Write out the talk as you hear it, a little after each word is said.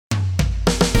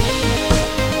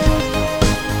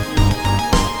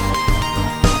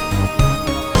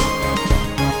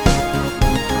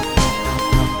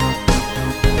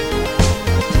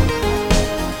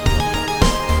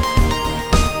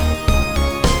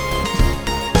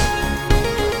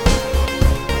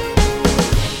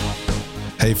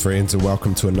Hey friends, and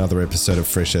welcome to another episode of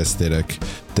Fresh Aesthetic,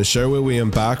 the show where we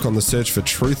embark on the search for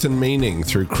truth and meaning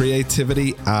through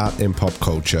creativity, art and pop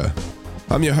culture.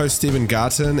 I'm your host Stephen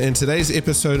Garton, and today's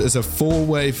episode is a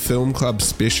four-way film club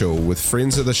special with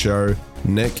friends of the show,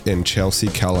 Nick and Chelsea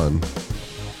Cullen.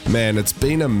 Man, it's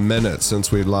been a minute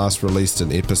since we last released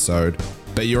an episode,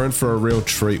 but you're in for a real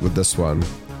treat with this one.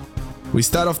 We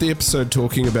start off the episode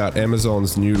talking about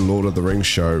Amazon's new Lord of the Rings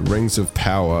show, Rings of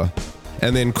Power,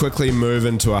 and then quickly move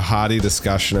into a hearty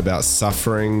discussion about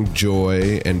suffering,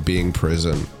 joy, and being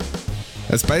present.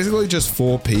 It's basically just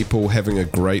four people having a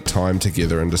great time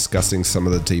together and discussing some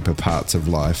of the deeper parts of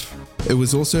life. It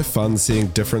was also fun seeing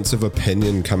difference of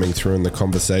opinion coming through in the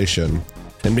conversation,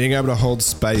 and being able to hold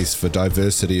space for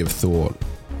diversity of thought.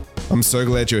 I'm so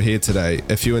glad you're here today.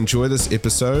 If you enjoy this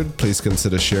episode, please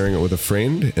consider sharing it with a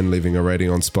friend and leaving a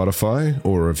rating on Spotify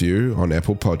or a review on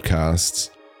Apple Podcasts.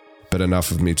 But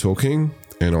enough of me talking,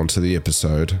 and on to the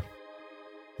episode.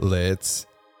 Let's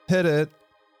hit it.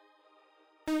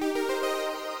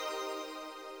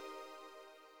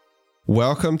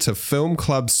 Welcome to Film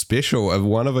Club Special, a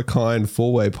one-of-a-kind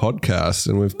four-way podcast,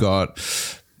 and we've got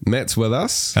Matt's with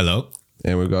us. Hello.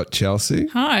 And we've got Chelsea.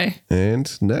 Hi.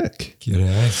 And Nick.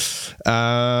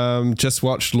 G'day. Just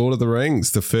watched Lord of the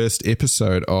Rings, the first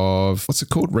episode of, what's it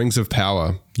called? Rings of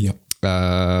Power. Yep.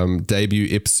 Debut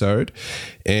episode,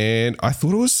 and I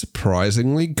thought it was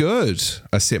surprisingly good.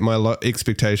 I set my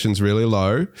expectations really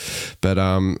low, but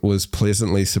was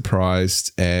pleasantly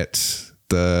surprised at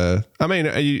the... I mean,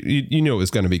 you knew it was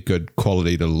going to be good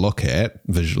quality to look at,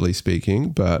 visually speaking,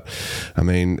 but I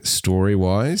mean,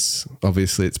 story-wise,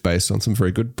 obviously it's based on some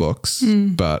very good books,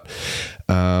 but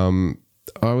I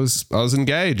was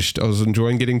engaged. I was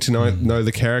enjoying getting to know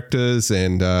the characters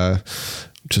and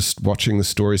just watching the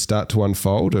story start to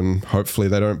unfold, and hopefully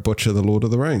they don't butcher the Lord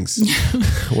of the Rings.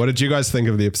 What did you guys think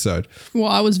of the episode?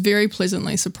 Well, I was very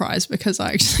pleasantly surprised because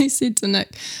I actually said to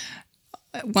Nick,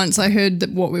 once I heard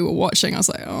what we were watching, I was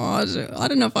like, oh, I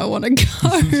don't know if I want to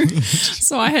go.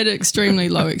 So I had extremely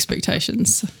low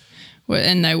expectations,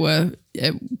 and they were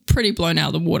pretty blown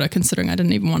out of the water considering I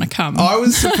didn't even want to come. I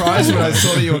was surprised when I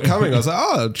saw that you were coming. I was like,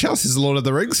 oh, Chelsea's a Lord of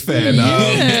the Rings fan.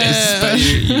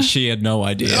 She had no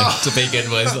idea to begin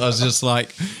with. I was just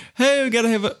like, hey, we're going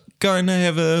to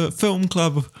have a film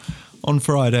club on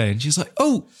Friday. And she's like,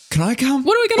 oh, can I come?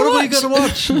 What are we going to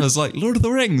watch? And I was like, Lord of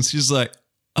the Rings. She's like,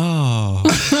 oh,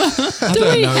 I Do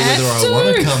don't we know whether have I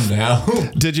want to come now.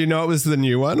 Did you know it was the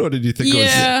new one, or did you think it was...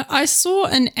 Yeah, I saw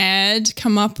an ad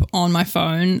come up on my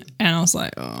phone and I was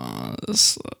like, oh,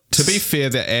 this looks... To be fair,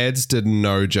 the ads did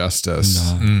no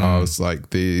justice. No. I was like,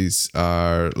 these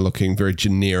are looking very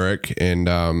generic, and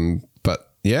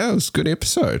but yeah, it was a good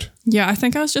episode. Yeah, I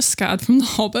think I was just scarred from The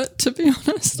Hobbit, to be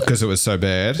honest. Because it was so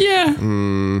bad? Yeah.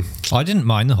 I didn't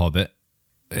mind The Hobbit.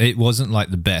 It wasn't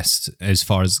like the best as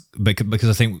far as, because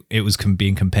I think it was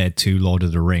being compared to Lord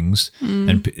of the Rings,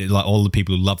 and like all the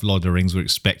people who loved Lord of the Rings were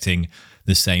expecting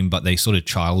the same, but they sort of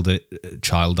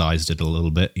childized it a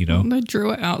little bit, you know. They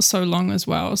drew it out so long as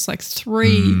well. It's like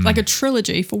like a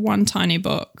trilogy for one tiny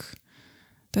book.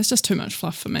 That's just too much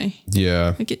fluff for me.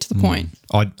 Yeah. I get to the point.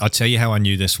 I'll tell you how I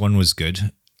knew this one was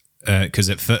good, because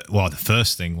the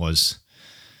first thing was,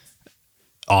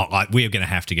 we are going to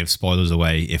have to give spoilers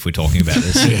away if we're talking about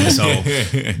this. So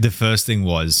the first thing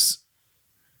was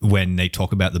when they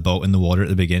talk about the boat in the water at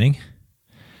the beginning,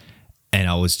 and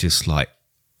I was just like,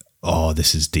 oh,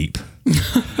 this is deep.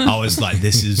 I was like,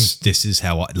 this is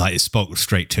how it spoke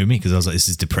straight to me, because I was like, this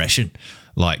is depression.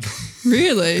 Like,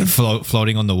 Really?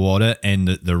 floating on the water, and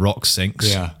the rock sinks.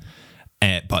 Yeah.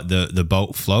 But the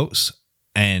boat floats,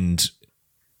 and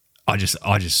I just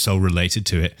so related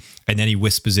to it. And then he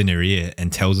whispers in her ear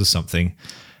and tells her something,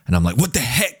 and I'm like, what the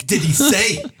heck did he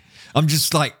say? I'm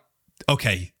just like,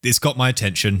 okay, it's got my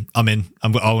attention. I'm in. I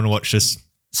want to watch this.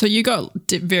 So you got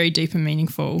very deep and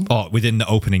meaningful. Oh, within the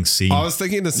opening scene. I was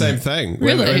thinking the same thing.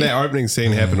 Really? When that opening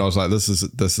scene happened, I was like, this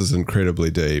is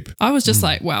incredibly deep. I was just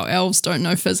like, wow, elves don't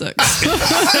know physics.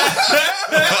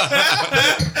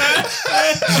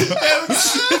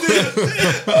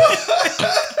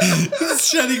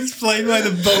 Trying to explain why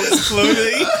the boat's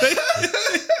floating.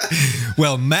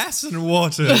 Well, mass and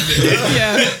water.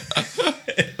 Yeah.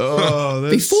 Oh,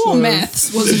 that's Before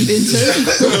maths was invented.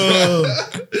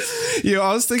 Yeah,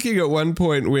 I was thinking at one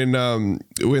point when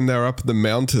they're up in the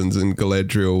mountains and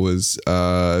Galadriel was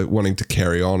wanting to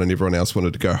carry on and everyone else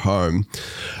wanted to go home,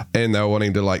 and they were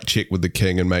wanting to like check with the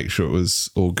king and make sure it was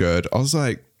all good. I was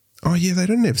like, oh yeah, they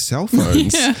didn't have cell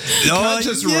phones. Yeah. You can't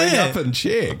just ring up and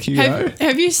check, you know?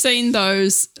 Have you seen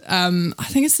those? I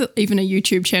think it's even a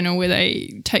YouTube channel where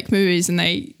they take movies and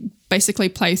they basically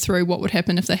play through what would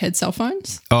happen if they had cell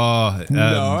phones? Oh,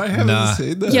 No, I haven't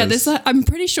seen this. Yeah, I'm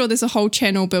pretty sure there's a whole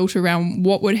channel built around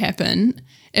what would happen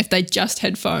if they just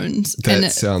had phones.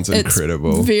 That sounds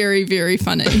incredible. It's very, very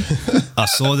funny. I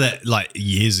saw that like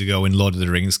years ago when Lord of the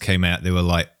Rings came out. They were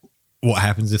like, what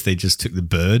happens if they just took the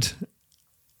bird?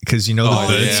 Because the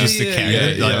birds used to carry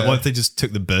it. Like, what if they just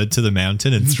took the bird to the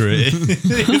mountain and threw it in?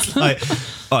 It's like,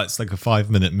 it's like a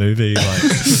 5-minute movie. Like,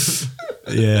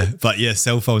 yeah. But yeah,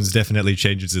 cell phones definitely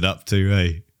changes it up too,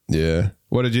 eh? Yeah.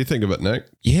 What did you think of it, Nick?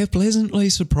 Yeah, pleasantly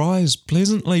surprised,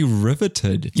 pleasantly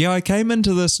riveted. Yeah, I came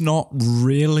into this not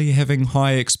really having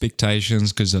high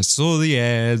expectations because I saw the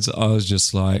ads. I was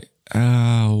just like,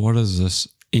 what is this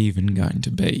even going to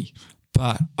be?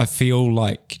 But I feel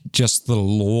like just the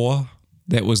lore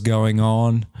that was going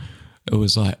on, it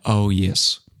was like, oh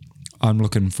yes, I'm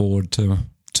looking forward to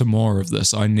more of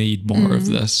this. I need more of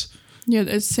this. Yeah,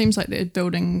 it seems like they're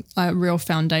building a real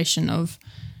foundation of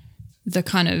the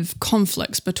kind of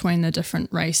conflicts between the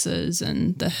different races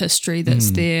and the history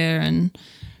that's there and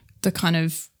the kind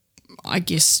of, I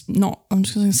guess, I'm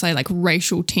just going to say like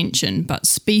racial tension, but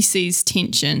species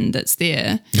tension that's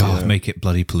there. Oh, make it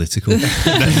bloody political.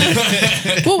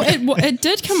 Well, it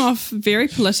did come off very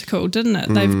political, didn't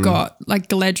it? They've got like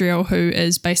Galadriel, who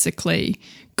is basically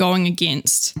going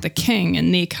against the king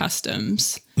and their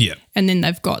customs. Yeah. And then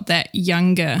they've got that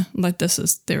younger,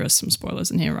 there is some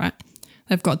spoilers in here, right?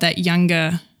 They've got that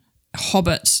younger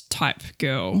hobbit type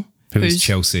girl. Who's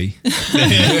Chelsea?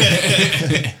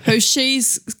 Who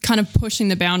she's kind of pushing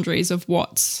the boundaries of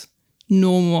what's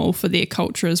normal for their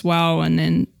culture as well. And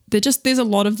then there's a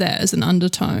lot of that as an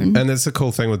undertone. And that's the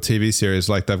cool thing with TV series.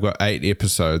 Like they've got 8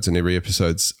 episodes and every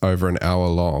episode's over an hour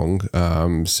long.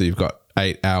 So you've got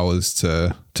 8 hours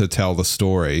to tell the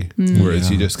story, whereas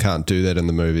you just can't do that in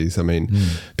the movies. I mean,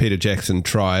 Peter Jackson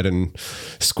tried and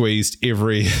squeezed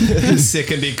every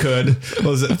second he could. What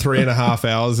was it 3.5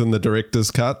 hours in the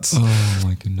director's cuts? Oh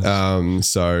my goodness.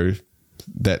 So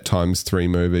that times 3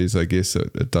 movies, I guess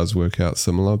it does work out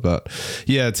similar. But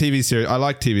yeah, TV series, I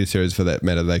like TV series for that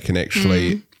matter. They can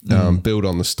actually build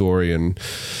on the story and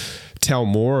tell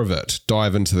more of it,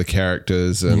 dive into the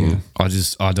characters. And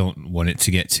I don't want it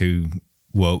to get too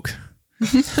woke.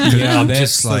 Yeah,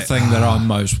 that's the thing that I'm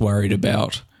most worried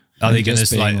about. Are they going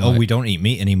to like, we don't eat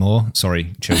meat anymore?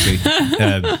 Sorry, Chelsea.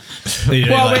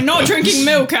 We're not drinking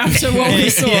milk after what we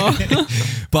saw.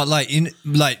 But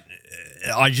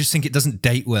I just think it doesn't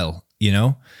date well,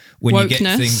 when Wokeness. you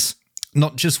get things,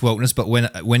 not just wokeness, but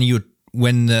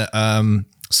when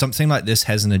something like this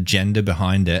has an agenda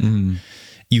behind it,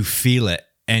 you feel it.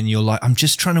 And you're like, I'm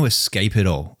just trying to escape it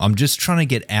all. I'm just trying to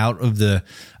get out of the,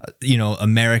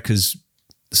 America's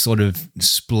sort of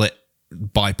split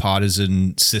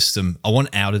bipartisan system. I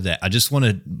want out of that. I just want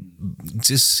to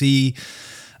just see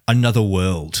another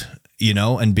world,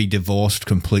 and be divorced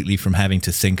completely from having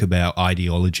to think about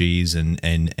ideologies and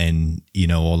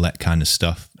all that kind of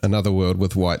stuff. another world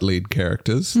with white lead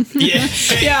characters. Yeah.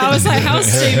 Yeah, I was like, how's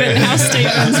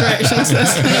Stephen's reaction to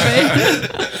this going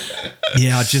to be?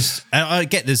 Yeah, I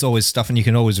get there's always stuff and you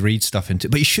can always read stuff into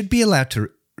it, but you should be allowed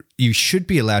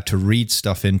to read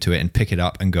stuff into it and pick it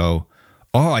up and go,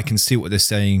 oh, I can see what they're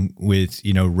saying with,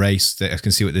 race, I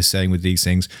can see what they're saying with these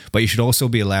things, but you should also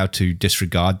be allowed to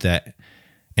disregard that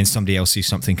and somebody else sees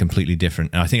something completely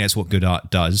different. And I think that's what good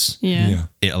art does. Yeah.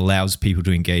 It allows people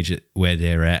to engage it where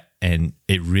they're at, and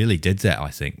it really did that, I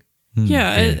think.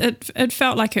 Yeah, it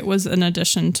felt like it was an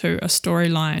addition to a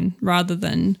storyline rather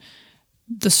than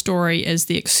the story as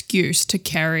the excuse to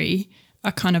carry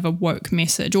a kind of a woke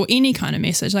message or any kind of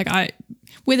message. Like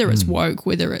whether it's woke,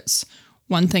 whether it's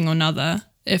one thing or another,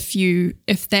 if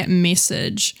that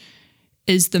message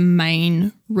is the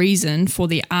main reason for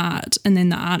the art, and then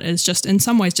the art is just in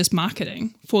some ways just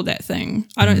marketing for that thing.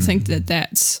 I don't think that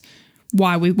that's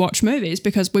why we watch movies,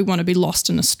 because we want to be lost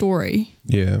in a story.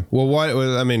 Yeah. Well,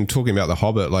 talking about The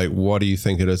Hobbit, like, what do you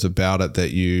think it is about it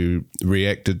that you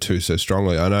reacted to so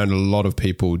strongly? I know a lot of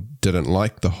people didn't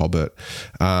like The Hobbit,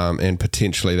 and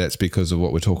potentially that's because of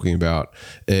what we're talking about.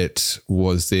 It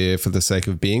was there for the sake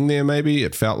of being there, maybe.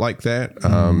 It felt like that.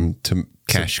 To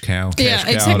Cash cow. Yeah,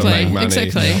 cow to make money.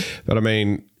 exactly. But I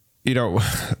mean,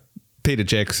 Peter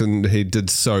Jackson, he did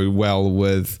so well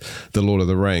with The Lord of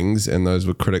the Rings, and those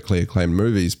were critically acclaimed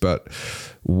movies. But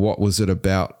what was it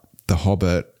about The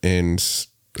Hobbit? And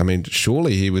I mean,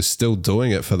 surely he was still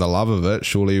doing it for the love of it.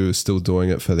 Surely he was still doing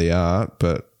it for the art.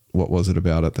 But what was it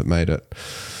about it that made it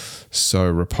so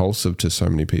repulsive to so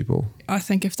many people? I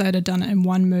think if they'd have done it in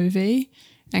one movie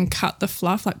and cut the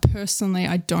fluff. Like personally,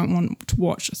 I don't want to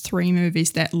watch 3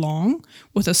 movies that long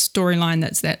with a storyline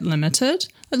that's that limited.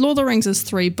 Like Lord of the Rings is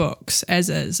 3 books as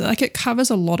is. Like it covers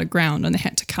a lot of ground and they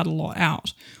had to cut a lot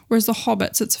out. Whereas The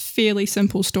Hobbits, it's a fairly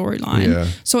simple storyline. Yeah.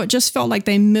 So it just felt like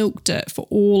they milked it for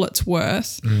all it's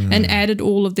worth and added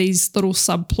all of these little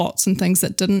subplots and things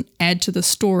that didn't add to the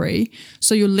story.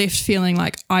 So you're left feeling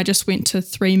like I just went to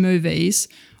 3 movies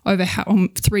over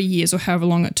 3 years or however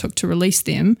long it took to release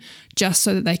them just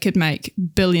so that they could make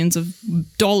billions of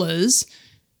dollars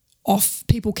off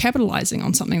people capitalizing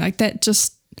on something like that.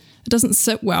 Just it doesn't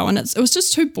sit well, and it was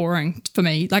just too boring for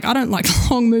me. Like I don't like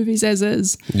long movies as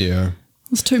is. Yeah.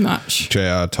 It's too much.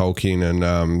 J.R. Tolkien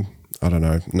and I don't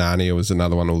know, Narnia was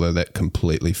another one, although that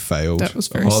completely failed. That was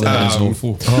very sad. That was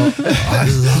awful. I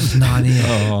love Narnia.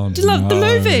 Oh, Do you love the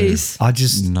movies?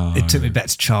 It took me back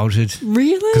to childhood.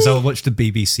 Really? Because I watched the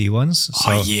BBC ones.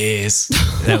 So yes.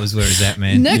 that was where it's at,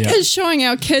 man. Nick is showing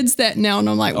our kids that now, and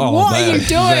I'm like, Oh, what are you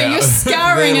doing? they're- You're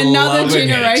scarring they're another loving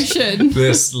it. generation.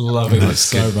 They're loving it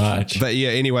so much. But yeah,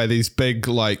 anyway, these big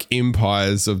like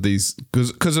empires of these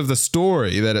because of the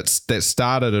story that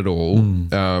started it all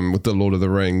with the Lord of the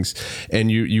Rings,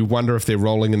 and you wonder if they're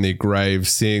rolling in their graves,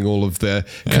 seeing all of the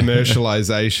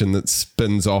commercialization that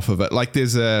spins off of it. Like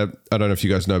there's I don't know if you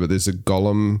guys know, but there's a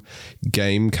Gollum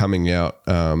game coming out,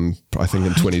 I think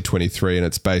in 2023, and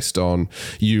it's based on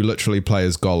you literally play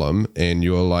as Gollum and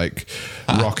you're like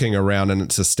rocking around, and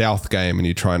it's a stealth game and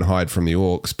you try and hide from the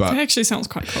orcs. But That actually sounds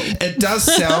quite cool. it does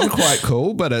sound quite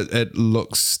cool, but it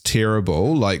looks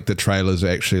terrible. Like the trailers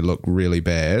actually look really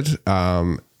bad.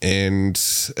 And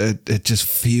it just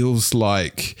feels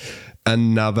like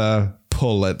another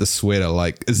pull at the sweater.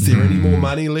 Like, is there any more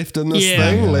money left in this Yeah.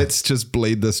 thing? Let's just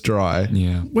bleed this dry.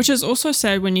 Yeah. Which is also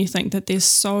sad when you think that there's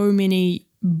so many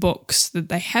books that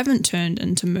they haven't turned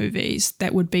into movies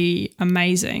that would be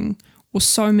amazing, or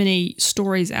so many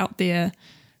stories out there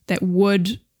that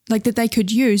would, like, that they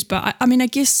could use. But I mean, I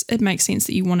guess it makes sense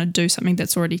that you want to do something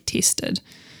that's already tested.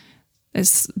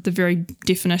 It's the very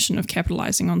definition of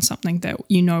capitalizing on something that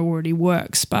you know already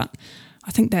works. But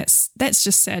I think that's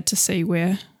just sad to see,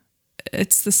 where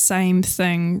it's the same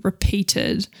thing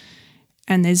repeated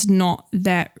and there's not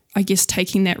that, I guess,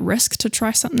 taking that risk to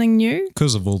try something new.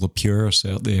 Because of all the purists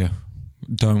out there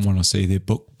don't want to see their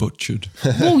book butchered.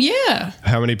 Well, yeah.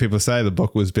 How many people say the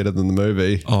book was better than the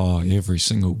movie? Oh, every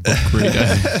single book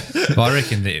reader. But I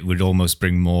reckon that it would almost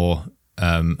bring more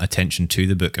attention to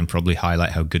the book and probably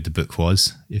highlight how good the book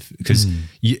was. Because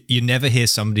you never hear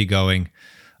somebody going,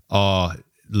 "Oh,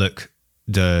 look,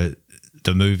 the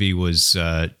movie was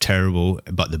terrible,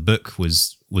 but the book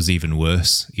was even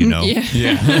worse." You know,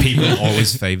 Yeah. people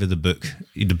always favor the book.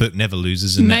 The book never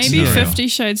loses in that Maybe scenario. 50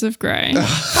 Shades of Grey.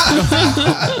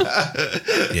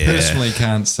 Yeah. Personally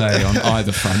can't say on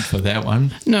either front for that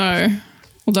one. No.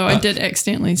 Although I did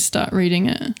accidentally start reading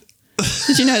it.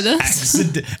 Did you know this?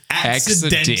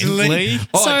 Accidentally?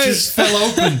 Oh, So- it just fell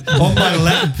open on my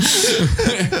lap.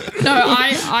 No,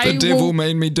 I The devil will,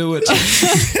 made me do it.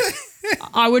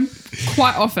 I would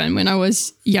quite often when I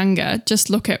was younger just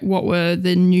look at what were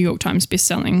the New York Times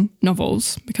best-selling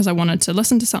novels because I wanted to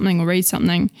listen to something or read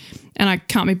something, and I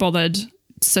can't be bothered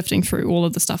sifting through all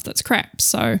of the stuff that's crap.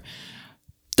 So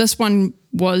this one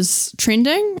was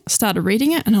trending, I started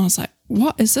reading it, and I was like,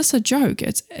 what, is this a joke?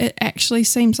 It actually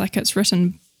seems like it's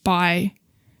written by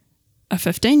a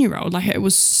 15-year-old. Like it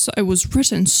was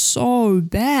written so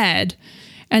bad.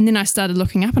 And then I started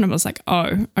looking up and I was like,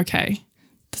 oh, okay.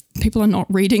 People are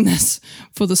not reading this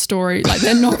for the story. Like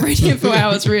they're not reading it for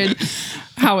how it's written.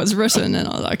 And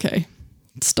I was like, okay,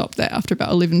 stop that after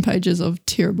about 11 pages of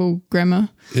terrible grammar.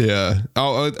 Yeah.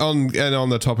 Oh, on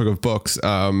the topic of books,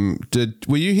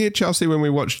 were you here, Chelsea, when we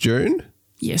watched June?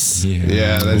 Yes.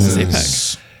 Yeah, that's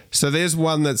epic. So there's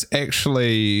one that's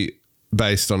actually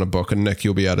based on a book, and Nick,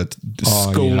 you'll be able to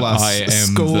Oh, school yeah, us I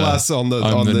am on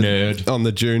the nerd. on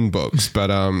the June books. But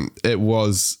it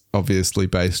was obviously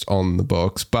based on the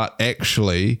books, but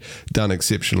actually done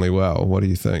exceptionally well. What do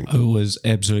you think? It was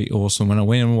absolutely awesome. When I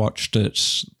went and watched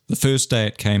it, the first day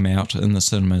it came out in the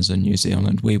cinemas in New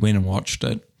Zealand, we went and watched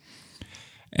it.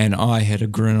 And I had a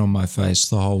grin on my face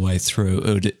the whole way through.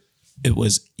 It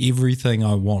was everything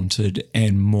I wanted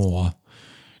and more.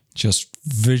 Just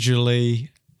visually,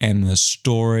 and the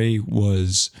story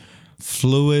was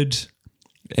fluid.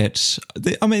 They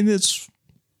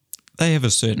have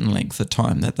a certain length of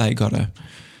time that they gotta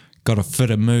fit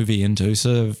a movie into.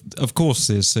 So of course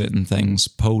there's certain things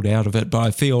pulled out of it, but I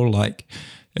feel like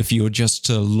if you were just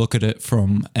to look at it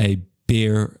from a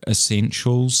bare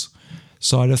essentials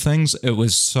side of things, it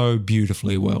was so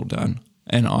beautifully well done,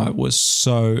 and I was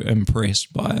so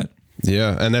impressed by it.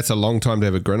 Yeah, and that's a long time to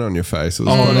have a grin on your face. It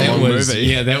was quite a long movie.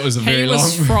 Yeah, that was a very He long.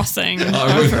 was frothing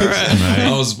over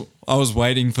it. I was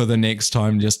waiting for the next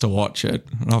time just to watch it.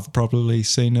 I've probably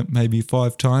seen it maybe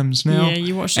 5 times now. Yeah,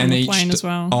 you watched it on the plane as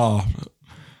well. Oh,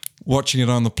 watching it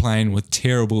on the plane with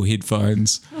terrible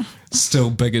headphones,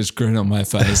 still biggest grin on my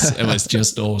face. It was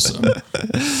just awesome.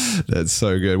 That's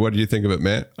so good. What did you think of it,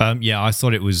 Matt? Yeah, I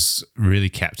thought it was really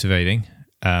captivating.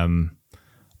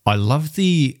 I love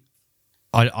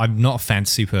I'm not a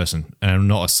fantasy person and I'm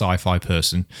not a sci-fi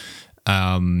person.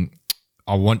 And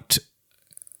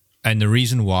the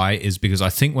reason why is because I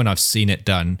think when I've seen it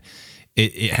done,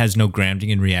 it has no grounding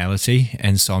in reality.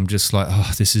 And so I'm just like,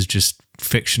 oh, this is just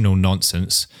fictional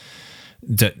nonsense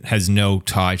that has no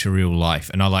tie to real life.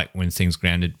 And I like when things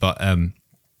grounded. But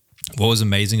what was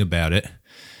amazing about it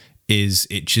is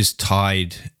it just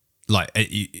tied,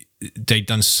 they'd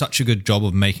done such a good job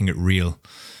of making it real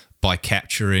by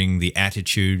capturing the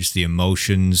attitudes, the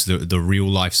emotions, the real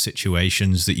life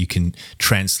situations that you can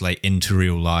translate into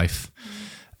real life.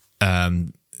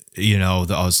 That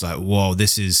I was like, whoa,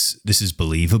 this is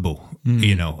believable,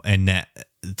 and that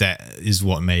is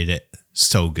what made it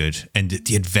so good. And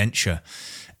the adventure,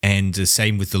 and the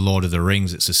same with the Lord of the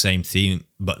Rings, it's the same theme,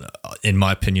 but in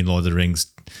my opinion, Lord of the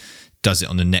Rings does it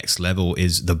on the next level,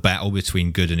 is the battle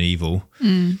between good and evil.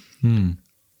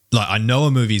 Like, I know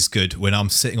a movie's good when I'm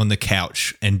sitting on the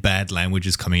couch and bad language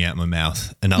is coming out of my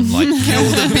mouth and I'm like, kill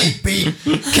the beep,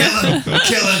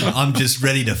 kill him. I'm just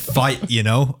ready to fight,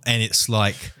 and it's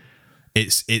like,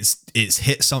 it's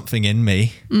hit something in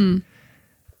me.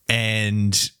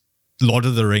 And Lord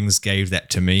of the Rings gave that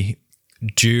to me.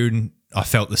 Dune, I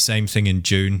felt the same thing in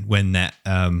Dune when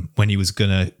he was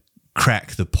gonna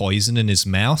crack the poison in his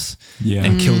mouth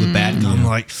and kill the bad guy. I'm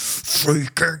like,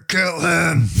 freaking kill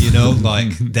him,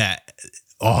 like that.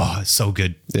 Oh, it's so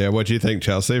good. Yeah, what do you think,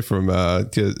 Chelsea?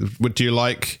 Do you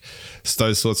like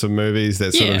those sorts of movies,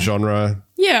 that sort of genre?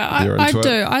 Yeah, I do.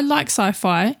 I like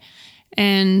sci-fi.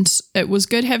 And it was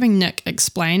good having Nick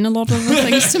explain a lot of the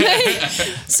things to me.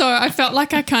 So I felt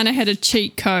like I kind of had a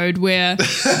cheat code where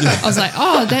I was like,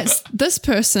 oh, that's this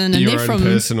person. And Your they're own from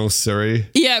personal Siri.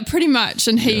 Yeah, pretty much.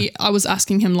 And I was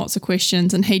asking him lots of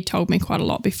questions and he told me quite a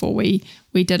lot before we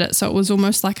did it. So it was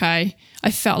almost like I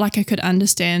felt like I could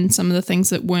understand some of the things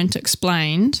that weren't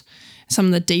explained, some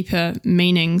of the deeper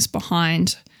meanings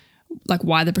behind like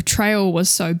why the betrayal was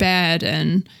so bad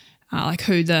and like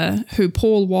who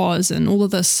Paul was and all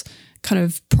of this kind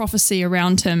of prophecy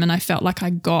around him. And I felt like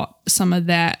I got some of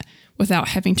that without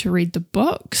having to read the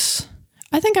books.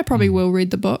 I think I probably will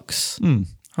read the books.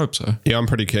 Hope so. Yeah, I'm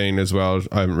pretty keen as well.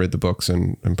 I haven't read the books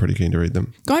and I'm pretty keen to read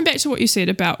them. Going back to what you said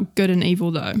about good and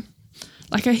evil though,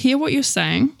 like I hear what you're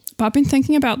saying, but I've been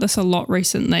thinking about this a lot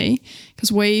recently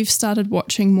because we've started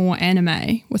watching more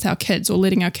anime with our kids or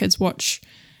letting our kids watch.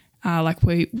 What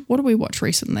did we watch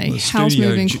recently? Howl's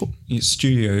Moving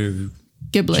Studio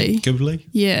Ghibli. Ghibli?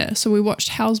 Yeah, so we watched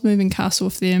Howl's Moving Castle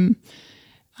with them,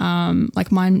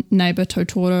 like My Neighbor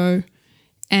Totoro.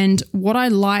 And what I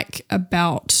like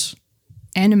about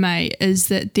anime is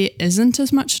that there isn't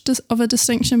as much of a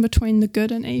distinction between the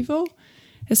good and evil.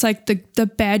 It's like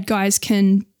the bad guys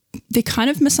they're kind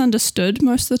of misunderstood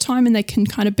most of the time and they can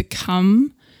kind of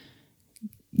become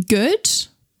good.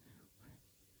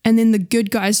 And then the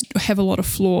good guys have a lot of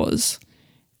flaws.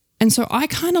 And so I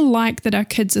kind of like that our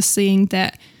kids are seeing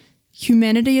that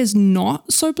humanity is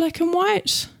not so black and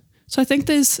white. So I think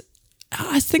there's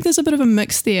a bit of a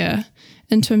mix there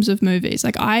in terms of movies.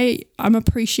 Like I'm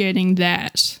appreciating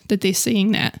that they're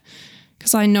seeing that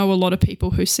because I know a lot of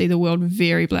people who see the world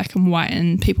very black and white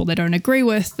and people they don't agree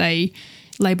with, they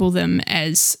label them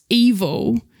as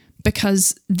evil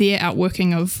because their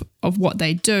outworking of what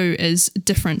they do is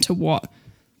different to what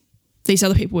these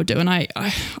other people would do. And I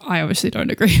obviously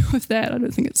don't agree with that. I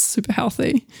don't think it's super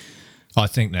healthy. I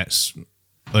think that's,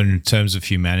 in terms of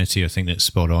humanity, I think that's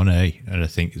spot on, And I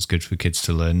think it's good for kids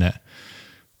to learn that.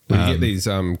 We get these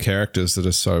characters that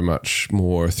are so much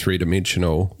more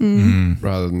three-dimensional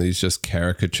rather than these just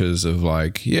caricatures of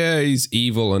like, yeah, he's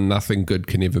evil and nothing good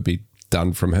can ever be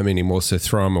done from him anymore, so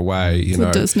throw him away, It's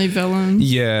a Disney villain.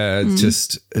 Yeah,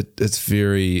 it's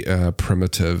very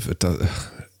primitive. It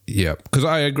does... Yeah, because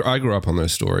I grew up on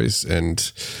those stories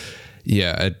and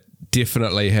I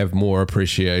definitely have more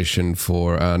appreciation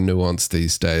for nuance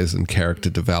these days and character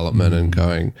development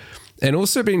and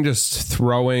also being just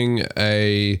throwing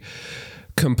a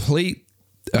complete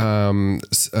curveball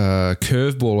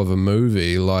of a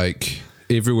movie like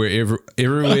everywhere,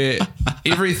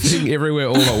 everything, everywhere,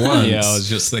 all at once. Yeah, I was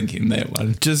just thinking that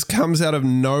one. Just comes out of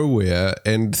nowhere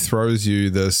and throws you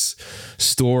this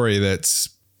story that's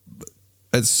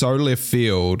it's so left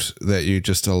field that you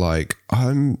just are like,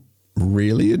 I'm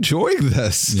really enjoying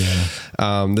this.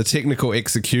 The technical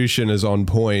execution is on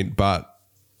point, but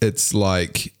it's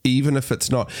like, even if it's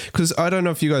not, because I don't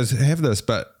know if you guys have this,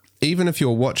 but even if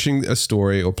you're watching a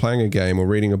story or playing a game or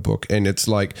reading a book and it's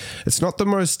like, it's not the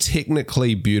most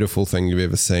technically beautiful thing you've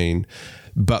ever seen,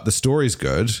 but the story's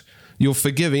good, you'll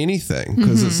forgive anything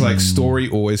because it's like story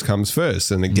always comes first,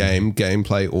 and the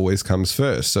gameplay always comes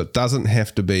first. So it doesn't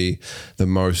have to be the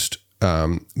most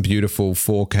beautiful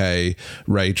 4K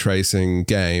ray tracing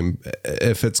game.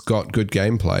 If it's got good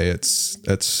gameplay,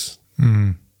 it's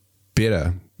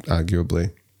better,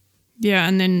 arguably. Yeah,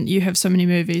 and then you have so many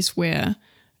movies where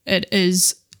it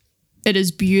is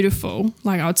beautiful.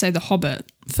 Like I would say The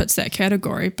Hobbit fits that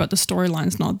category, but the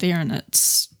storyline's not there, and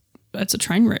it's a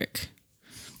train wreck.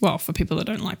 Well, for people that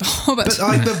don't like The Hobbit. But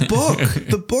like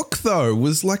the book though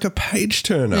was like a page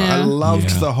turner. I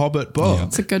loved the Hobbit book.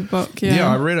 It's a good book.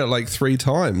 Yeah, I read it like 3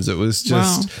 times. It was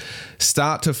just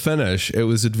start to finish. It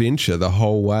was adventure the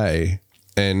whole way.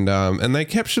 And they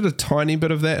captured a tiny bit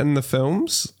of that in the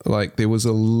films. Like there was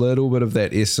a little bit of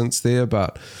that essence there,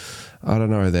 but I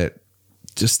don't know, that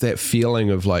just that feeling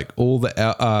of like all the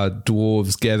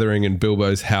dwarves gathering in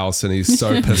Bilbo's house, and he's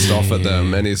so pissed off at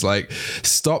them, and he's like,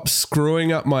 stop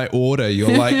screwing up my order.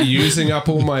 You're like using up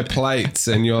all my plates,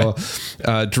 and you're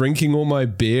drinking all my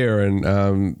beer,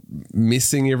 and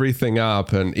messing everything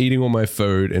up, and eating all my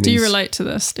food. And do you relate to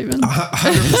this, Stephen?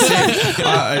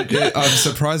 100%. I'm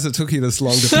surprised it took you this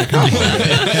long to pick up on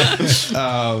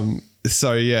it.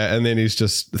 So yeah, and then he's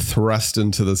just thrust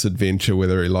into this adventure,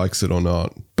 whether he likes it or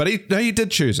not. But he did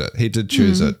choose it. He did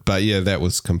choose it. But yeah, that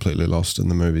was completely lost in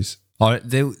the movies.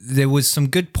 There was some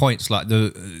good points, like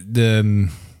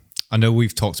the I know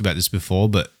we've talked about this before,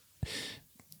 but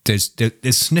there's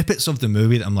snippets of the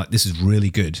movie that I'm like, this is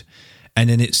really good, and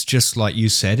then it's just like you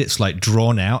said, it's like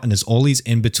drawn out, and there's all these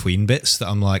in between bits that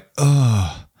I'm like,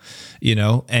 oh, you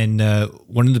know. And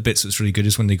one of the bits that's really good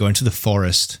is when they go into the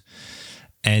forest.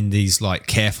 And he's like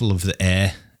careful of the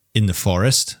air in the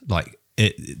forest. Like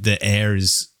the air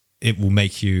it will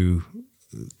make you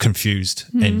confused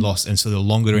and lost. And so the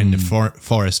longer in the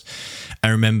forest, I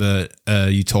remember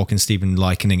you talking, Stephen,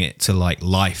 likening it to like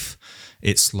life.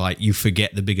 It's like you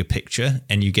forget the bigger picture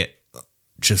and you get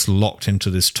just locked into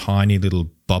this tiny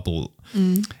little bubble.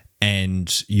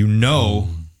 And you know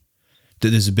that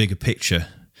there's a bigger picture,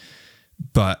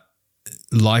 but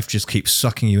life just keeps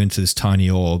sucking you into this tiny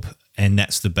orb. And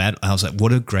that's the bad. I was like,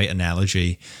 what a great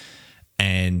analogy.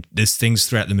 And there's things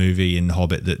throughout the movie in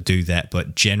Hobbit that do that,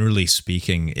 but generally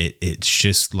speaking, it's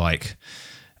just like,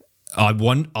 I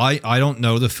don't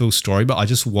know the full story, but I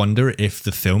just wonder if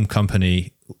the film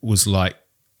company was like,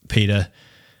 Peter,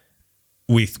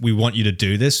 we want you to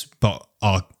do this, but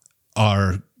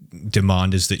our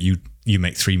demand is that you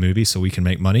make 3 movies so we can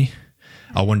make money.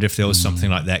 I wonder if there was something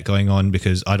like that going on,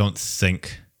 because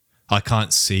I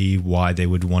can't see why they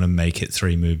would want to make it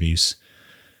 3 movies.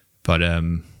 But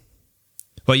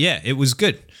yeah, it was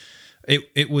good.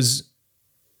 It was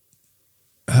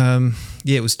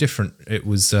it was different. It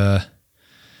was I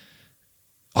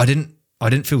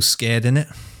didn't feel scared in it.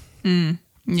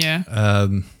 Yeah.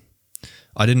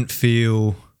 I didn't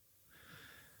feel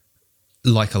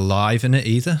like alive in it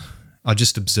either. I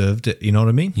just observed it, you know what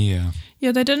I mean? Yeah.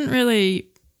 Yeah, they didn't really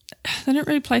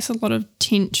place a lot of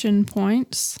tension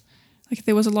points. Like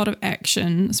there was a lot of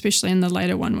action, especially in the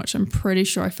later one, which I'm pretty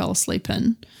sure I fell asleep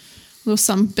in. There was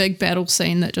some big battle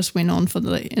scene that just went on for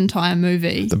the entire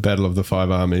movie. The Battle of the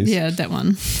 5 Armies. Yeah, that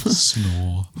one.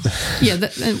 Snore. Yeah,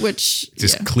 which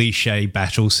just cliche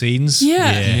battle scenes.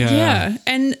 Yeah.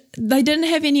 And they didn't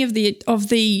have any of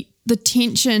the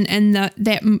tension and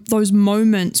those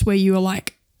moments where you were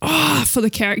like, for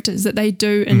the characters that they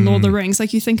do in Lord of the Rings.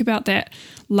 Like you think about that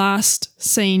last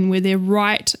scene where they're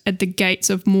right at the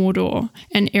gates of Mordor,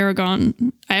 and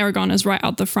Aragorn is right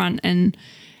out the front, and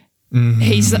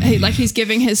he's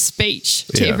giving his speech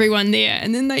to everyone there,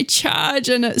 and then they charge,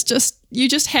 and it's just, you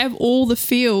just have all the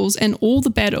feels, and all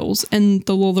the battles in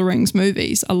the Lord of the Rings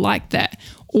movies are like that.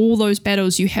 All those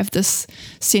battles, you have this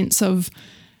sense of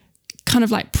kind of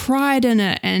like pride in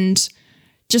it, and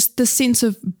just the sense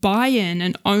of buy-in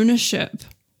and ownership.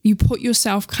 You put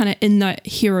yourself kind of in the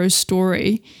hero's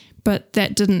story, but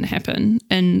that didn't happen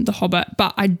in The Hobbit.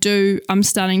 But I'm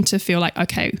starting to feel like,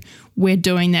 okay, we're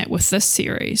doing that with this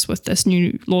series, with this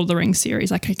new Lord of the Rings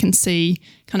series. Like I can see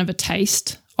kind of a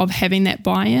taste of having that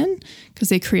buy-in because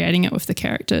they're creating it with the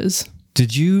characters.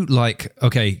 Did you Galadriel,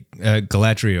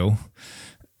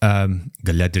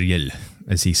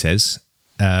 as he says,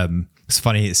 It's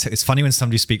funny. It's funny when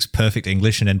somebody speaks perfect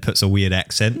English and then puts a weird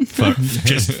accent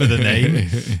just for the name.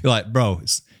 You're like, bro,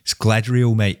 it's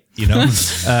Galadriel, mate. You know.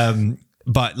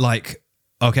 But like,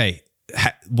 okay,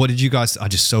 what did you guys? I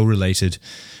just so related.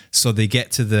 So they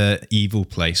get to the evil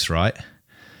place, right?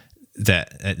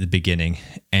 That at the beginning,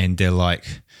 and they're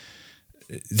like,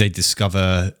 they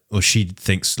discover, or she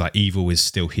thinks like evil is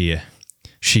still here.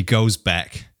 She goes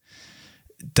back.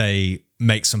 They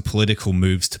make some political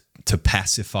moves to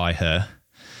pacify her,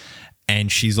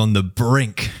 and she's on the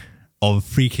brink of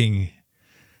freaking,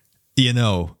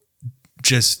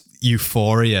 just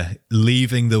euphoria,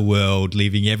 leaving the world,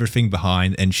 leaving everything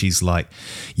behind, and she's like,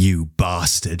 you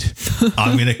bastard,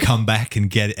 I'm gonna come back and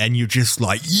get it. And you're just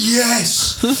like,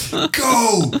 yes,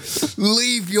 go,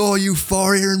 leave your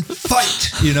euphoria and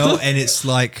fight, and it's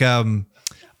like, I don't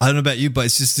know about you, but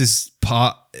it's just this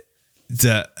part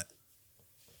that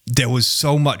there was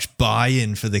so much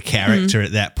buy-in for the character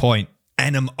at that point,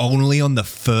 and I'm only on the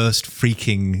first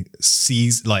freaking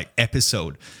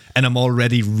episode, and I'm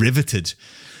already riveted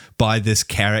by this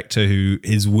character who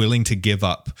is willing to give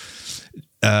up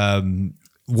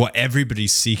what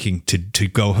everybody's seeking to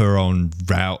go her own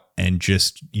route, and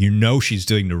just she's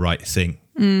doing the right thing,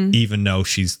 even though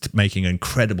she's making an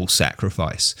incredible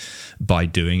sacrifice by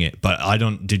doing it. But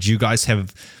did you guys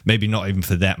have, maybe not even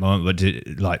for that moment, but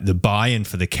the buy-in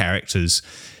for the characters?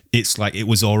 It's like it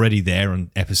was already there on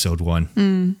episode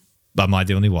 1. But am I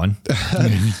the only one?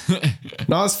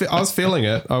 No, I was feeling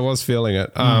it.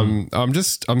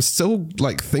 I'm still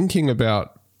like thinking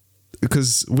about,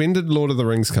 because when did Lord of the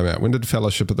Rings come out? When did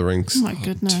Fellowship of the Rings? Oh my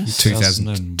goodness.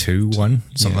 2002, something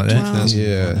like that.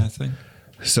 2001, I think.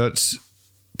 So it's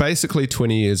basically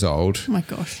 20 years old. Oh my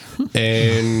gosh.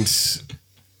 And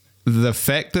the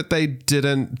fact that they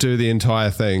didn't do the entire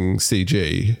thing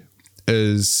CG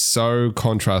is so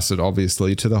contrasted,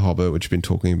 obviously, to The Hobbit, which we've been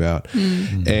talking about.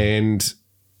 And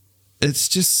it's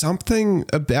just something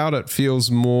about it feels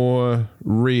more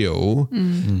real.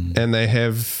 And they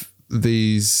have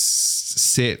these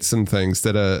sets and things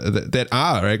that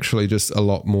are actually just a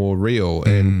lot more real.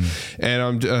 And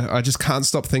I just can't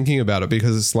stop thinking about it,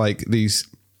 because it's like these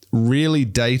really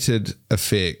dated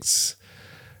effects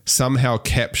somehow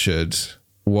captured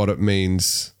what it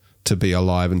means to be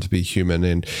alive and to be human,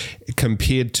 and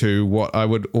compared to what I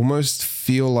would almost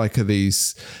feel like are they're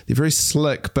very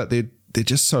slick, but they're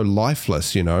just so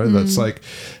lifeless, that's like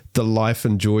the life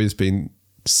and joy has been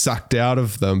sucked out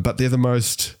of them, but they're the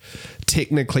most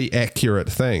technically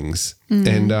accurate things.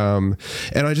 And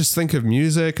I just think of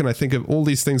music, and I think of all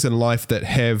these things in life that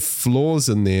have flaws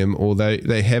in them, or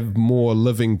they have more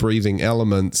living, breathing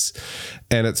elements,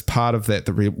 and it's part of that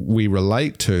we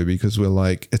relate to, because we're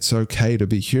like, it's okay to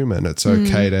be human, it's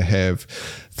okay to have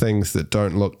things that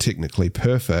don't look technically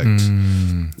perfect.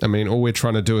 I mean, all we're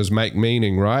trying to do is make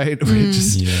meaning, right?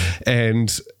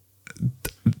 And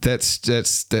that's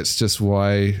just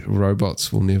why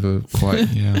robots will never quite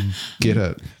get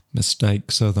it.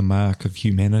 Mistakes are the mark of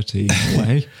humanity in a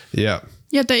way. Yeah,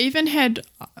 they even had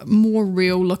more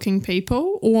real looking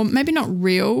people, or maybe not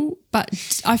real, but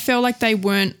I feel like they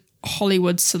weren't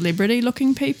Hollywood celebrity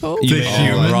looking people. The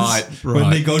humans, right.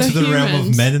 When they go to the realm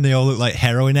of men and they all look like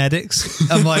heroin addicts.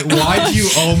 I'm like, why do you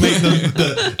all make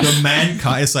the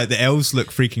mankind? It's like the elves look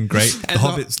freaking great. The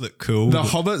hobbits look cool. The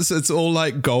hobbits, it's all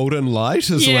like golden light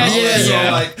as well. It's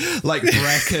all like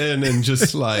bracken, and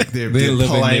just like they're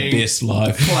living their best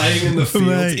life, playing in the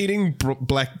fields, eating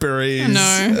blackberries.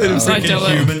 No, it was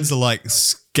humans are like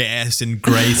scarce and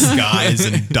grey skies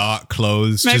and dark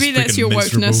clothes. Maybe that's your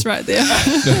miserable wokeness right there.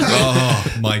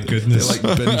 Oh my goodness. They're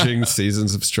like binging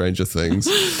seasons of Stranger Things.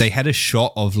 They had a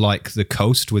shot of like the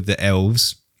coast with the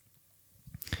elves,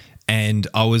 and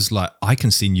I was like, I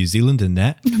can see New Zealand in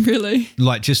that. Really?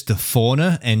 Like just the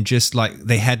fauna, and just like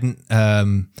they hadn't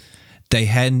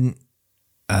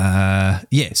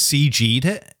CG'd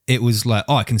it. It was like,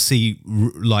 oh, I can see,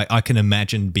 like I can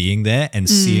imagine being there and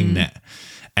seeing that.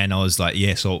 And I was like,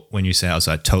 yeah, so when you say it, I was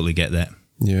like, I totally get that.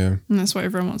 Yeah. And that's why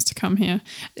everyone wants to come here.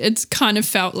 It's kind of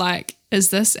felt like, is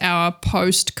this our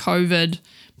post-COVID,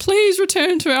 please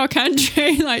return to our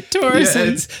country, like tourism?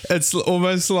 Yeah, it's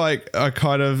almost like a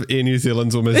kind of Air New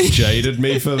Zealand's almost jaded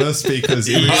me for this, because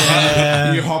you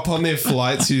you hop on their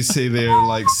flights, you see their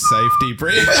like safety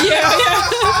brief.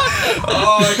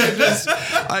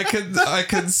 I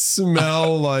can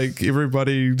smell like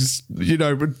everybody just,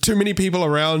 too many people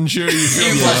around you. You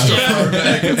feel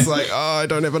claustrophobic. It's like, I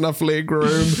don't have enough leg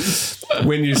room.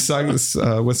 When you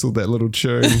whistled that little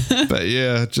tune. But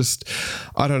yeah, just,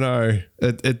 I don't know.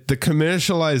 The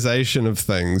commercialization of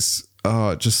things,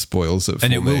 it just spoils it for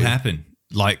me. And it will happen.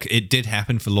 Like it did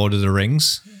happen for Lord of the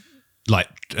Rings.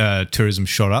 tourism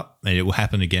shot up, and it will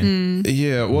happen again.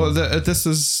 Yeah, well,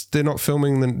 they're not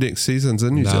filming the next seasons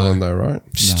in New Zealand though, right?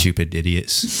 Stupid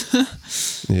idiots.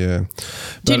 Yeah.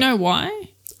 Do you know why?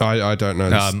 I don't know.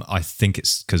 I think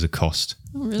it's because of cost.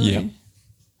 Oh, really? Yeah.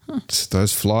 It's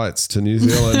those flights to New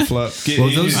Zealand, Flip. Get Well,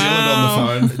 New those- Zealand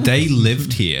on the phone. They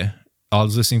lived here. I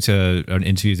was listening to an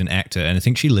interview with an actor, and I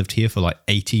think she lived here for like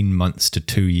 18 months to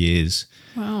 2 years.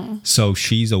 Wow. So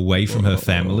she's away from her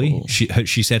family.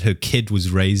 She said her kid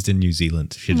was raised in New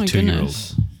Zealand. She had a 2-year-old.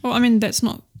 Well, I mean, that's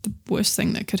not the worst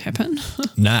thing that could happen.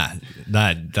 Nah.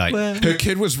 Her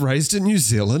kid was raised in New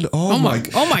Zealand. Oh my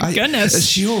goodness. Is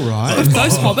she all right?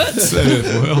 Those hobbits.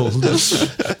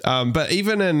 But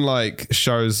even in like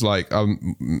shows like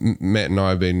Matt and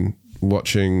I have been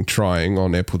watching Trying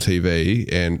on Apple TV,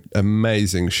 and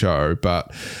amazing show,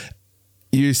 but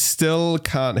you still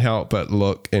can't help but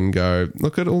look and go,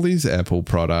 look at all these Apple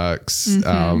products.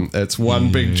 It's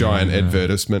one big giant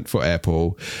advertisement for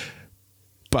Apple,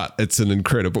 but it's an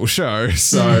incredible show.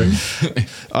 So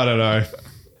I don't know.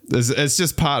 It's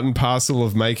just part and parcel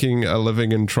of making a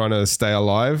living and trying to stay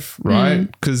alive,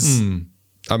 right? Because,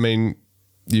 I mean,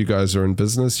 you guys are in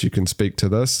business. You can speak to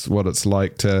this, what it's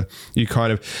like to,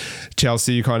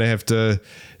 Chelsea, you kind of have to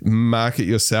market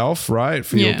yourself, right?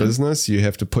 For your business. You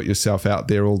have to put yourself out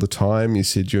there all the time. You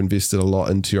said you invested a lot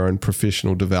into your own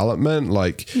professional development.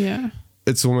 Like,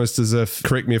 it's almost as if,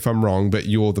 correct me if I'm wrong, but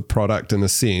you're the product in a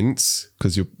sense,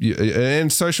 because you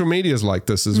and social media is like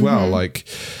this as well. Like,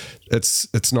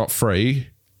 it's not free.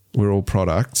 We're all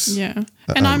products. Yeah.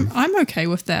 And I'm okay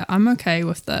with that. I'm okay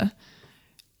with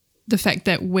the fact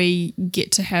that we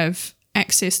get to have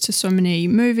access to so many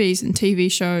movies and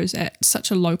TV shows at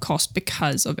such a low cost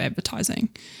because of advertising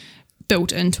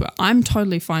built into it. I'm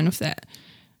totally fine with that.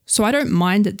 So I don't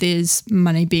mind that there's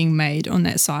money being made on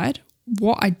that side.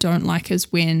 What I don't like is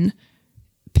when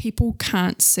people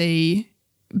can't see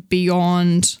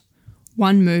beyond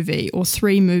one movie or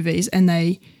 3 movies, and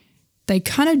they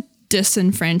kind of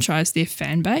disenfranchise their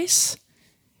fan base,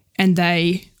 and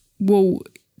they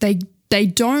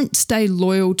don't stay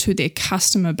loyal to their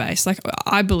customer base. Like,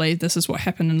 I believe this is what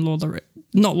happened in in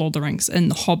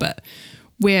The Hobbit,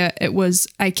 where it was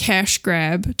a cash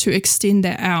grab to extend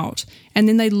that out, and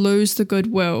then they lose the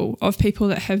goodwill of people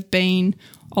that have been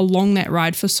along that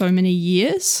ride for so many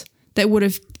years. They would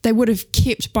have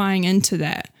kept buying into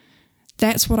that.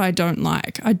 That's what I don't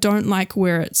like. I don't like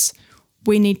where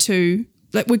we need to,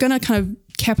 like, we're going to kind of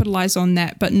capitalize on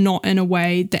that, but not in a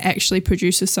way that actually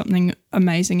produces something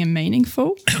amazing and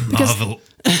meaningful. Marvel.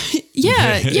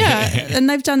 Yeah. And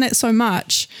they've done that so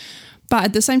much. But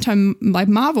at the same time, like,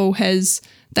 Marvel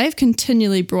they've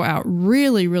continually brought out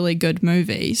really, really good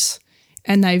movies,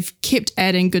 and they've kept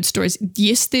adding good stories.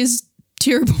 Yes, there's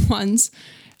terrible ones.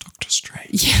 Doctor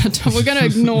Strange. Yeah, we're going to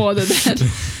ignore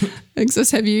that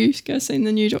exists. Have you guys seen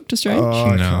the new Doctor Strange?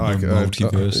 No,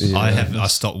 multiverse. I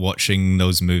stopped watching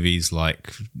those movies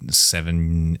like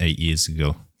 7-8 years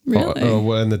ago. Really?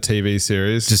 In the TV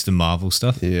series? Just the Marvel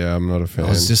stuff. Yeah, I'm not a fan. I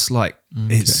was just like,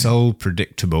 it's so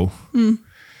predictable.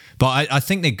 But I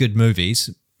think they're good movies,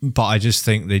 but I just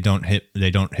think they don't hit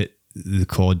the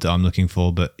chord that I'm looking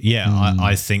for. But yeah,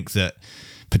 I think that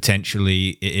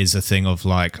potentially it is a thing of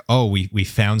like, oh, we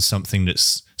found something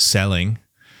that's selling,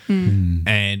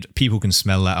 and people can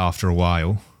smell that after a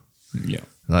while. Yeah.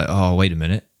 Like, oh, wait a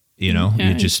minute,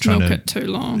 you're just trying milk to it too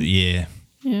long. Yeah.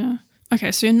 Yeah.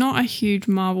 Okay, so you're not a huge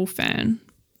Marvel fan.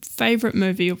 Favorite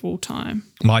movie of all time?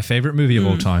 My favorite movie of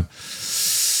all time.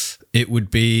 It would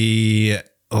be.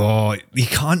 Oh, you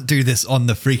can't do this on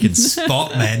the freaking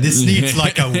spot, man. This needs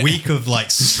like a week of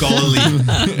like scholarly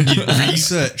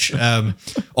research.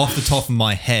 Off the top of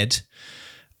my head,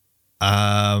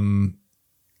 I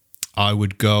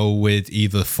would go with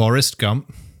either Forrest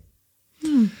Gump,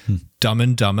 Dumb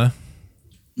and Dumber.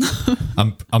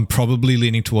 I'm probably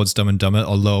leaning towards Dumb and Dumber,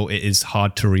 although it is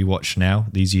hard to rewatch now,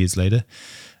 these years later.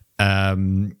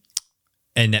 And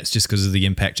that's just because of the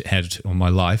impact it had on my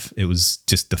life. It was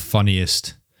just the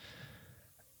funniest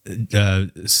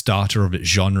starter of its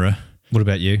genre. What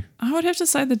about you? I would have to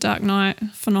say The Dark Knight.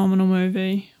 Phenomenal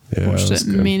movie. Yeah, Watched that's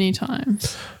it good. many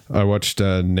times. I watched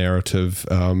a narrative,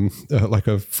 like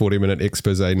a 40-minute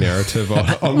expose narrative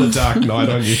on The Dark Knight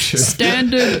on YouTube.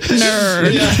 Standard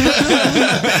nerd.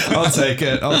 I'll take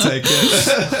it.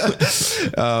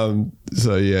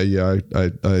 So yeah,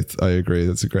 I agree.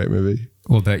 That's a great movie.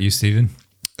 What about you, Stephen?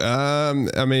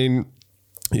 I mean,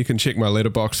 you can check my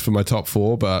letterbox for my top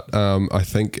 4, but I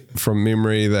think from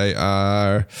memory they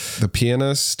are The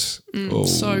Pianist.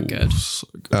 So good.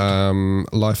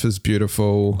 Life is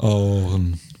Beautiful. Oh,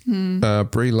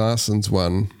 Brie Larson's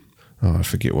one. Oh, I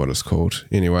forget what it's called.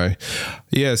 Anyway,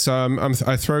 yeah. So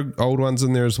I throw old ones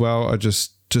in there as well. I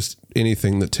just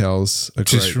anything that tells a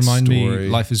Just great remind story. me,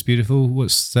 Life is Beautiful.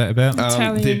 What's that about?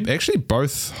 Italian. They're actually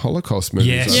both Holocaust movies.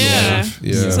 Yes. I Yeah. believe.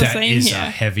 Yeah. There's a That theme is here. a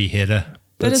heavy hitter.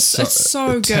 But it's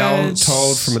so good.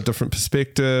 Told from a different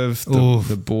perspective. Oof.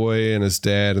 The boy and his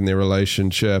dad and their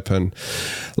relationship, and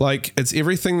like it's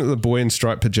everything that the boy in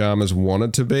striped pajamas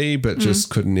wanted to be, but just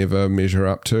could never measure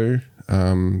up to.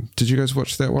 Did you guys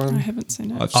watch that I one? haven't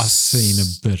seen it. I've seen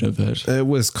a bit of it. It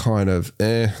was kind of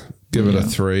Give it a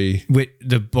 3.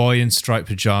 The boy in striped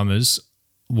pajamas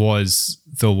was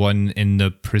the one in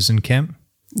the prison camp.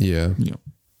 Yeah. Yeah.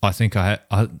 I think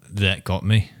that got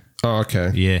me. Oh,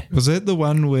 okay. Yeah. Was that the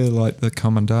one where like the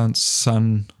commandant's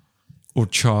son or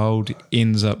child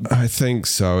ends up I think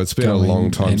so. It's been a Going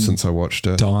long time and since I watched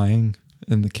it. dying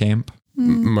in the camp?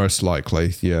 Most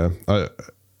likely, yeah.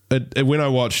 When I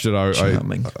watched it,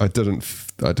 Charming. I didn't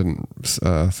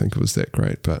think it was that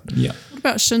great, but Yeah. What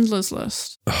about Schindler's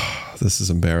List? this is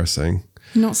embarrassing.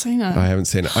 You've not seen it? I haven't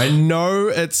seen it. I know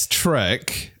its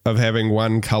trick of having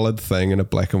one colored thing in a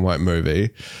black and white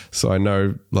movie, so I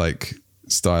know like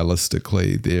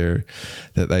stylistically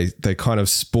they kind of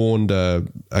spawned a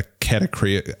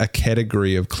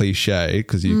category of cliche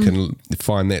because you can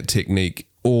find that technique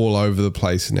all over the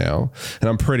place now, and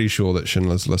I'm pretty sure that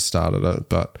Schindler's List started it,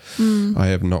 but I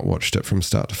have not watched it from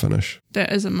start to finish.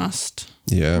 That is a must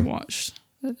Yeah, watch.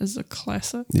 It is a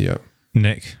classic. yeah.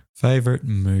 Nick. Favorite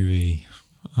movie?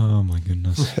 Oh my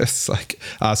goodness. It's like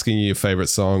asking you your favorite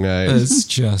song, eh? It's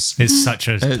just It's such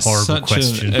a it's horrible such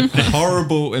question. a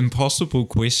horrible, impossible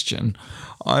question.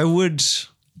 I would,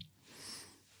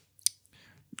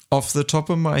 off the top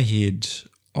of my head,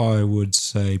 I would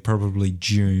say probably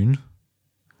June.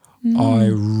 I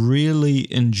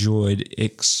really enjoyed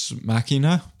Ex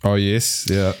Machina. Oh yes,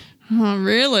 yeah. Oh,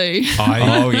 really? I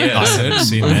haven't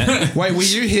seen that. Wait, were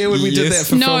you here when we did that Yes.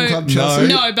 for No, Film Club Chelsea?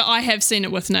 no, but I have seen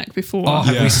it with Nick before. Oh,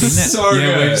 have we seen that? So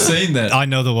yeah, we've seen that. I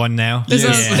know the one now. There's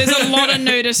yeah. a lot of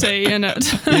nudity in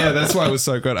it. Yeah, that's why it was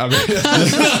so good. I mean,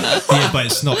 Yeah, but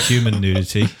it's not human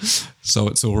nudity. So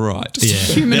it's all right. Yeah.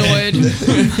 Humanoid.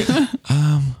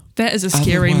 That is a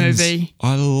scary Other ones, movie.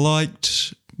 I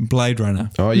liked Blade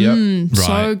Runner. oh yeah. So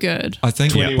Right. good. I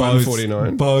think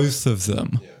 2149. both of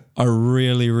them I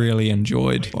really, really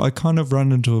enjoyed. I kind of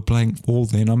run into a blank wall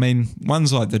then. I mean,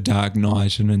 ones like The Dark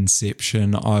Knight and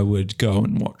Inception, I would go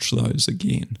and watch those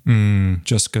again.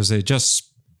 Just because they're just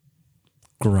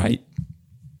great,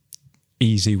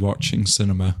 easy watching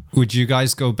cinema. Would you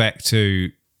guys go back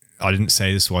to? I didn't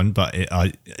say this one, but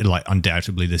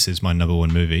undoubtedly this is my number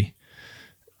one movie.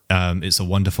 It's A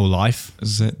Wonderful Life.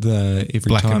 Is that the every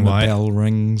Black and time a white. bell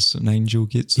rings, an angel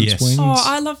gets its Yes. wings? Oh,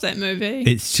 I love that movie.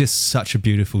 It's just such a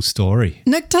beautiful story.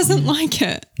 Nick doesn't like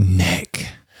it. Nick,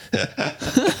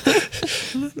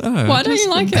 Why don't you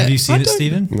like it? have you seen it,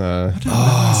 Stephen? No,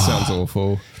 sounds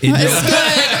awful.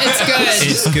 It's good.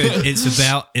 It's good.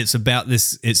 It's about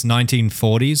this. It's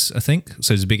 1940s, I think.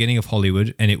 So it's the beginning of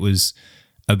Hollywood, and it was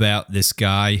about this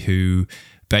guy who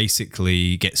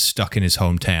basically gets stuck in his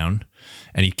hometown,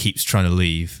 and he keeps trying to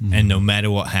leave. And no matter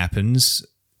what happens,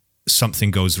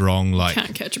 something goes wrong. Like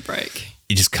Can't catch a break.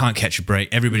 he just can't catch a break.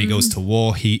 Everybody goes to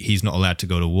war. He's not allowed to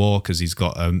go to war because he's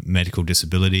got a medical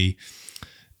disability.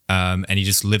 And he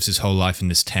just lives his whole life in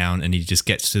this town, and he just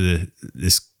gets to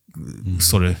this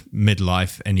sort of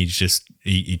midlife, and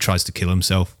he tries to kill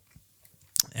himself.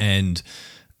 And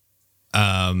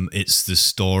it's the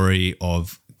story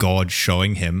of God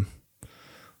showing him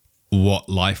what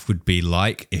life would be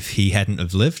like if he hadn't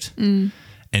have lived.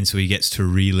 And so he gets to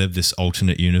relive this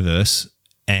alternate universe,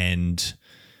 and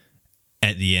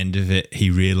at the end of it, he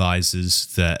realizes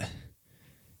that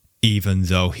even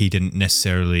though he didn't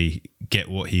necessarily get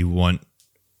what he want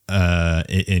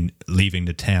in leaving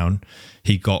the town,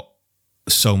 he got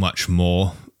so much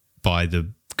more by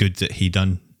the good that he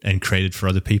done and created for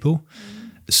other people.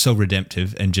 So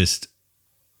redemptive, and just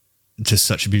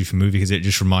such a beautiful movie, because it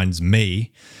just reminds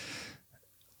me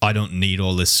I don't need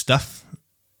all this stuff.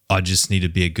 I just need to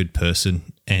be a good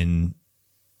person and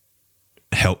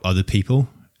help other people,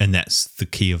 and that's the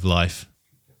key of life.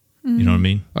 You know what I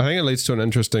mean? I think it leads to an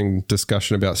interesting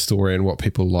discussion about story and what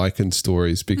people like in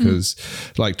stories, because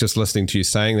like just listening to you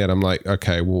saying that, I'm like,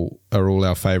 okay, well, are all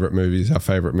our favorite movies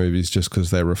just because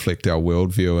they reflect our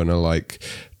worldview and are like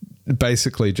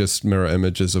basically just mirror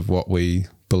images of what we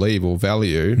believe or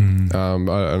value? And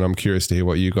I'm curious to hear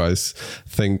what you guys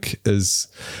think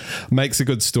makes a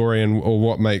good story, or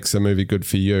what makes a movie good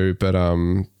for you. But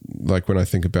like when I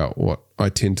think about what I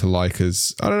tend to like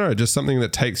is, I don't know, just something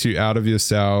that takes you out of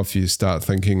yourself. You start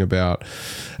thinking about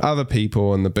other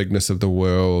people and the bigness of the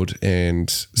world, and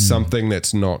something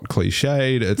that's not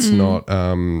cliched. It's not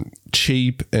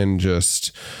cheap and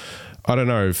just, I don't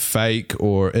know, fake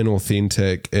or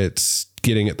inauthentic. It's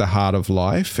getting at the heart of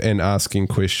life and asking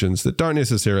questions that don't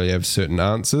necessarily have certain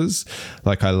answers.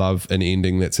 Like, I love an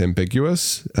ending that's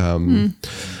ambiguous.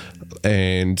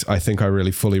 And I think I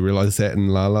really fully realized that in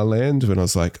La La Land, when I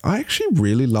was like, I actually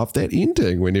really love that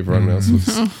ending, when everyone else was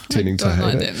tending to hate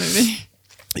like it. that movie.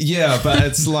 Yeah, but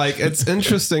it's like, it's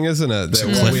interesting, isn't it?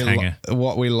 That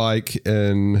what we like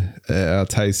in our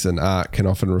tastes in art can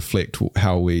often reflect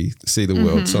how we see the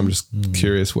world. So I'm just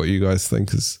curious what you guys think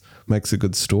makes a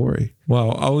good story.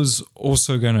 Well, I was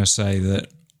also going to say that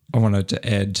I wanted to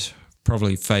add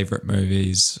probably favorite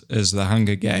movies is The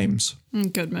Hunger Games.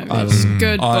 Good movies.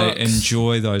 Good books. I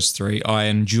enjoy those three. I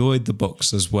enjoyed the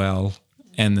books as well,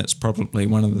 and that's probably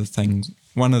one of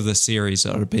the series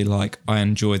that would be like, I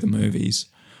enjoy the movies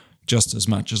just as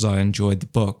much as I enjoyed the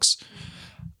books.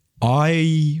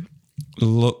 I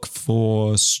look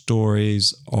for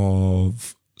stories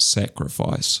of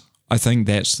sacrifice. I think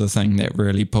that's the thing that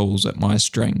really pulls at my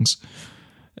strings,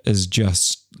 is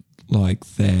just like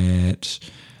that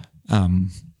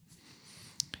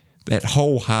that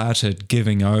wholehearted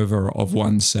giving over of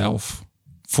oneself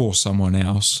for someone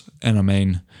else. And I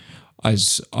mean,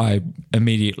 I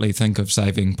immediately think of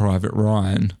Saving Private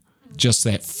Ryan, just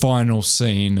that final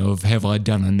scene of, have I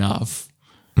done enough?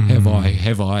 Have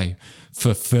I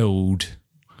fulfilled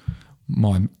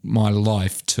my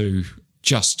life to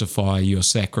justify your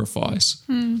sacrifice?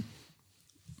 I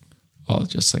was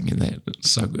just thinking that,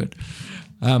 it's so good.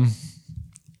 I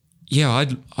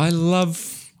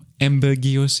love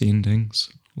ambiguous endings.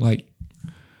 Like,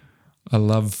 I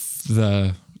love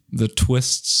the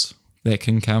twists that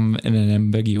can come in an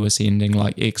ambiguous ending,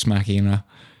 like Ex Machina.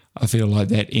 I feel like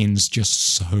that ends just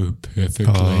so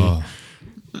perfectly.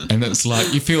 And it's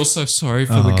like, you feel so sorry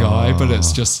for the guy, but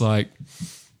it's just like,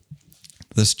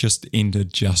 this just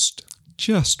ended just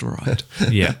right.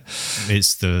 Yeah.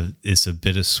 It's a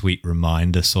bittersweet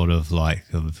reminder, sort of like,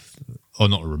 or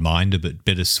not a reminder, but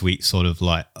bittersweet, sort of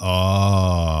like,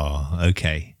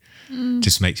 okay.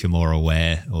 Just makes you more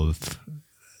aware of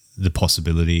the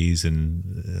possibilities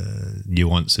and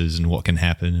nuances and what can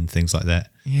happen and things like that.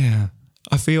 Yeah.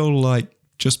 I feel like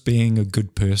just being a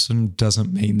good person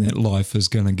doesn't mean that life is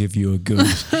going to give you a good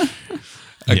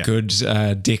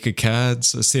deck of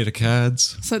cards, a set of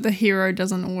cards. So the hero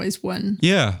doesn't always win.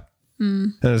 Yeah.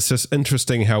 And it's just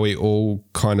interesting how we all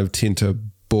kind of tend to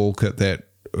balk at that.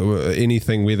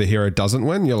 Anything where the hero doesn't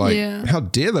win, you're like, how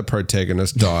dare the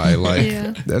protagonist die?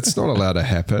 Like, that's not allowed to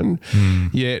happen.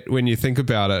 Yet when you think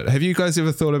about it, have you guys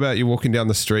ever thought about, you walking down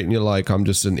the street and you're like, I'm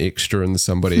just an extra in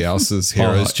somebody else's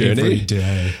hero's journey? Every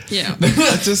day. Yeah.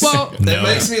 That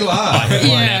makes me laugh. I've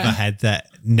never had that,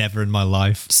 never in my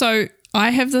life. So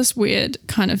I have this weird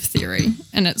kind of theory,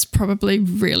 and it's probably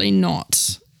really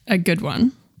not a good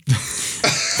one.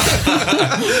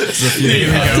 Here we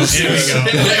go.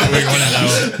 We want to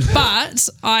know. But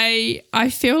I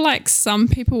feel like some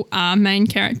people are main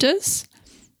characters,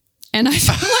 and I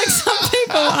feel like some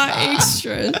people are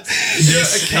extras. You're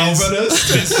a Calvinist?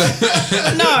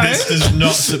 No. This does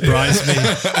not surprise me.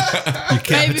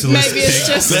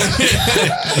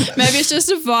 Maybe it's just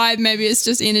a vibe, maybe it's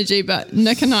just energy, but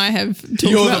Nick and I have talked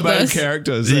You're about the main this.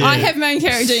 characters. I have main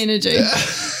character energy.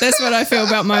 That's what I feel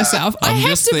about myself. I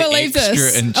have to believe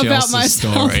this about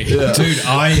myself. Story. Dude,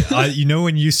 I you know,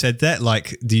 when you said that,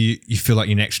 like, do you feel like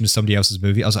you're an extra in somebody else's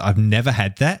movie? I was like, I've never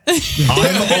had that.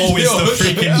 I'm always the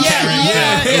freaking character.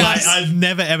 Yeah. Like, I've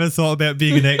never ever thought about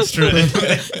being an extra.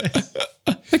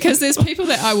 Because there's people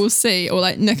that I will see, or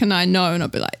like Nick and I know, and I'll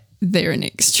be like, they're an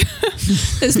extra.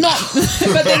 It's not,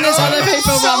 but then there's other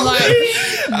people where I'm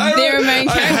like, they're a main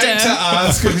character. I hate to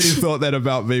ask if you thought that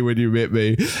about me when you met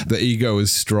me. The ego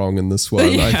is strong in this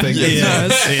one. I think.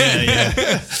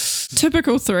 Yeah.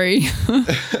 Typical 3.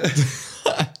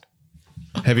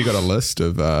 Have you got a list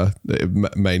of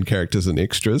main characters and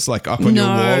extras? Like, up on your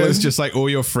wall is just like all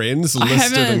your friends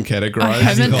listed and categorized. I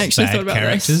haven't Got actually bad thought about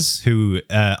characters this. who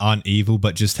aren't evil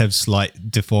but just have slight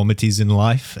deformities in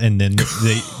life, and then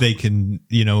they can,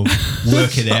 you know,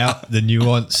 work it out. The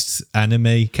nuanced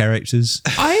anime characters.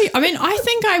 I mean, I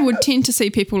think I would tend to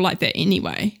see people like that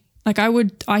anyway. Like,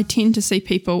 I tend to see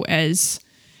people as,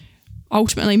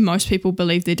 ultimately most people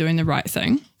believe they're doing the right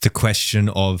thing. The question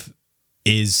of,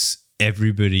 is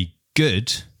everybody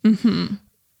good,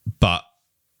 but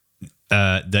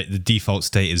the default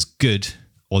state is good,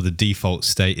 or the default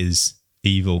state is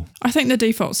evil? I think the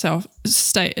default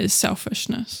state is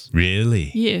selfishness.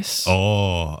 Really? Yes.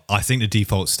 Oh, I think the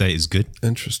default state is good.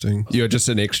 Interesting. You're just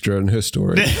an extra in her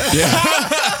story. You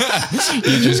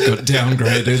just got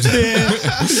downgraded.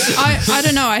 I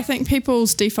don't know. I think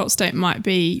people's default state might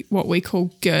be what we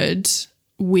call good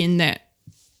when that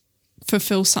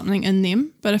fulfills something in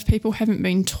them. But if people haven't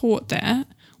been taught that,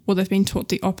 or they've been taught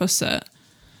the opposite,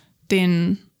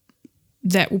 then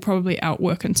that will probably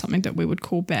outwork in something that we would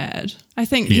call bad. I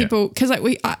think people, because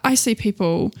I see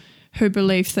people who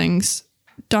believe things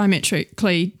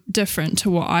diametrically different to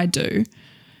what I do,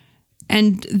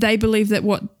 and they believe that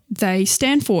what they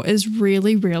stand for is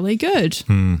really, really good.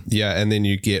 Yeah, and then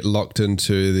you get locked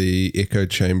into the echo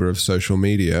chamber of social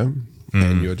media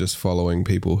and you're just following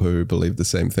people who believe the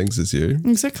same things as you.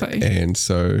 Exactly. And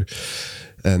so,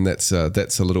 and that's a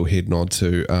little head nod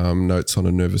to Notes on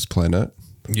a Nervous Planet.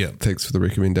 Yeah. Thanks for the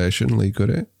recommendation, Lee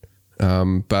Goodett.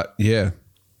 But yeah,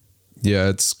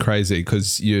 it's crazy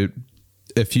because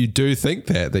if you do think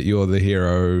that you're the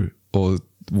hero or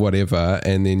whatever,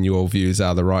 and then your views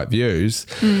are the right views,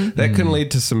 that can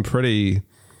lead to some pretty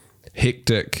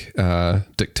hectic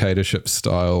dictatorship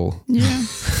style. Yeah.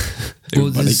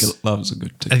 Everybody loves a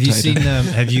good dictator. Have you seen?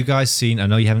 Have you guys seen? I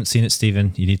know you haven't seen it,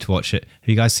 Stephen. You need to watch it. Have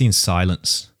you guys seen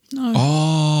Silence? No.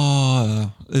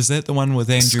 Oh, is that the one with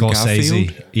Andrew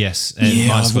Garfield? Yes. Yeah,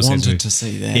 Martin I've Scorsese. wanted to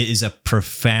see that. It is a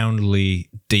profoundly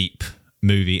deep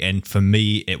movie, and for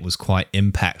me it was quite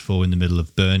impactful in the middle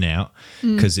of burnout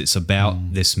because it's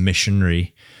about this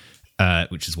missionary,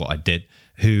 which is what I did,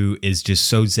 who is just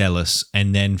so zealous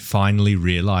and then finally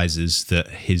realizes that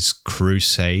his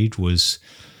crusade was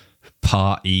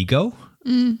part ego.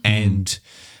 And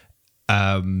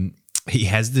he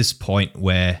has this point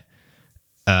where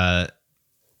I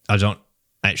don't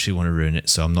actually want to ruin it,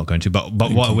 so I'm not going to, but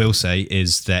what I will say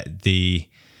is that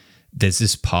there's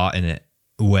this part in it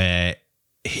where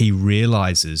he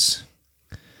realizes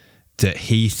that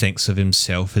he thinks of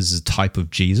himself as a type of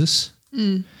Jesus.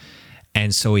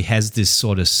 And so he has this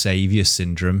sort of savior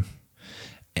syndrome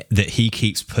that he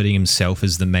keeps putting himself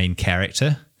as the main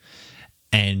character.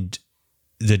 And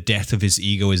the death of his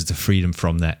ego is the freedom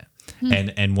from that.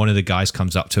 And one of the guys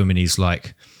comes up to him and he's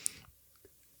like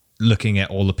looking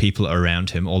at all the people around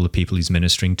him, all the people he's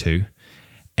ministering to.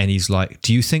 And he's like,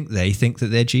 do you think they think that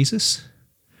they're Jesus?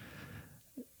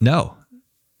 No.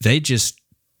 They're just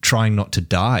trying not to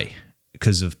die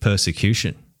because of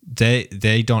persecution.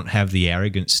 They don't have the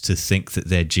arrogance to think that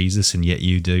they're Jesus, and yet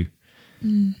you do.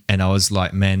 And I was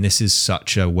like, man, this is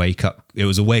such a wake-up. It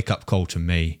was a wake-up call to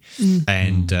me.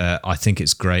 And I think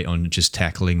it's great on just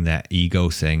tackling that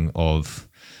ego thing of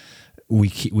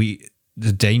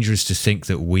the danger is to think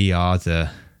that we are the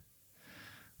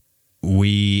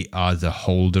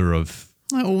holder of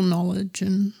Like all knowledge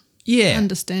and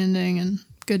understanding and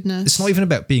goodness. It's not even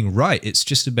about being right. It's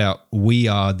just about we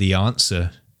are the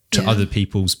answer to other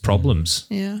people's problems.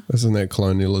 Yeah. Isn't that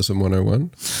colonialism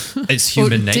 101? It's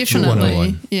human nature definitely.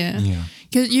 101. Yeah.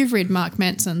 Because you've read Mark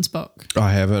Manson's book.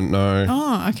 I haven't, no.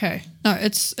 Oh, okay. No,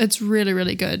 it's really,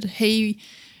 really good. He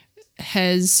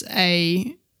has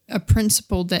a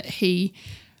principle that he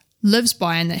lives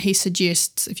by and that he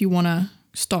suggests if you want to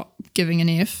stop giving an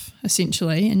F,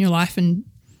 essentially, in your life and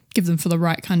give them for the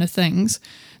right kind of things,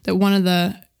 that one of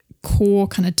the core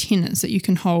kind of tenets that you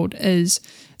can hold is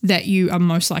that you are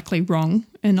most likely wrong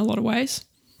in a lot of ways.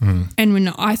 And when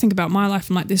I think about my life,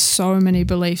 I'm like, there's so many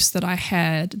beliefs that I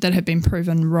had that have been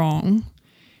proven wrong.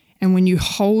 And when you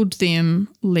hold them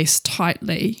less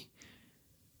tightly,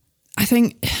 I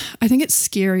think it's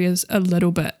scary as a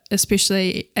little bit,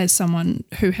 especially as someone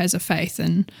who has a faith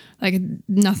and like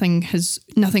nothing is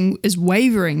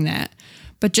wavering that,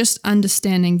 but just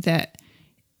understanding that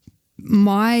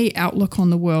my outlook on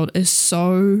the world is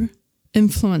so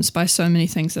influenced by so many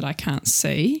things that I can't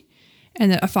see,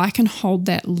 and that if I can hold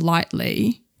that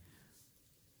lightly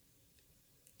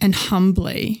and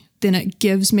humbly, then it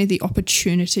gives me the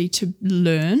opportunity to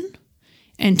learn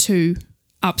and to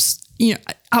up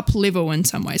level in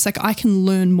some ways. Like I can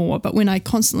learn more, but when I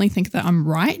constantly think that I'm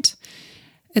right,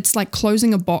 it's like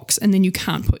closing a box and then you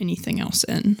can't put anything else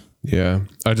in. Yeah.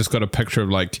 I just got a picture of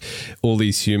like all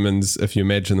these humans, if you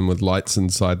imagine them with lights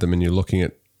inside them and you're looking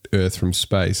at Earth from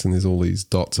space and there's all these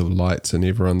dots of lights and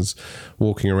everyone's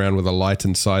walking around with a light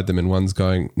inside them and one's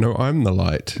going, no, I'm the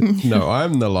light. No,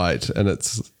 I'm the light. And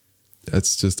it's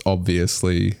just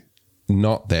obviously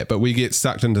not that. But we get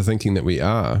sucked into thinking that we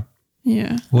are.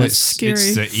 Yeah. Well, that's scary.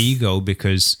 It's the ego,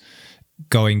 because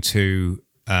going to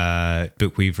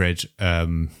book we've read,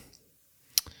 The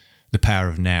Power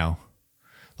of Now,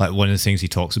 like one of the things he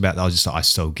talks about that I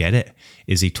so get it,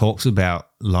 is he talks about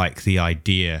like the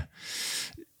idea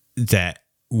that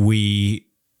we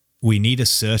need a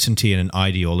certainty and an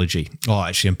ideology. Oh,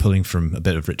 actually, I'm pulling from a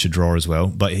bit of Richard Rohr as well,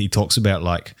 but he talks about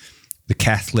like the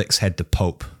Catholics had the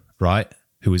Pope, right,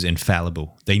 who was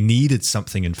infallible. They needed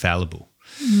something infallible.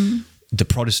 The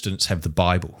Protestants have the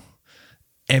Bible.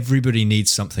 Everybody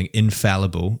needs something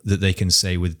infallible that they can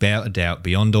say without a doubt,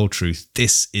 beyond all truth,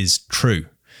 this is true.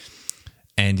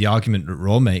 And the argument that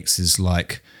Rohr makes is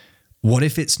like, what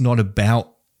if it's not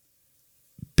about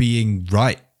being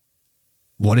right?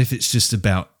 What if it's just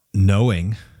about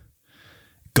knowing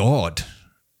God?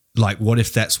 Like, what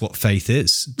if that's what faith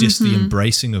is? Just the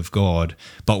embracing of God,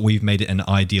 but we've made it an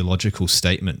ideological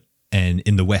statement, and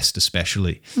in the West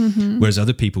especially. Whereas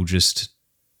other people just,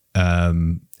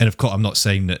 and of course, I'm not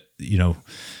saying that, you know,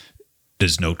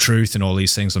 there's no truth and all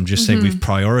these things. I'm just saying we've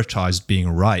prioritized being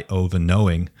right over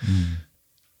knowing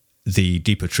the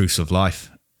deeper truths of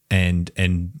life. And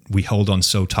we hold on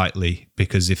so tightly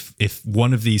because if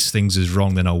one of these things is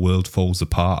wrong, then our world falls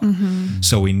apart.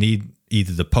 So we need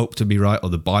either the Pope to be right or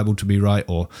the Bible to be right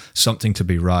or something to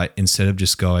be right, instead of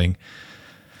just going,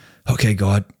 okay,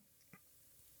 God,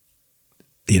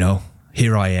 you know,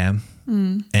 here I am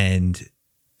and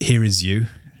here is you.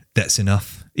 That's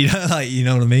enough. You know, like, you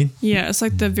know what I mean? Yeah, it's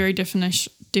like the very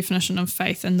definition of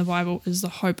faith in the Bible is the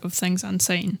hope of things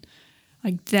unseen.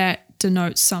 Like that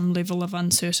denotes some level of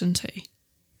uncertainty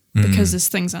because there's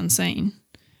things unseen.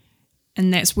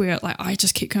 And that's where, like, I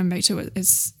just keep coming back to it.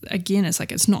 It's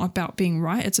like it's not about being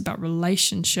right. It's about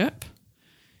relationship.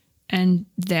 And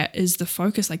that is the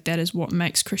focus. Like, that is what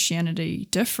makes Christianity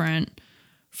different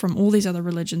from all these other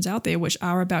religions out there, which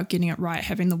are about getting it right,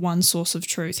 having the one source of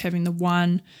truth, having the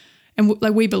one, and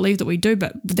like we believe that we do,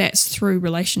 but that's through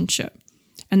relationship.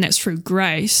 And that's through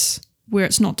grace, where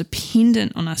it's not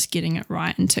dependent on us getting it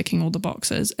right and ticking all the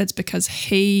boxes. It's because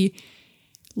He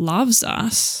loves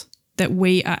us that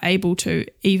we are able to,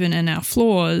 even in our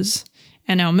flaws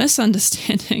and our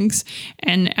misunderstandings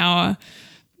and our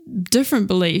different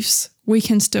beliefs, we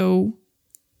can still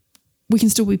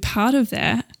be part of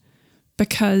that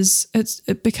because it's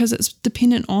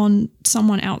dependent on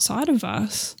someone outside of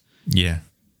us. Yeah.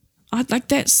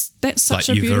 That's such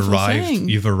like a beautiful thing.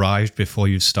 You've arrived before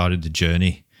you've started the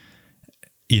journey,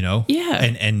 you know? Yeah.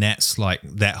 And that's like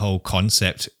that whole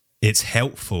concept. It's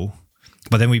helpful,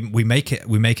 but then we make it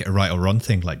a right or wrong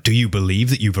thing. Like, do you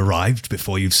believe that you've arrived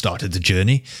before you've started the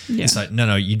journey? Yeah. It's like,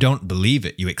 no, you don't believe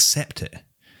it. You accept it.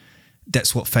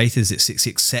 That's what faith is. It's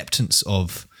acceptance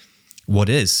of what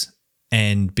is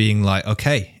and being like,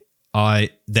 okay,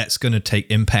 that's going to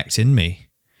take impact in me.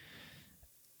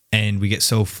 And we get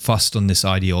so fussed on this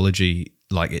ideology,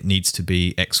 like it needs to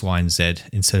be X, Y, and Z,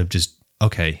 instead of just,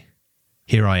 okay,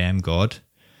 here I am, God.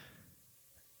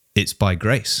 It's by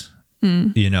grace,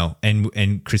 you know,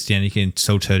 and Christianity can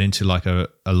so turn into like a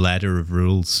ladder of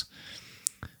rules.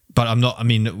 But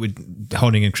with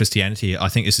holding in Christianity, I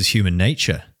think this is human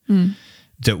nature,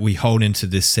 that we hold into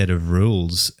this set of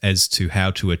rules as to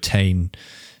how to attain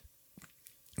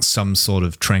some sort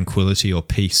of tranquility or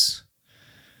peace.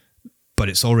 But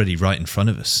it's already right in front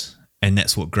of us. And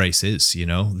that's what grace is, you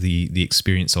know, the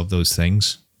experience of those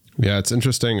things. Yeah, it's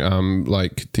interesting.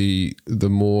 Like the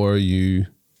more you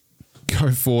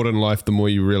go forward in life, the more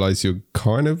you realize you're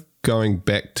kind of going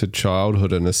back to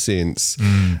childhood in a sense.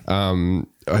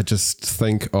 I just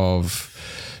think of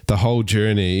the whole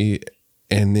journey,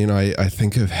 and then I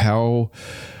think of how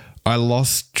I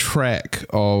lost track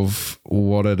of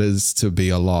what it is to be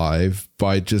alive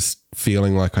by just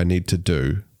feeling like I need to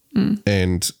do.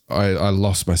 And I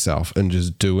lost myself in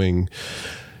just doing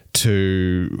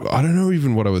to, I don't know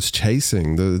even what I was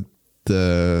chasing,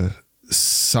 the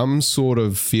some sort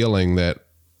of feeling that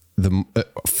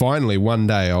finally one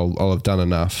day I'll have done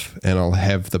enough and I'll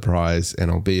have the prize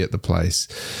and I'll be at the place.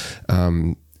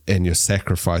 And you're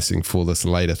sacrificing for this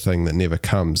later thing that never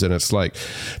comes. And it's like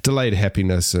delayed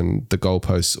happiness and the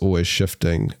goalposts always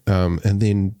shifting. And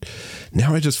then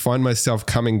now I just find myself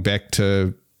coming back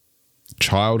to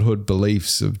childhood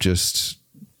beliefs of just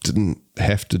didn't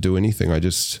have to do anything. I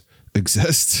just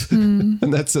exist and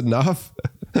that's enough.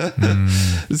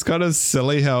 It's kind of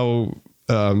silly how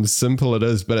simple it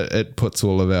is, but it puts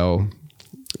all of our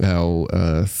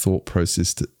thought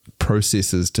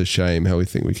processes to shame, how we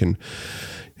think we can,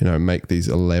 you know, make these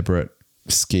elaborate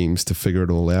schemes to figure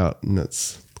it all out. And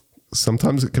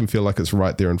sometimes it can feel like it's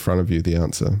right there in front of you, the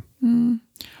answer.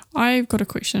 I've got a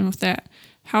question with that.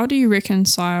 How do you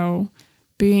reconcile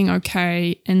being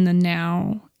okay in the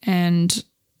now and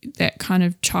that kind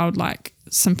of childlike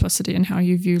simplicity in how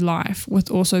you view life with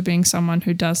also being someone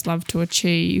who does love to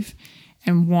achieve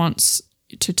and wants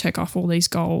to tick off all these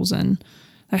goals? And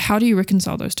like, how do you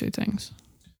reconcile those two things?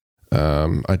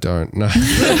 I don't know.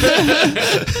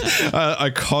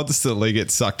 I constantly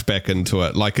get sucked back into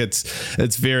it. Like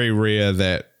it's very rare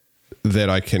that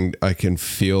I can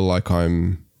feel like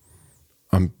I'm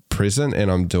present and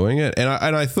I'm doing it. And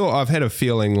I thought I've had a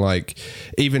feeling like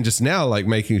even just now, like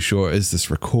making sure, is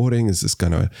this recording? Is this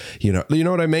gonna, you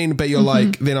know what I mean? But you're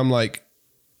like, then I'm like,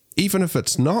 even if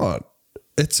it's not,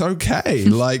 it's okay.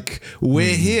 Like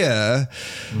we're here,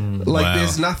 like Wow.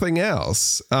 there's nothing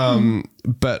else.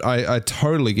 But I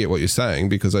totally get what you're saying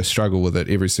because I struggle with it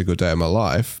every single day of my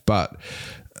life, but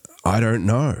I don't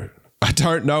know.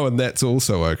 And that's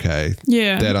also okay.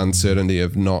 Yeah. That uncertainty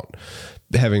of not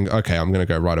having, okay, I'm going to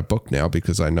go write a book now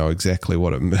because I know exactly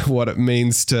what it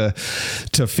means to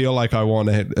feel like I want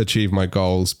to achieve my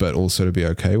goals, but also to be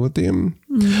okay with them.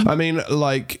 I mean,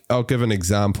 like I'll give an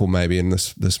example maybe, and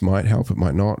this might help, it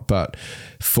might not, but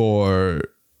for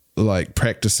like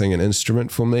practicing an instrument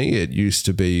for me, it used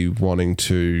to be wanting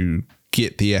to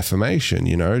get the affirmation,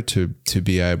 you know, to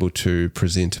be able to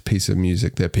present a piece of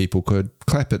music that people could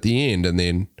clap at the end and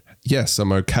then, yes,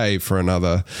 I'm okay for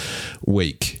another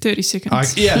week. 30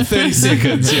 seconds. 30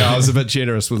 seconds. Yeah, I was a bit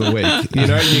generous with a week. You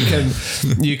know,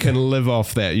 you can live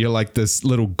off that. You're like this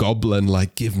little goblin,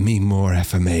 like, give me more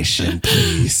affirmation,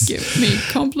 please. Give me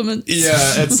compliments.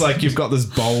 Yeah, it's like you've got this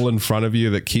bowl in front of you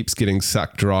that keeps getting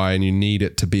sucked dry and you need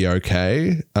it to be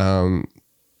okay.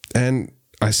 And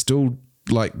I still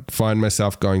like find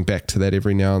myself going back to that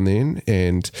every now and then,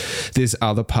 and there's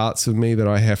other parts of me that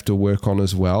I have to work on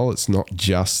as well. It's not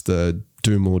just the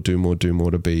do more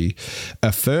to be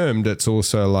affirmed. It's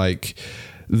also like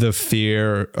the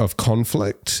fear of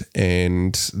conflict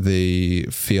and the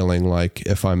feeling like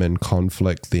if I'm in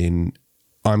conflict, then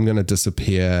I'm going to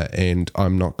disappear and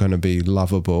I'm not going to be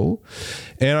lovable.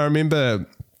 And I remember,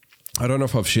 I don't know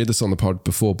if I've shared this on the pod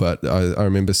before, but I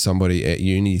remember somebody at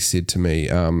uni said to me,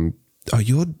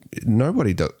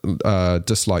 nobody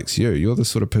dislikes you. You're the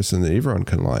sort of person that everyone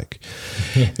can like.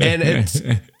 And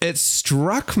it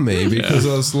struck me because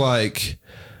I was like,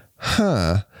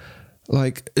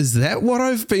 like, is that what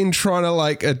I've been trying to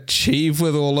like achieve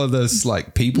with all of this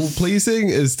like people pleasing,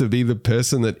 is to be the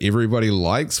person that everybody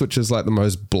likes, which is like the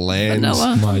most bland,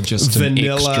 Vanilla. Just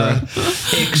vanilla,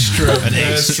 extra, An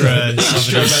extra, but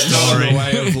not in the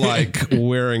way of like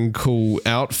wearing cool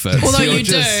outfits. Although You're you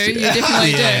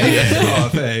definitely do. yeah. Oh,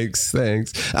 thanks.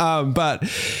 But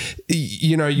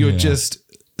you know, you're just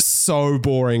so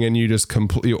boring, and you just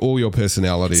all your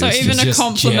personality. So is even a just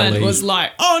compliment jelly. was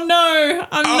like, oh no,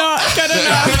 I'm not good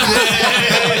enough.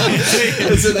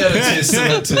 Isn't that a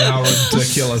testament to how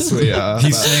ridiculous we are?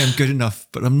 He's saying I'm good enough,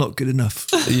 but I'm not good enough.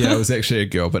 Yeah, it was actually a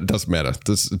girl, but it doesn't matter.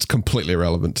 It's completely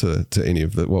irrelevant to any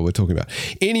of what we're talking about.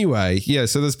 Anyway, yeah,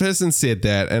 so this person said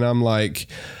that, and I'm like,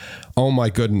 oh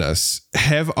my goodness,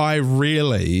 have I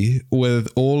really,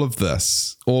 with all of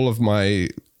this, all of my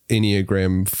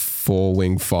Enneagram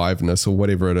 4-wing 5-ness or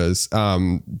whatever it is,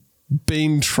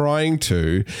 been trying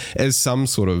to, as some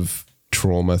sort of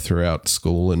trauma throughout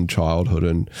school and childhood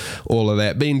and all of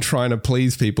that, been trying to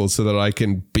please people so that I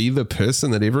can be the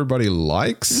person that everybody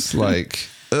likes? Like,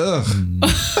 ugh.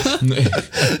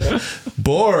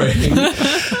 Boring.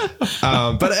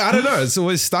 But I don't know, it's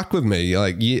always stuck with me.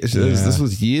 Like this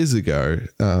was years ago.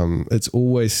 It's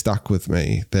always stuck with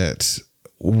me that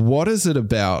what is it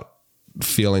about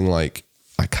feeling like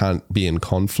I can't be in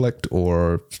conflict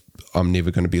or I'm never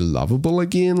going to be lovable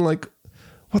again? Like,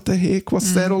 what the heck?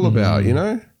 What's that all about, you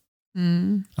know?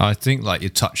 I think like you're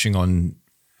touching on,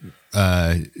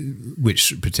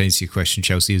 which pertains to your question,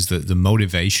 Chelsea, is the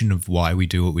motivation of why we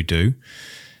do what we do.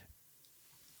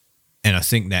 And I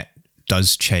think that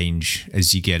does change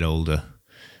as you get older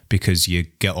because you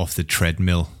get off the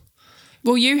treadmill.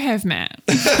 Well, you have, Matt.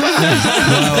 And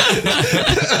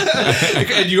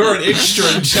you're an extra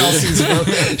in Chelsea's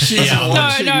movie. She's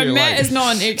watching No, you Matt like, is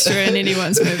not an extra in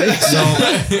anyone's movie.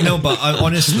 No, but I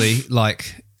honestly,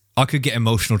 like, I could get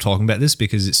emotional talking about this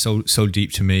because it's so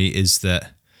deep to me, is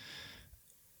that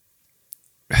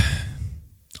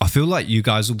I feel like you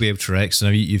guys will be able to relate. So I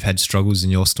know you've had struggles in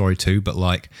your story too, but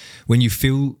like when you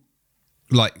feel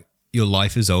like your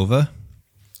life is over,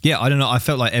 yeah, I don't know. I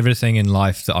felt like everything in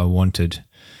life that I wanted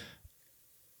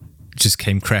just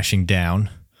came crashing down,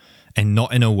 and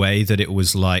not in a way that it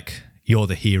was like you're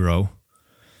the hero,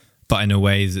 but in a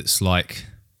way that's like,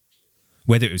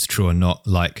 whether it was true or not,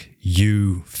 like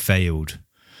you failed.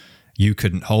 You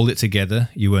couldn't hold it together.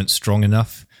 You weren't strong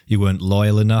enough. You weren't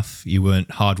loyal enough. You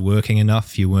weren't hardworking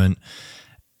enough. You weren't,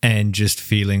 and just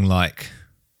feeling like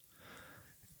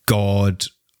God,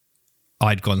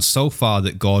 I'd gone so far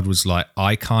that God was like,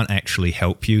 I can't actually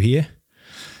help you here.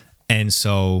 And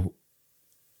so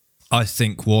I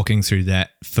think walking through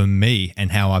that for me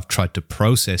and how I've tried to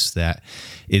process that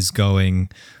is going,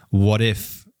 what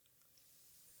if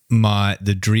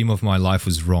the dream of my life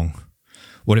was wrong?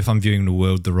 What if I'm viewing the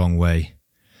world the wrong way?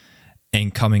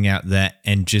 And coming out that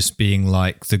and just being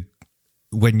like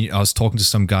I was talking to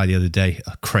some guy the other day,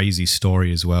 a crazy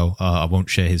story as well. I won't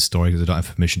share his story because I don't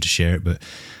have permission to share it, but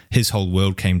his whole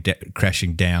world came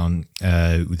crashing down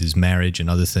with his marriage and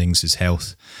other things, his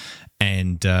health.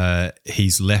 And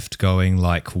he's left going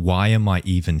like, why am I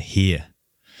even here?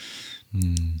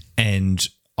 And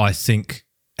I think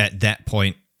at that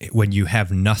point, when you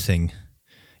have nothing,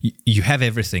 you have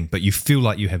everything, but you feel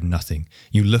like you have nothing.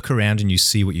 You look around and you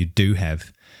see what you do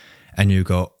have and you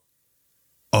go,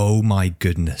 oh my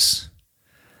goodness,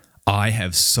 I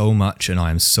have so much and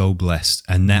I am so blessed.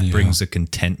 And that brings a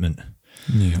contentment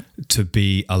to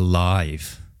be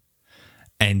alive.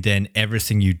 And then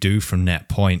everything you do from that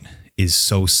point is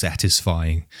so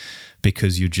satisfying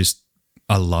because you're just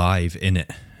alive in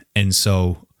it. And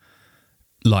so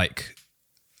like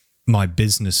my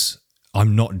business,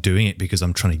 I'm not doing it because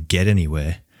I'm trying to get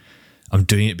anywhere. I'm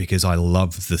doing it because I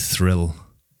love the thrill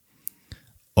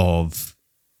of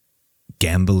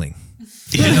gambling.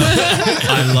 You know?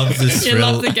 I love the thrill. You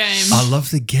love the game. I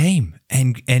love the game.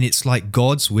 And it's like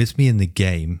God's with me in the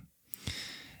game.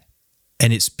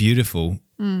 And it's beautiful.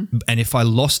 And if I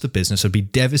lost the business, I'd be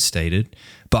devastated,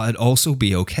 but I'd also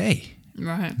be okay.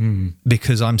 Right.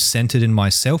 Because I'm centered in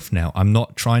myself now. I'm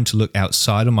not trying to look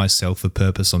outside of myself for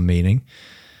purpose or meaning.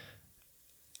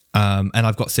 And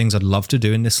I've got things I'd love to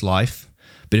do in this life.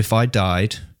 But if I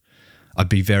died, I'd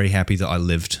be very happy that I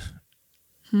lived.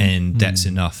 And that's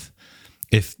enough.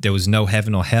 If there was no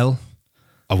heaven or hell,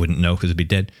 I wouldn't know because I'd be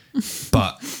dead.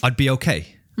 But I'd be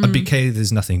okay. I'd be okay if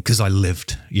there's nothing because I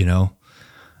lived, you know.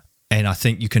 And I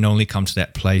think you can only come to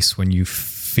that place when you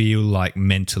feel like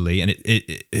mentally, and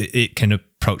it can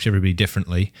approach everybody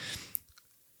differently,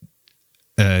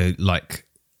 like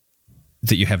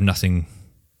that you have nothing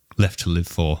left to live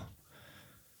for.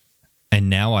 And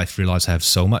now I've realized I have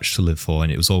so much to live for,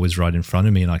 and it was always right in front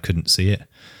of me and I couldn't see it.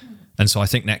 And so I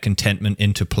think that contentment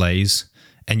interplays,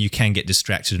 and you can get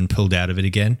distracted and pulled out of it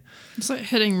again. It's like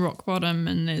hitting rock bottom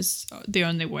and there's the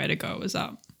only way to go is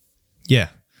up. Yeah.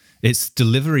 It's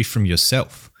delivery from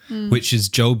yourself, which is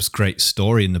Job's great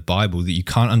story in the Bible, that you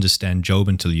can't understand Job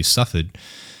until you suffered.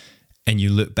 And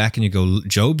you look back and you go,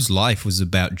 Job's life was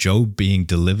about Job being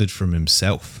delivered from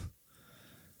himself.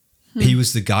 He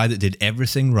was the guy that did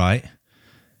everything right.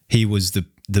 He was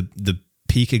the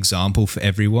peak example for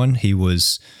everyone. He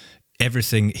was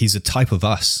everything. He's a type of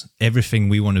us, everything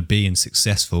we want to be and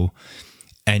successful.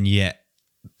 And yet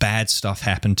bad stuff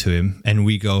happened to him. And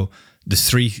we go,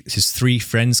 his three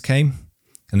friends came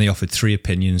and they offered 3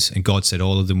 opinions, and God said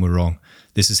all of them were wrong.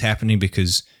 This is happening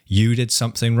because you did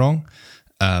something wrong.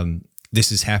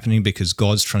 This is happening because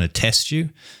God's trying to test you.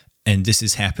 And this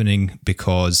is happening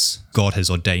because God has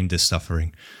ordained this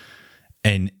suffering.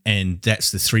 And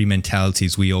that's the 3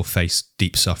 mentalities we all face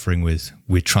deep suffering with.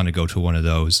 We're trying to go to one of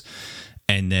those.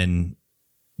 And then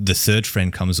the 3rd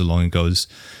friend comes along and goes,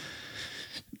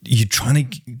 you're trying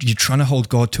to hold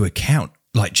God to account.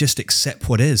 Like, just accept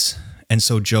what is. And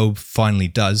so Job finally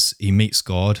does. He meets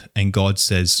God, and God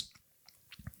says,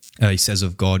 he says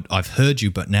of God, I've heard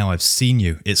you, but now I've seen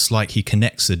you. It's like he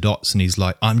connects the dots and he's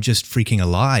like, I'm just freaking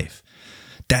alive.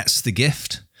 That's the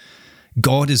gift.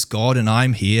 God is God and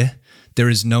I'm here. There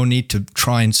is no need to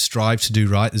try and strive to do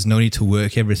right. There's no need to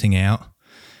work everything out.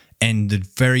 And the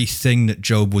very thing that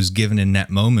Job was given in that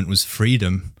moment was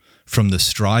freedom from the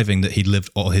striving that he'd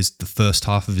lived the first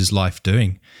half of his life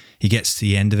doing. He gets to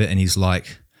the end of it and he's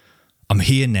like, I'm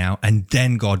here now. And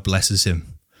then God blesses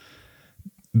him.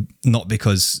 Not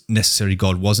because necessarily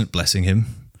God wasn't blessing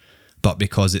him, but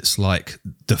because it's like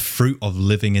the fruit of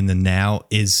living in the now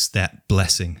is that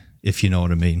blessing, if you know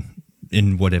what I mean,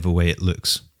 in whatever way it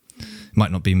looks. It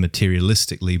might not be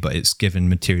materialistically, but it's given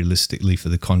materialistically for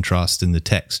the contrast in the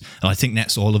text. And I think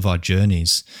that's all of our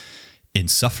journeys in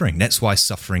suffering. That's why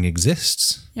suffering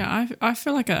exists. Yeah, I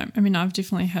feel like I've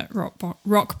definitely hit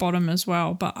rock bottom as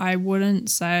well, but I wouldn't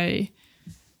say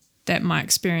that my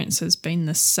experience has been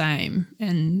the same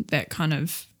and that kind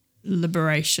of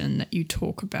liberation that you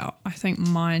talk about. I think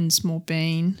mine's more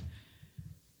been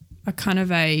a kind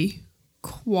of a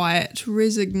quiet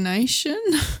resignation,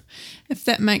 if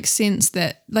that makes sense,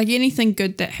 that like anything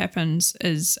good that happens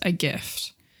is a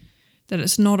gift, that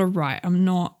it's not a right. I'm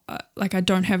not I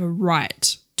don't have a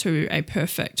right to a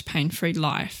perfect pain-free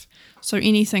life. So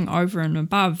anything over and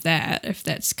above that, if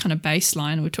that's kind of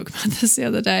baseline, we were talking about this the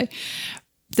other day,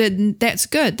 then that's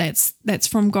good. That's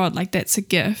from God. Like, that's a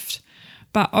gift.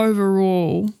 But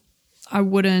overall, I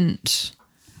wouldn't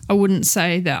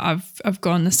say that I've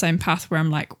gone the same path where I'm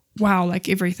like, wow, like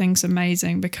everything's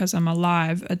amazing because I'm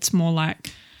alive. It's more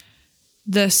like,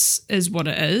 this is what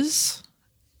it is.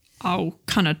 I'll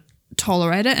kind of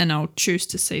tolerate it and I'll choose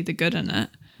to see the good in it.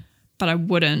 But I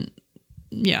wouldn't,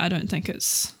 I don't think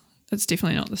it's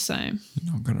definitely not the same.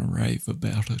 You're not going to rave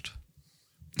about it.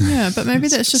 Yeah, but maybe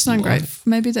that's just ungrateful.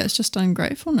 Maybe that's just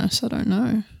ungratefulness. I don't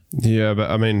know. Yeah,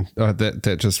 but I mean,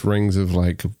 that just rings of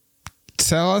like,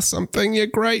 tell us something you're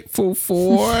grateful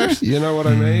for. You know what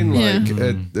I mean?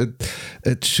 Like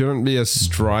it shouldn't be a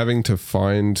striving to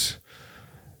find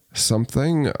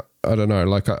something. I don't know.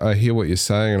 Like I hear what you're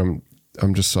saying, and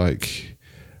I'm just like,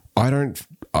 I'm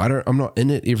not in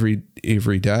it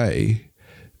every day.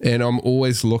 And I'm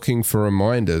always looking for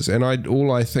reminders. And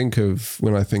all I think of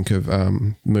when I think of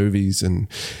movies and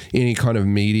any kind of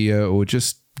media or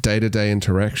just day-to-day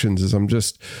interactions is I'm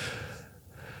just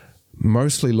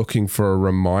mostly looking for a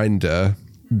reminder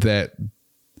that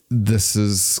this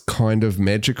is kind of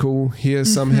magical here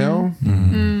somehow.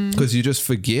 Because you just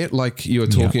forget, like you were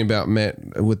talking about,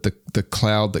 Matt, with the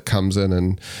cloud that comes in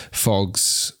and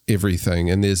fogs everything.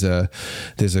 And there's a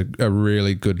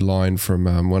really good line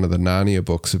from one of the Narnia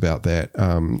books about that,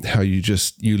 how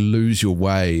you lose your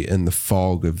way in the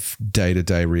fog of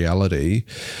day-to-day reality.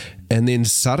 And then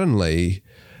suddenly,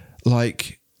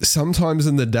 like, sometimes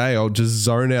in the day I'll just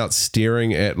zone out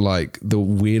staring at like the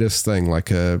weirdest thing,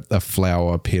 like a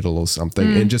flower petal or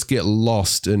something, and just get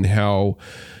lost in how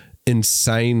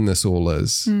insane this all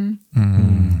is.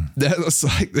 That's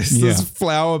like this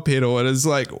flower petal, and it's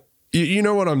like, you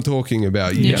know what I'm talking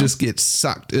about. You just get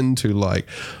sucked into like,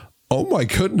 oh my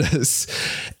goodness,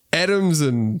 atoms,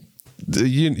 and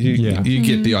you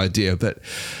get the idea. But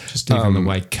just even the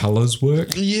way colors work.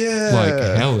 Yeah.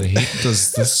 Like, how the heck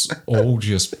does this all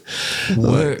just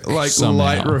work? Like somehow?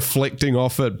 Light reflecting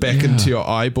off it back into your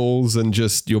eyeballs and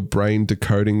just your brain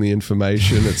decoding the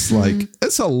information. It's like,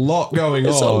 it's a lot going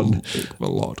on. A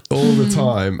lot. All the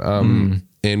time.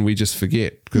 And we just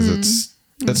forget because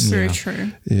That's very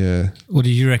true. Yeah. What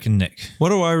do you reckon, Nick? What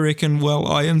do I reckon? Well,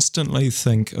 I instantly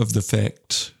think of the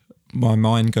fact, my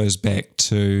mind goes back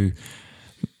to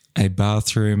a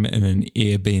bathroom in an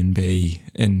Airbnb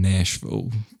in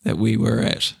Nashville that we were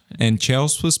at. And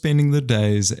Chelsea was spending the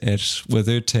days with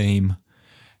her team,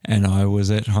 and I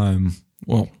was at home,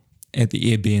 at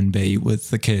the Airbnb with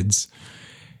the kids.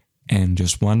 And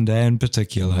just one day in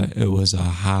particular, it was a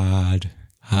hard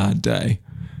day.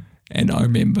 And I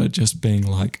remember just being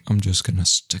like, I'm just going to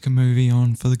stick a movie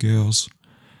on for the girls.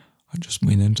 I just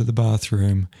went into the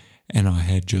bathroom and I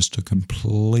had just a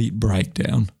complete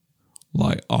breakdown.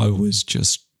 Like, I was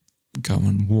just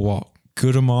going, what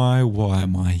good am I? Why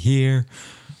am I here?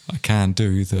 I can't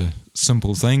do the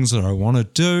simple things that I want to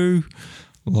do.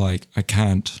 Like, I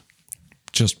can't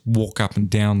just walk up and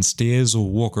down stairs or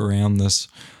walk around this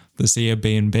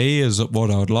Airbnb. Is it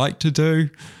what I would like to do?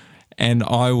 And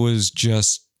I was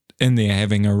just in there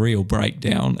having a real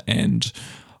breakdown, and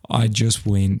I just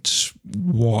went,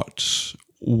 what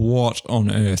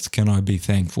on earth can I be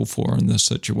thankful for in this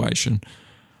situation?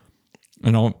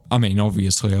 And I mean,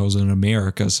 obviously I was in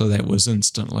America, so that was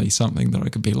instantly something that I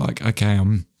could be like, okay,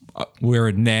 we're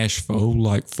in Nashville,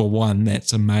 like, for one,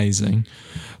 that's amazing.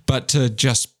 But to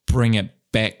just bring it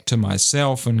back to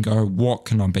myself and go, what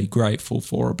can I be grateful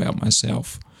for about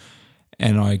myself?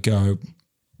 And I go,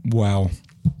 well,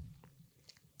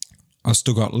 I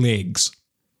still got legs.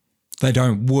 They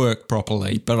don't work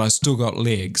properly, but I still got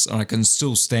legs and I can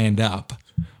still stand up.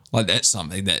 Like, that's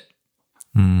something that,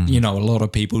 a lot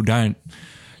of people don't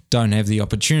have the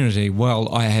opportunity.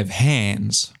 Well, I have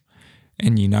hands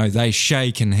and, they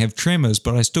shake and have tremors,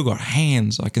 but I still got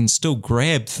hands. I can still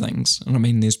grab things. And I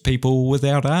mean, there's people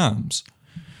without arms.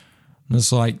 And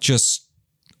it's like, just,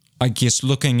 I guess,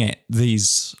 looking at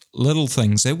these little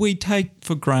things that we take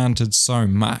for granted so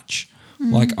much.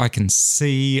 Like, I can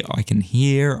see, I can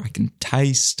hear, I can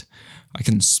taste, I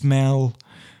can smell.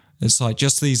 It's like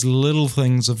just these little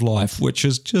things of life, which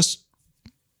is just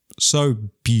so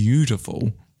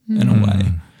beautiful in a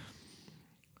way.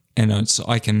 And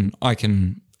I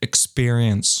can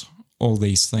experience all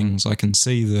these things. I can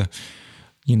see the,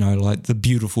 like the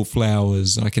beautiful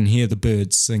flowers. I can hear the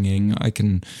birds singing. I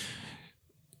can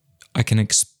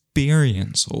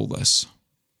experience all this.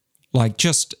 Like,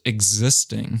 just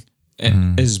existing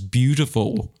is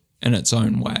beautiful in its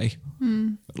own way.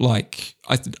 Like,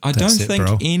 I don't think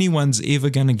anyone's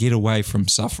ever going to get away from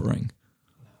suffering.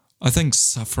 I think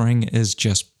suffering is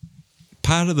just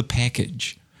part of the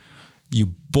package. You're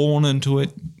born into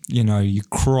it, you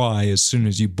cry as soon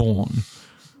as you're born.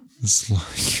 It's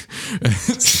like,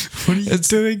 What are you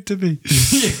doing to me?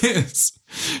 Yes.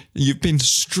 You've been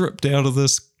stripped out of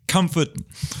this comfort.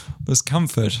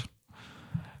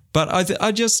 But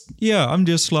I'm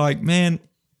just like, man,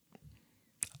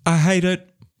 I hate it,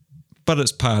 but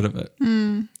it's part of it.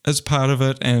 It's part of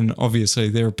it. And obviously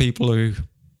there are people who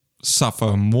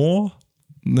suffer more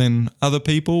than other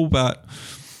people, but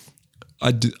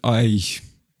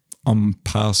I'm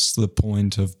past the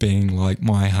point of being like,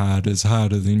 my hard is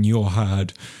harder than your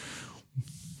hard,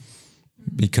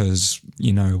 because,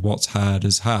 what's hard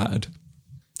is hard.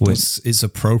 Well, it's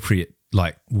appropriate.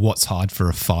 Like, what's hard for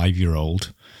a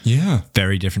 5-year-old? Yeah.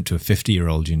 Very different to a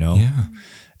 50-year-old, Yeah.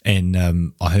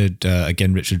 And I heard,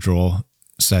 again, Richard Draw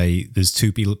say there's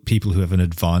two people who have an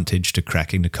advantage to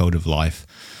cracking the code of life,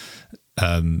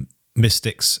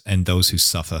 mystics and those who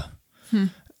suffer.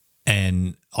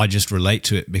 And I just relate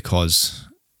to it because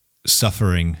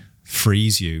suffering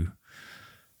frees you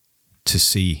to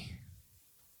see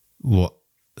what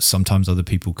sometimes other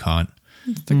people can't.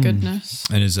 The goodness.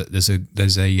 And there's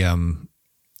a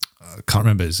I can't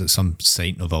remember, is it some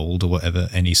saint of old or whatever?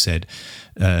 And he said,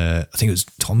 I think it was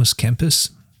Thomas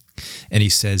Kempis, and he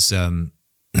says,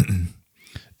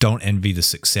 don't envy the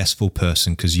successful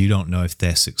person because you don't know if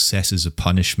their success is a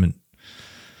punishment.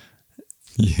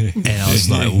 Yeah. And I was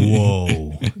like,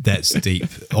 whoa, that's deep.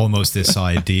 Almost this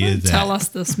idea that Tell us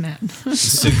this, man.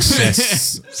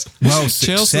 success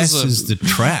is the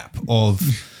trap of,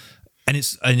 and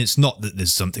it's not that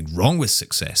there's something wrong with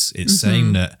success. It's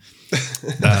saying that it's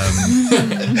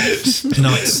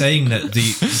saying that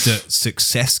the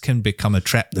success can become a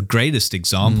trap. The greatest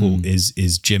example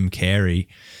is Jim Carrey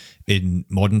in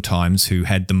modern times, who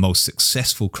had the most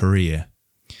successful career,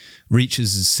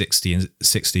 reaches his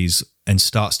 60s and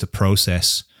starts to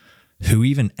process, who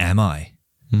even am I?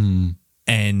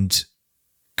 And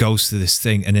goes to this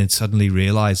thing and then suddenly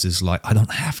realizes, like, I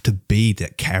don't have to be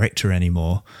that character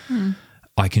anymore.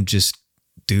 I can just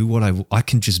do what I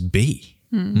can just be.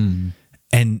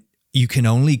 And you can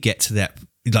only get to that,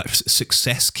 like,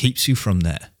 success keeps you from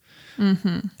that.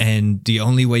 And the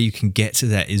only way you can get to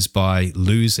that is by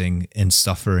losing and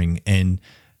suffering. And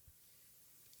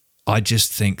I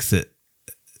just think that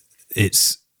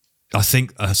I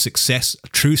think a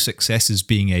true success is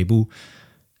being able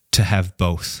to have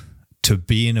both, to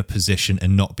be in a position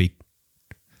and not be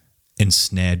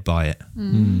ensnared by it.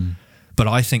 But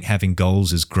I think having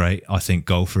goals is great. I think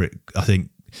go for it. I think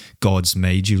God's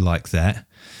made you like that.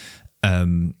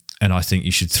 And I think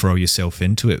you should throw yourself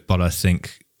into it. But I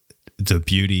think the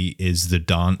beauty is the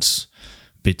dance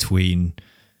between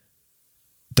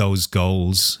those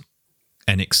goals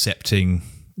and accepting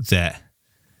that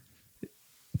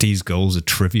these goals are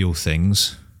trivial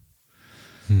things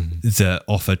that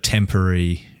offer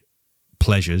temporary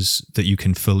pleasures that you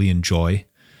can fully enjoy.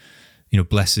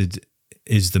 Blessed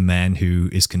is the man who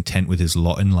is content with his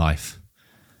lot in life.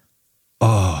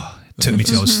 Oh, it took me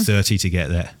till I was 30 to get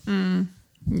there.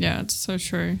 Yeah, it's so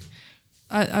true.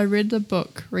 I read the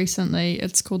book recently.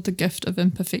 It's called The Gift of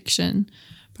Imperfection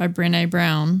by Brené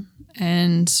Brown.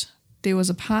 And there was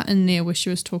a part in there where she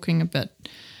was talking a bit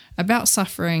about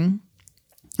suffering.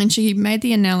 And she made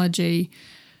the analogy,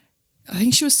 I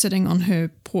think she was sitting on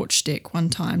her porch deck one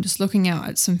time, just looking out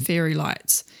at some fairy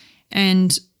lights.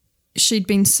 And she'd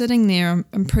been sitting there,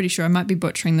 I'm pretty sure, I might be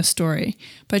butchering the story,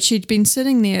 but she'd been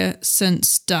sitting there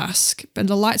since dusk, but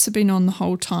the lights had been on the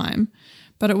whole time.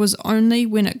 But it was only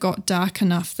when it got dark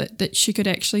enough that she could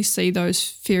actually see those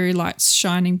fairy lights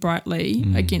shining brightly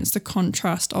against the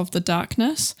contrast of the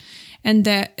darkness. And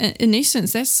that, in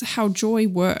essence, that's how joy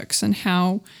works and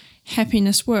how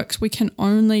happiness works. We can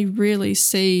only really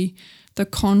see the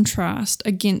contrast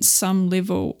against some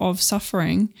level of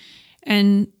suffering.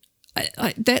 And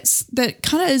that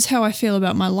kind of is how I feel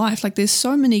about my life. Like, there's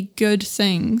so many good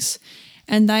things,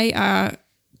 and they are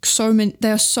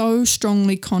so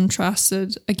strongly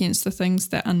contrasted against the things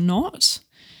that are not.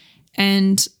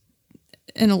 And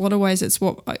in a lot of ways, it's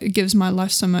what gives my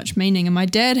life so much meaning. And my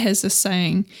dad has this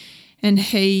saying, and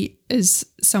he is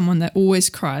someone that always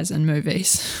cries in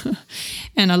movies.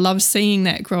 And I love seeing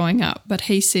that growing up. But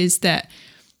he says that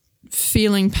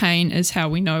feeling pain is how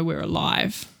we know we're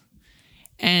alive.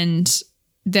 And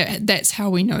that's how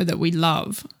we know that we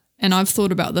love. And I've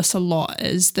thought about this a lot,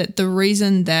 is that the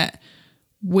reason that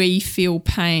we feel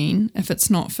pain, if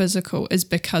it's not physical, is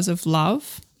because of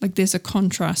love. Like, there's a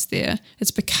contrast there.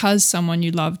 It's because someone you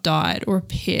love died, or a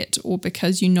pet, or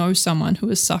because you know someone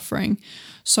who is suffering.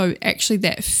 So actually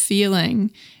that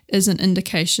feeling is an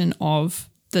indication of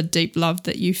the deep love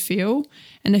that you feel.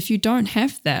 And if you don't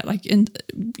have that,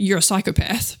 you're a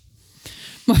psychopath,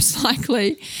 most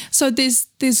likely. So there's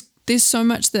so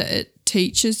much that it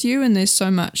teaches you, and there's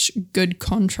so much good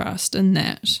contrast in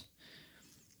that,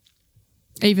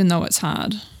 even though it's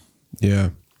hard. Yeah.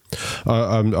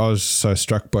 I was so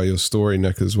struck by your story,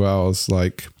 Nick, as well. It's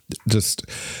like,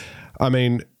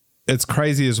 it's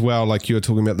crazy as well. Like you were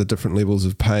talking about the different levels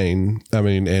of pain. I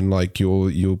mean, and like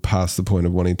you're past the point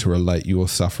of wanting to relate your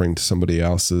suffering to somebody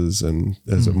else's, and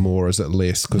is it more, is it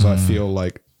less? Because I feel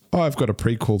like, I've got to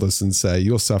pre-call this and say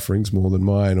your suffering's more than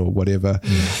mine or whatever.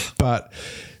 But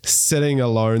sitting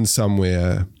alone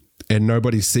somewhere and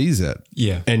nobody sees it.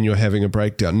 Yeah. And you're having a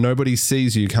breakdown. Nobody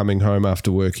sees you coming home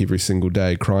after work every single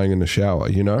day crying in the shower,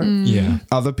 you know? Yeah.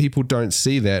 Other people don't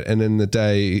see that. And in the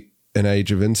day and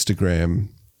age of Instagram,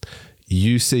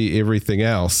 you see everything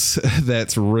else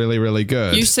that's really, really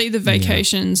good. You see the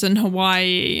vacations in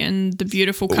Hawaii and the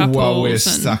beautiful couples. While we're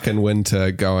stuck in winter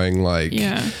going like,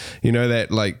 you know, that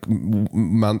like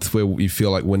month where you feel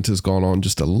like winter's gone on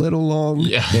just a little long.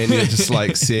 Yeah. And you're just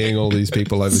like seeing all these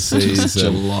people overseas.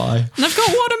 July. And I've got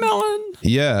watermelon.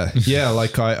 Yeah. Yeah.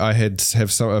 Like I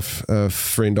have a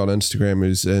friend on Instagram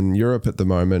who's in Europe at the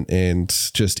moment, and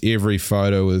just every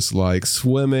photo is like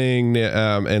swimming.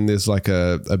 And there's like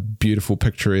a beautiful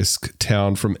picturesque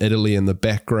town from Italy in the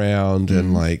background,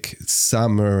 and like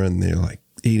summer, and they're like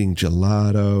eating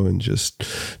gelato and just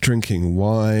drinking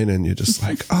wine, and you're just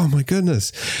like, oh my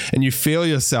goodness. And you feel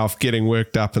yourself getting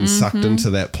worked up and sucked into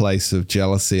that place of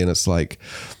jealousy, and it's like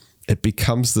it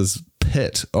becomes this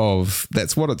pit of,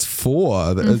 that's what it's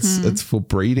for. It's for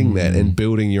breeding that and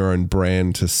building your own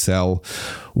brand to sell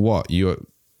what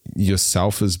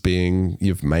yourself as being,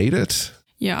 you've made it.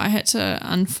 Yeah, I had to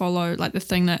unfollow, like the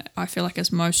thing that I feel like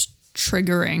is most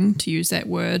triggering, to use that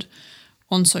word,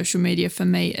 on social media for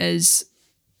me is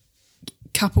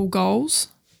couple goals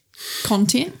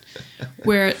content,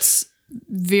 where it's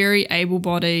very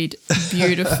able-bodied,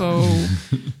 beautiful,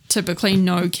 typically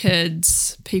no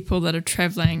kids, people that are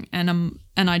traveling, and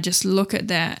I just look at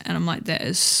that and I'm like, that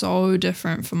is so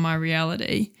different from my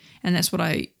reality, and that's what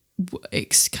I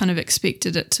kind of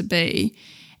expected it to be,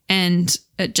 and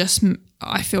it just,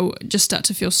 I start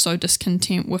to feel so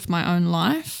discontent with my own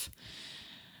life.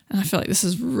 And I feel like this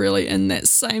is really in that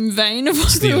same vein of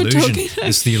what we were talking about.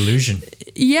 It's the illusion.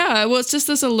 Yeah, well, it's just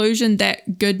this illusion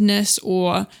that goodness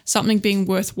or something being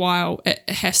worthwhile, it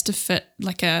has to fit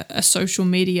like a social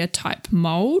media type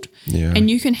mold. Yeah.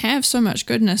 And you can have so much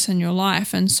goodness in your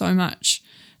life and so much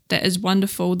that is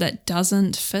wonderful that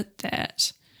doesn't fit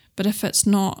that. But if it's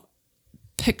not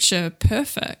picture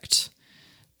perfect,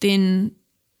 then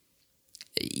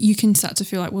you can start to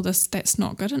feel like, well, that's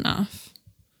not good enough.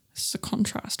 It's a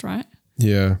contrast, right?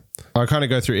 Yeah. I kind of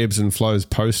go through ebbs and flows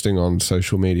posting on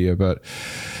social media, but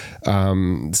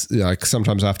like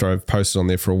sometimes after I've posted on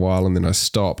there for a while and then I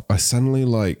stop, I suddenly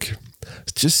like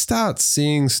just start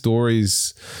seeing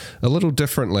stories a little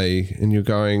differently, and you're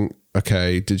going,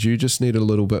 okay, did you just need a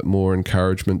little bit more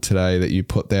encouragement today that you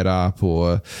put that up,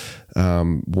 or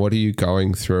what are you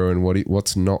going through, and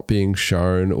what's not being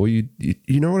shown, or you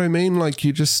know what I mean? Like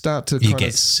you just start to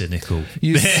get cynical. Are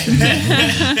you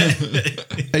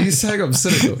saying I'm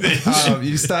cynical?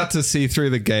 You start to see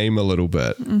through the game a little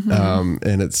bit,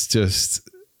 and it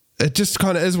just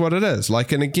kind of is what it is.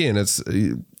 Like, and again, it's,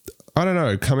 I don't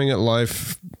know, coming at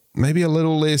life maybe a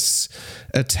little less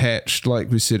attached, like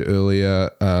we said earlier,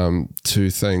 to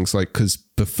things, like, because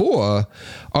before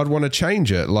I'd want to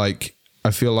change it. Like,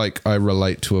 I feel like I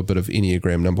relate to a bit of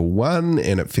Enneagram number 1,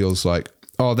 and it feels like,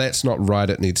 oh, that's not right,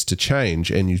 it needs to change,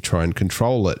 and you try and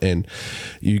control it, and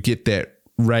you get that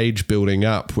rage building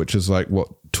up, which is like what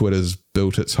Twitter's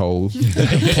built its whole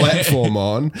platform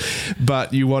on.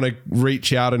 But you want to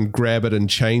reach out and grab it and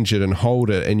change it and hold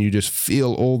it, and you just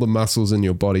feel all the muscles in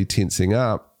your body tensing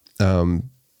up.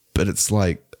 But it's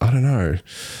like, I don't know,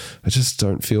 I just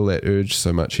don't feel that urge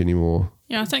so much anymore.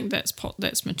 Yeah, I think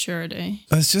that's maturity.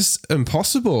 It's just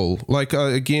impossible. Like,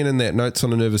 again, in that Notes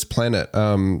on a Nervous Planet,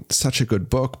 such a good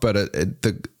book, but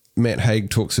Matt Haig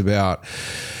talks about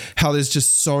how there's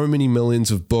just so many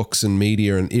millions of books and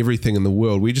media and everything in the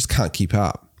world. We just can't keep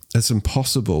up. It's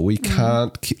impossible. We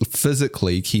can't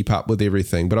physically keep up with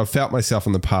everything. But I've felt myself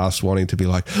in the past wanting to be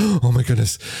like, oh my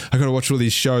goodness, I got to watch all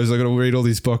these shows. I got to read all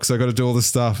these books. I got to do all this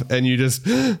stuff. And you just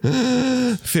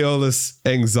feel this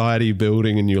anxiety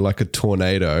building in you like a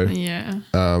tornado. Yeah.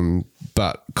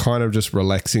 But kind of just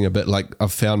relaxing a bit. Like,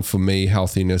 I've found for me,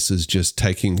 healthiness is just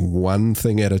taking one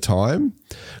thing at a time,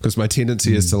 because my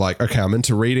tendency is to like, okay, I'm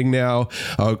into reading now.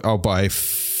 I'll buy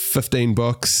 15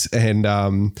 books, and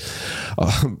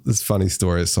this funny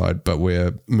story aside, but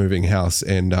we're moving house,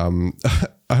 and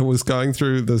I was going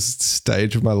through this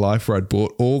stage of my life where I'd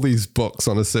bought all these books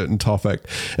on a certain topic,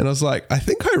 and I was like, I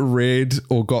think I read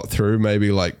or got through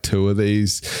maybe like 2 of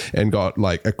these and got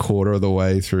like a quarter of the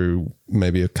way through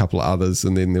maybe a couple of others,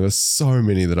 and then there were so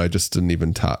many that I just didn't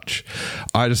even touch.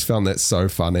 I just found that so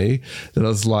funny that I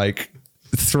was like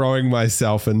throwing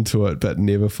myself into it but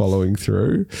never following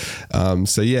through.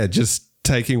 So yeah, just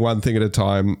taking one thing at a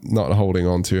time, not holding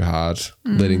on too hard,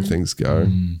 letting things go.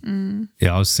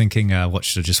 Yeah, I was thinking, I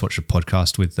just watched a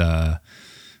podcast with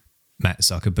Matt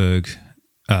Zuckerberg.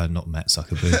 Not Matt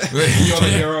Zuckerberg. You're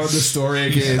the hero of the story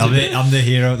again. I'm the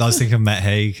hero. I was thinking of Matt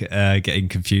Haig, getting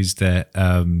confused there.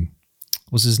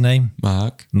 What's his name?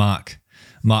 Mark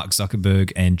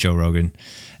Zuckerberg and Joe Rogan.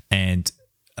 And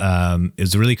it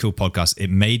was a really cool podcast.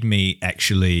 It made me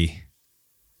actually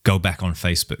go back on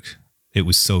Facebook. It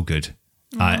was so good.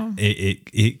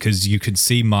 Because you could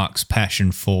see Mark's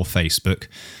passion for Facebook,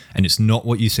 and it's not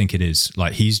what you think it is.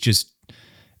 Like, he's just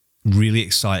really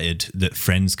excited that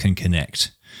friends can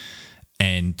connect.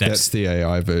 And that's the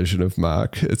AI version of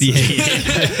Mark. It's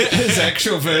his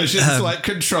actual version is like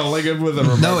controlling him with a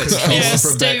remote controller. Yeah,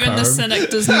 from back Stephen the home. cynic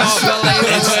does not believe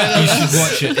it. You should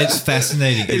watch it. It's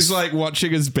fascinating. He's like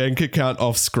watching his bank account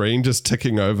off screen, just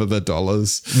ticking over the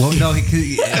dollars. Well, no,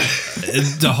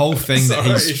 the whole thing that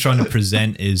he's trying to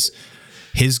present is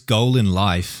his goal in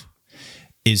life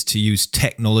is to use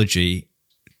technology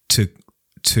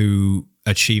to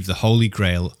achieve the holy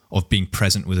grail of being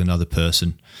present with another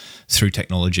person through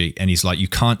technology. And he's like, you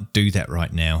can't do that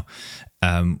right now.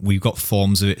 We've got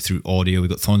forms of it through audio, we've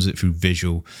got forms of it through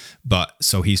visual, but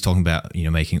so he's talking about,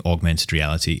 making augmented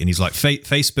reality. And he's like,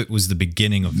 Facebook was the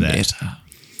beginning of that.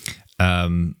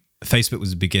 Facebook was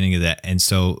the beginning of that. And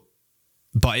so,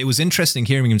 but it was interesting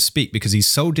hearing him speak because he's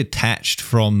so detached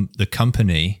from the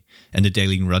company and the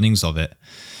daily runnings of it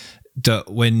that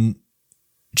when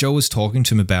Joe was talking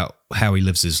to him about how he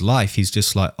lives his life, he's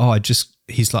just like, I just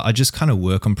kind of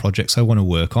work on projects I want to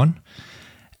work on.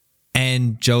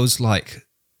 And Joe's like,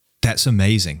 that's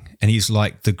amazing. And he's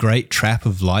like, the great trap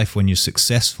of life when you're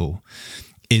successful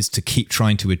is to keep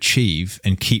trying to achieve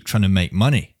and keep trying to make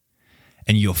money.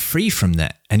 And you're free from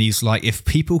that. And he's like, if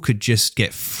people could just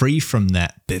get free from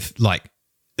that, like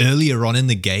earlier on in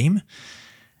the game.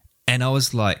 And I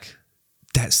was like,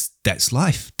 that's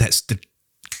life.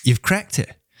 You've cracked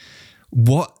it.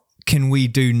 What can we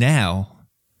do now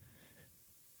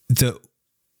that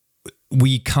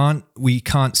we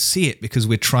can't see it because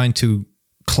we're trying to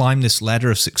climb this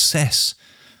ladder of success,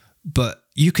 but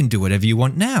you can do whatever you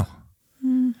want now.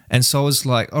 And so I was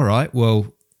like, all right,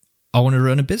 well, I want to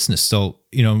run a business. So,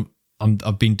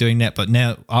 I've been doing that, but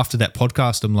now after that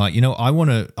podcast, I'm like, I want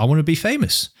to be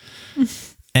famous.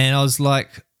 And I was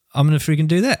like, I'm going to freaking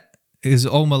do that. Because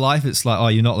all my life it's like, oh,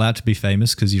 you're not allowed to be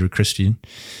famous because you're a Christian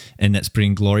and that's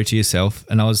bringing glory to yourself.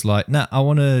 And I was like, nah, I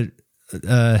want to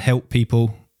help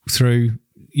people through,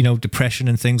 depression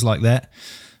and things like that.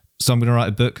 So I'm going to write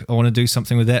a book. I want to do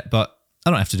something with that, but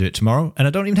I don't have to do it tomorrow and I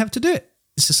don't even have to do it.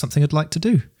 It's just something I'd like to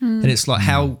do. And it's like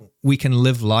how we can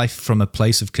live life from a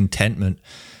place of contentment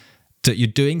that you're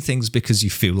doing things because you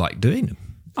feel like doing them.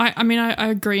 I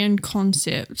agree in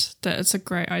concept that it's a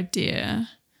great idea.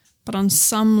 But on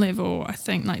some level, I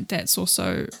think like that's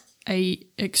also a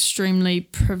extremely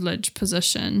privileged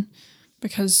position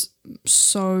because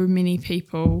so many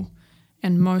people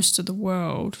and most of the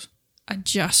world are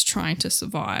just trying to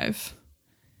survive.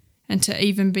 And to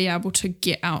even be able to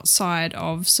get outside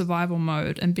of survival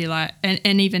mode and be like,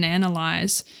 and even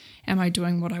analyze, am I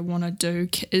doing what I want to do?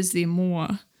 Is there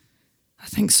more? I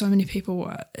think so many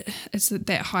people, it's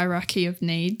that hierarchy of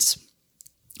needs.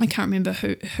 I can't remember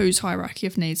whose hierarchy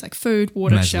of needs, like food,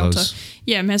 water, Maslow's. shelter.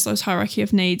 Yeah, Maslow's hierarchy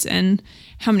of needs, and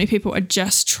how many people are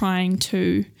just trying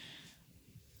to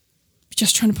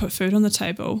put food on the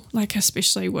table, like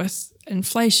especially with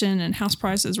inflation and house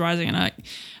prices rising.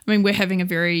 And we're having a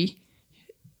very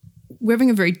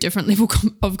different level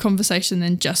of conversation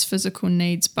than just physical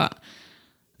needs, but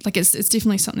like it's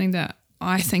definitely something that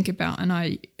I think about, and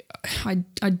I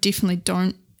definitely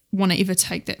don't want to ever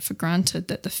take that for granted,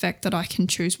 that the fact that I can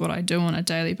choose what I do on a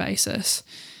daily basis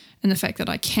and the fact that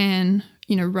I can,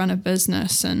 run a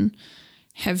business and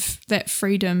have that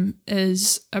freedom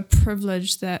is a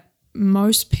privilege that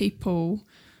most people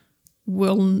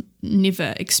will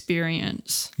never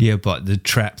experience. Yeah, but the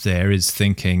trap there is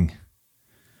thinking,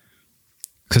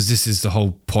 because this is the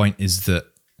whole point, is that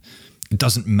it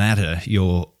doesn't matter.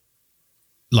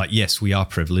 Yes, we are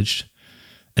privileged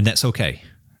and that's okay.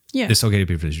 Yeah. It's okay to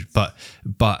be privileged. But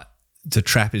the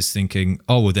trap is thinking,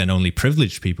 oh, well, then only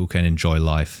privileged people can enjoy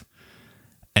life.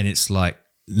 And it's like,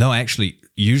 no, actually,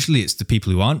 usually it's the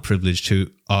people who aren't privileged who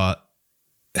are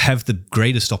have the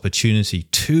greatest opportunity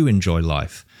to enjoy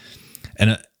life.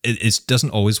 And it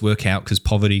doesn't always work out, because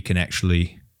poverty can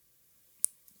actually,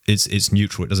 it's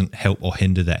neutral. It doesn't help or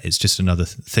hinder that. It's just another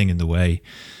thing in the way.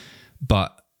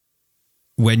 But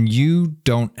when you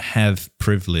don't have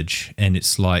privilege, and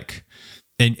it's like,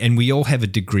 and we all have a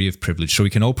degree of privilege, so we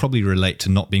can all probably relate to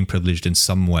not being privileged in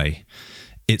some way.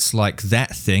 It's like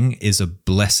that thing is a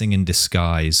blessing in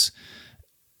disguise.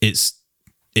 It's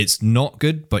not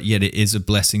good, but yet it is a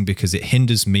blessing, because it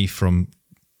hinders me from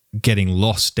getting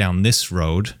lost down this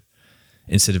road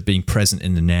instead of being present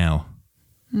in the now.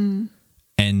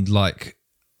 And like,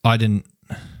 I don't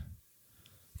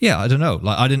know.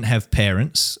 Like, I didn't have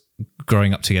parents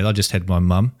growing up together. I just had my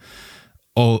mum.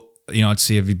 Or, I'd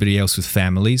see everybody else with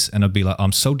families, and I'd be like,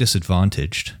 I'm so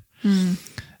disadvantaged.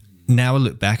 Now I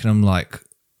look back and I'm like,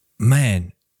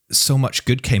 man, so much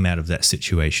good came out of that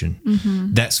situation.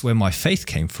 That's where my faith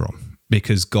came from,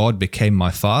 because God became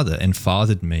my father and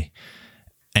fathered me.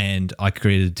 And I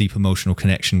created a deep emotional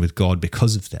connection with God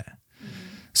because of that.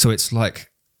 So it's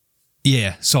like,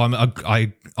 yeah, so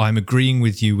I'm agreeing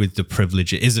with you with the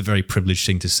privilege. It is a very privileged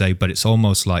thing to say, but it's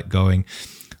almost like going,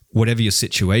 whatever your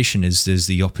situation is, there's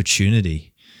the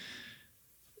opportunity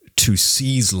to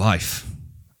seize life.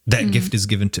 That gift is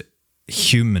given to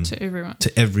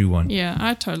everyone. Yeah,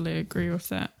 I totally agree with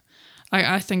that.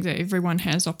 I think that everyone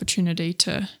has opportunity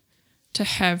to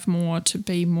have more, to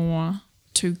be more,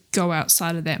 to go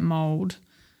outside of that mold.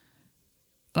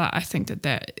 But I think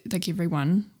that like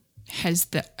everyone has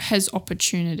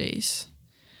opportunities.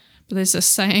 But there's a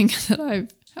saying that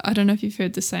I don't know if you've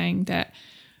heard the saying that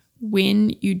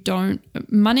when you don't,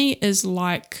 money is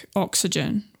like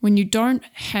oxygen. When you don't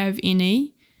have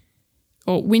any,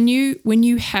 or when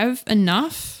you have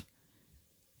enough,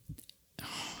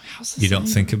 you don't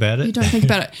think about it. You don't think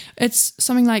about it. It's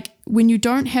something like, when you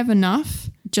don't have enough,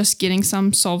 just getting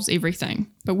some solves everything.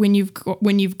 But when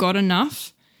you've got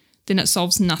enough, then it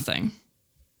solves nothing.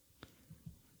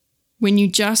 When you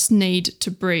just need to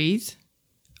breathe,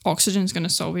 oxygen's going to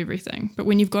solve everything. But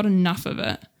when you've got enough of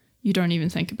it, you don't even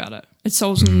think about it. It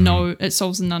solves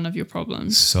none of your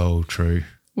problems. So true.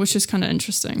 Which is kind of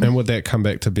interesting. And would that come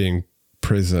back to being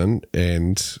present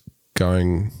and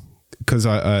going, because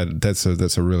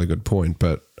that's a really good point,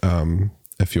 but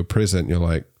if you're present, you're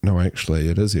like, no, actually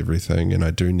it is everything and I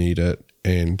do need it.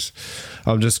 And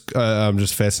I'm just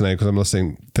fascinated, because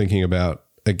I'm thinking about,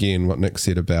 again, what Nick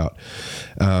said about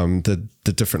the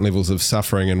different levels of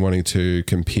suffering and wanting to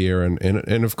compare,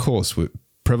 and of course with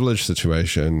privileged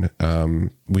situation,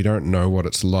 we don't know what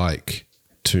it's like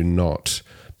to not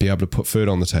be able to put food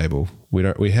on the table.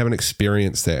 We haven't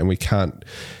experienced that, and we can't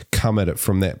come at it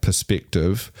from that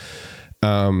perspective.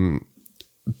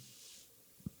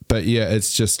 But yeah,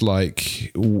 it's just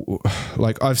like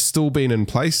I've still been in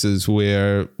places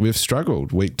where we've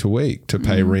struggled week to week to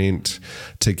pay rent,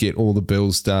 to get all the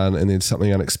bills done, and then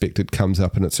something unexpected comes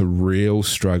up and it's a real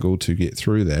struggle to get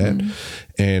through that.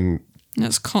 And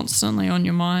it's constantly on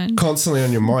your mind.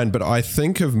 But I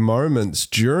think of moments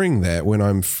during that when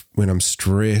I'm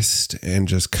stressed and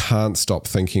just can't stop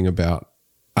thinking about,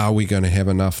 are we going to have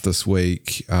enough this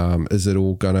week? Is it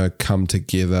all going to come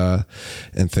together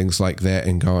and things like that,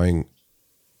 and going,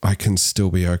 I can still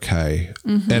be okay.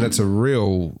 And it's a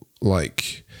real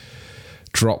like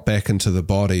drop back into the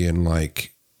body and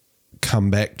like come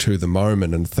back to the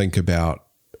moment and think about,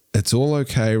 it's all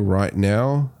okay right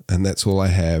now, and that's all I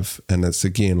have. And it's,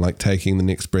 again, like taking the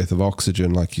next breath of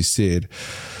oxygen, like you said.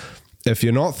 If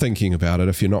you're not thinking about it,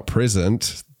 if you're not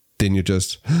present, then you're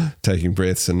just taking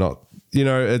breaths and not,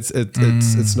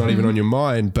 it's not even on your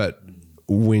mind. But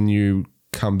when you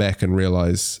come back and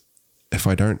realize, if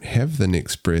I don't have the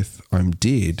next breath, I'm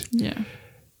dead. Yeah.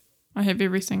 I have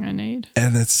everything I need.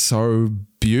 And it's so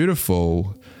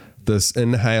beautiful. This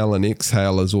inhale and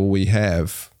exhale is all we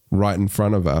have right in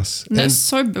front of us. And that's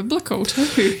so biblical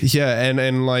too. Yeah,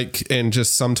 and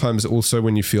just sometimes also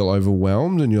when you feel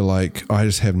overwhelmed and you're like, I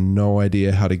just have no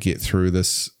idea how to get through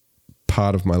this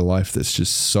part of my life that's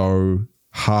just so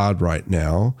hard right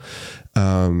now.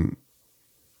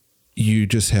 You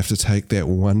just have to take that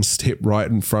one step right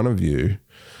in front of you.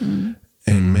 And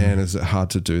man, is it hard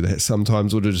to do that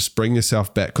sometimes, or to just bring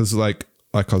yourself back, because like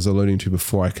I was alluding to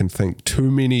before, I can think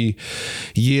too many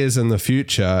years in the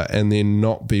future and then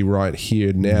not be right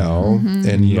here now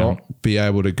and not be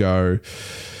able to go,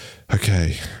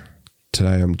 okay,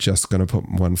 today I'm just going to put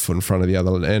one foot in front of the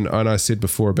other. And I said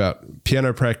before about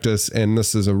piano practice, and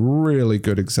this is a really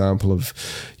good example of,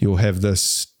 you'll have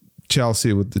this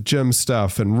Chelsea with the gym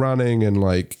stuff and running and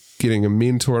like getting a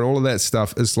mentor and all of that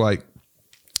stuff. Is like,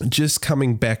 just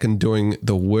coming back and doing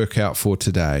the workout for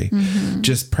today,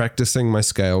 just practicing my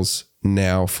scales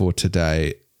now for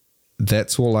today,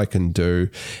 that's all I can do.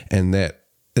 And that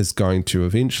is going to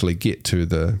eventually get to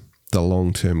the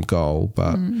long-term goal,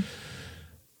 but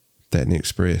that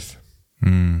next breath.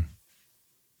 Yeah,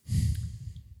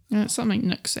 it's something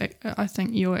Nick's, I think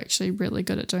you're actually really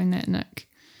good at doing that, Nick.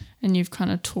 And you've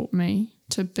kind of taught me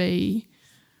to be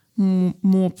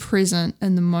more present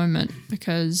in the moment,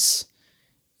 because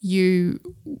you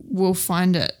will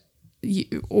find it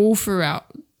all throughout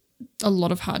a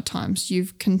lot of hard times.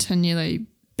 You've continually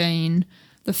been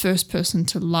the first person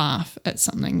to laugh at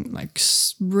something like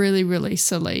really, really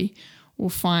silly, or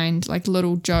find like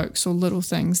little jokes or little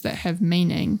things that have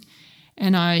meaning.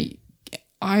 And I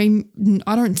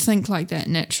don't think like that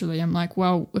naturally. I'm like,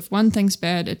 well, if one thing's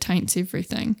bad, it taints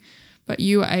everything. But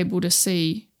you are able to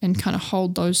see and kind of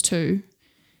hold those two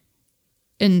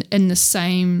in the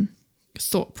same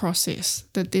thought process,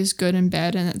 that there's good and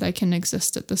bad and that they can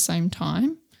exist at the same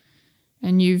time.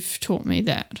 And you've taught me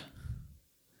that,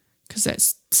 because that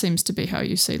seems to be how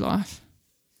you see life.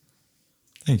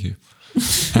 Thank you.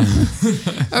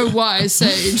 Oh, wise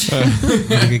sage.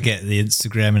 I could get the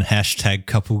Instagram and hashtag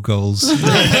couple goals.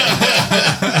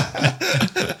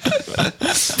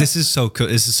 This is so cool.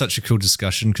 This is such a cool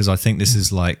discussion, because I think this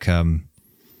is like,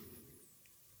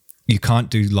 you can't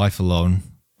do life alone.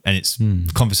 And it's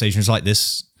conversations like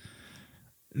this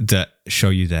that show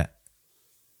you that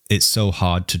it's so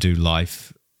hard to do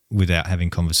life without having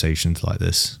conversations like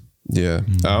this. Yeah.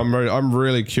 I'm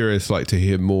really curious, like, to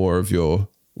hear more of your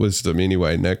wisdom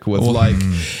anyway, Nick, with like,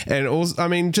 and also, I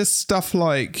mean, just stuff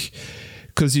like,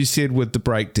 because you said with the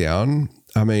breakdown,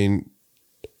 I mean,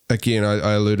 again,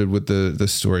 I alluded with the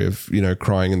story of, you know,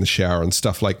 crying in the shower and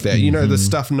stuff like that, you know, the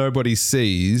stuff nobody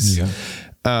sees. Yeah.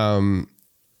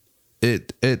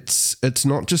 It's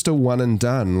not just a one and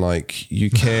done. Like, you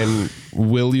can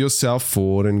will yourself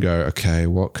forward and go, okay,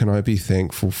 what can I be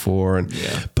thankful for? And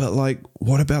but like,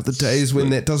 what about the days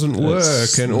when that doesn't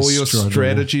work and all your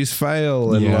strategies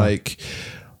fail? And like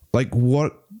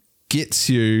what gets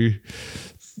you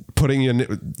putting your,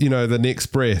 you know, the next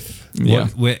breath? Yeah.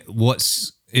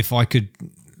 What's, if I could,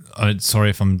 sorry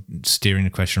if I'm steering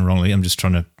the question wrongly, I'm just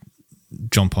trying to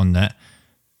jump on that.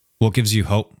 What gives you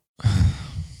hope?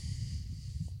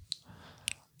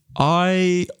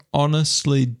 I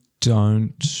honestly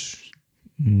don't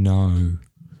know.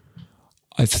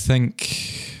 I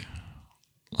think,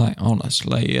 like,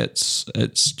 honestly, it's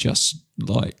just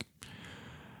like,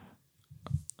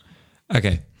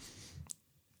 okay.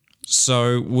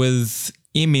 So with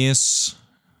MS,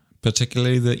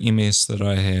 particularly the MS that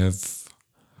I have,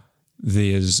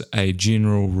 there's a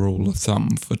general rule of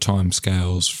thumb for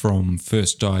timescales from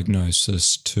first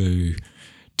diagnosis to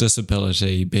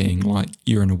disability, being like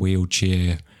you're in a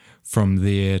wheelchair, from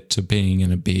there to being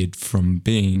in a bed, from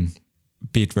being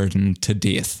bedridden to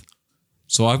death.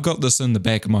 So I've got this in the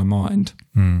back of my mind.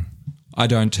 I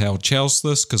don't tell Chelsea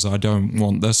this because I don't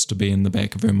want this to be in the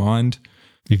back of her mind.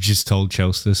 You've just told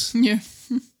Chelsea this. Yeah.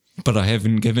 But I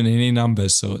haven't given any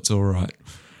numbers, so it's all right.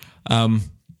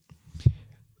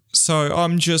 So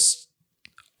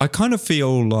I kind of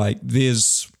feel like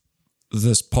there's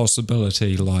this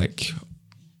possibility, like,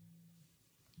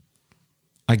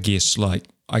 I guess, like,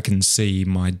 I can see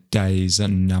my days are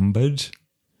numbered.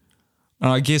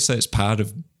 And I guess that's part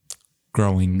of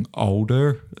growing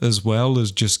older as well,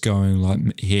 as just going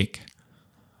like, heck,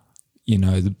 you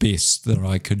know, the best that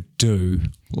I could do,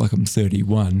 like, I'm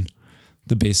 31,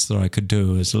 the best that I could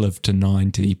do is live to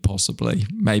 90, possibly,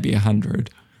 maybe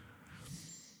 100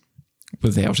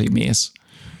 without MS.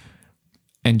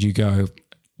 And you go,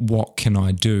 what can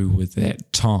I do with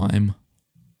that time?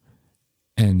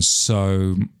 And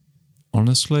so,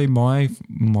 honestly, my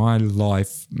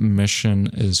life mission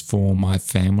is for my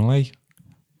family.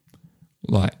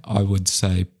 Like, I would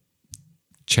say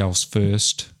Chelsea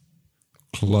first,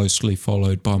 closely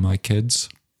followed by my kids.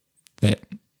 That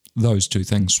those two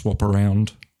things swap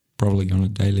around probably on a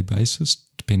daily basis,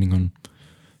 depending on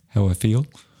how I feel.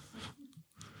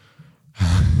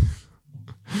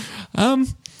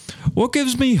 What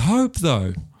gives me hope,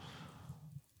 though?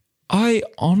 I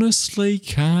honestly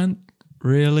can't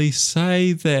really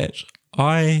say that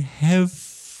I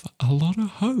have a lot of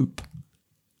hope.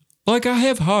 Like, I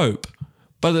have hope,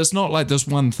 but it's not like this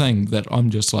one thing that I'm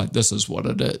just like, this is what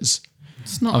it is.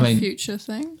 It's not a future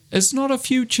thing. It's not a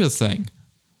future thing.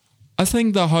 I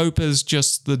think the hope is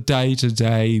just the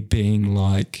day-to-day being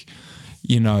like,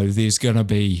 you know, there's going to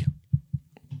be,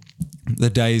 the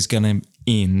day's going to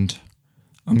end,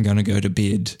 I'm going to go to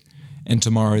bed, and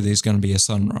tomorrow there's going to be a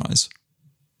sunrise.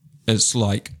 It's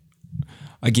like,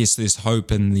 I guess there's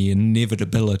hope in the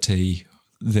inevitability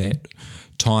that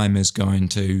time is going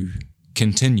to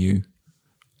continue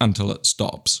until it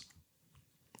stops.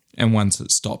 And once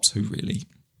it stops, who really,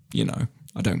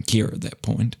 I don't care at that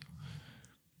point.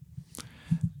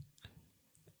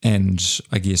 And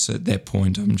I guess at that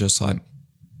point, I'm just like,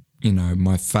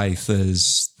 my faith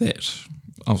is that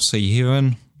I'll see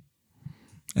heaven,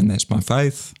 and that's my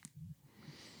faith.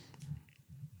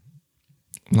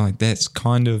 Like that's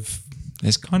kind of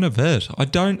it.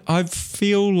 I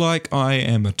feel like I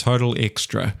am a total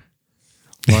extra.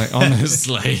 Like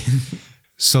honestly.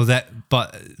 So that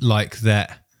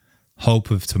hope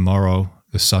of tomorrow,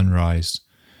 the sunrise,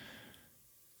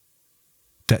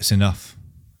 that's enough.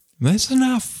 That's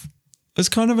enough. It's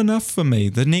kind of enough for me.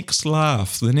 The next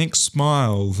laugh, the next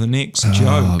smile, the next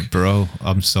joke. Bro,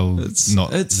 I'm so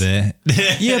not there.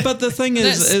 Yeah, but the thing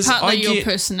is partly your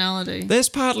personality. That's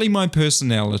partly my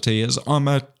personality. Is I'm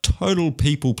a total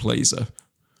people pleaser.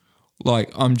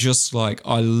 Like I'm just like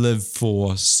I live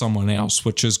for someone else,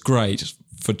 which is great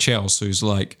for Chelsea, who's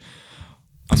like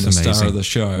I'm the star of the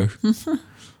show.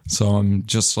 So I'm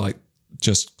just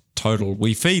total.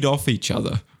 We feed off each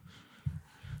other.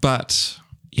 But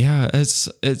yeah,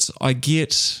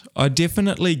 I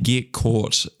definitely get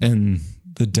caught in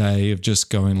the day of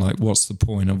just going like, what's the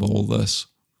point of all this?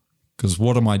 Because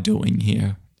what am I doing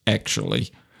here? Actually,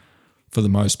 for the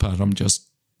most part, I'm just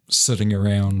sitting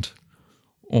around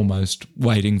almost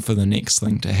waiting for the next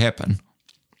thing to happen.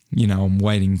 I'm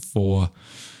waiting for,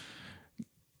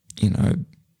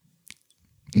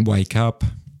 wake up,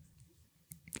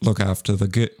 look after the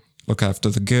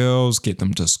girls, get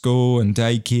them to school and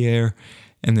daycare,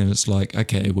 and then it's like,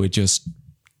 okay, we're just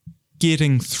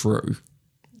getting through.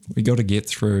 We got to get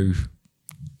through,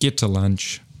 get to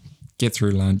lunch, get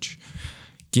through lunch,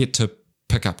 get to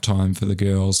pick up time for the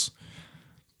girls,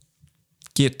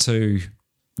 get to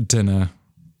dinner,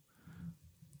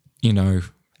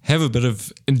 have a bit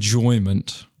of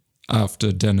enjoyment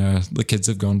after dinner. The kids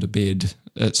have gone to bed.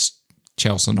 It's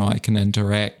Chelsea and I can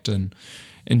interact and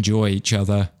enjoy each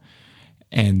other,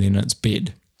 and then it's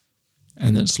bed,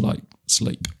 and it's like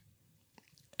sleep,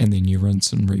 and then you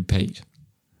rinse and repeat.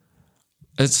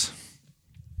 It's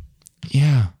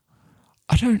I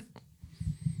don't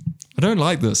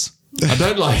like this. I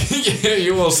don't like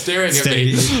you all staring at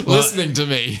me, listening to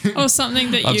me. Or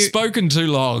something that I've spoken too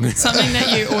long. Something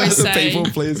that you always say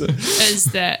People pleaser. is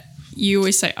that you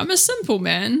always say, "I'm a simple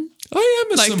man." I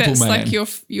am a simple man. That's like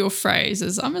your phrase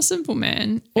is, "I'm a simple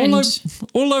man."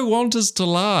 All I want is to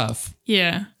laugh.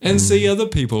 Yeah. And see other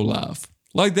people laugh.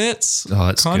 Like that's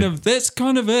kind of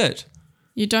it.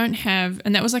 You don't have,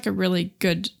 and that was like a really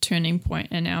good turning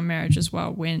point in our marriage as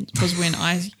well, when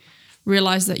I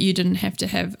realized that you didn't have to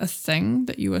have a thing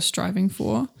that you were striving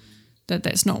for,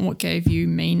 that's not what gave you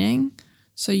meaning.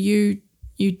 So you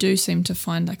do seem to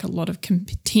find like a lot of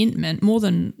contentment, more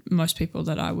than most people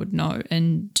that I would know,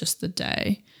 in just the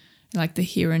day, like the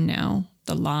here and now,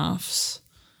 the laughs,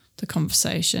 the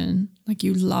conversation. Like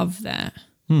you love that.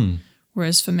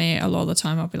 Whereas for me, a lot of the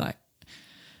time I'll be like,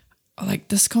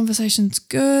 this conversation's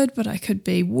good, but I could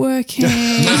be working. You're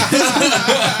not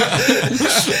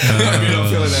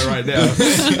feeling that right now.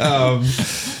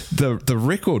 The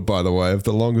record, by the way, of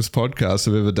the longest podcast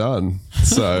I've ever done.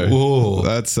 So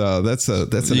that's an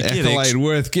accolade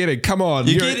worth getting. Come on,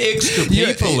 you get extra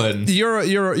people in.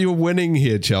 You're winning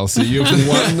here, Chelsea. You've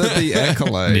won the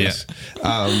accolade.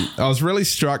 Yeah. I was really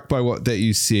struck by that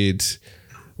you said.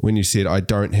 When you said, I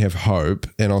don't have hope,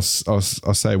 and I'll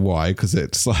say why, because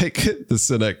it's like the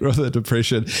cynic or the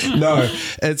depression. No,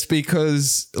 it's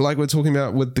because like we're talking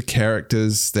about with the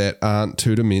characters that aren't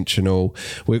two-dimensional,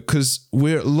 because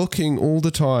we're looking all the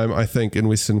time, I think, in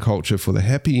Western culture for the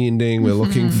happy ending. We're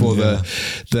looking for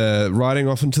the riding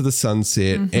off into the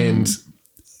sunset. And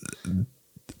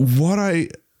what I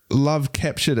love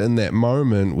captured in that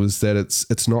moment was that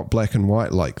it's not black and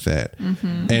white like that.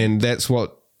 And that's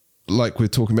what, like we're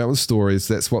talking about with stories,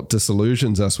 that's what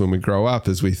disillusions us when we grow up,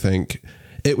 is we think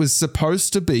it was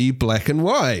supposed to be black and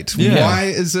white. Yeah. Why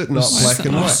is it not black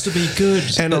and white? It's supposed to be good.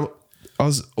 And I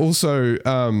was also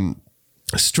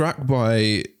struck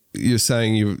by you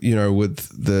saying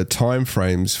with the time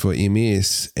frames for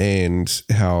MS and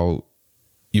how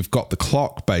you've got the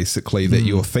clock basically that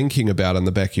you're thinking about in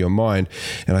the back of your mind.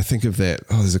 And I think of that,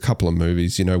 there's a couple of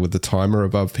movies, with the timer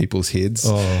above people's heads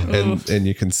and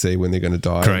you can see when they're going to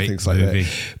die. Great and things like movie.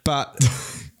 that. But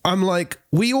I'm like,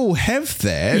 we all have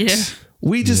that. Yeah.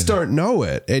 We just don't know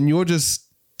it. And you're just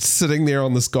sitting there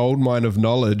on this gold mine of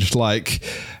knowledge, like,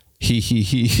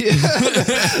 he.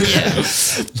 Yeah.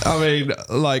 I mean,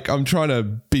 like, I'm trying to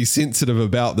be sensitive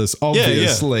about this,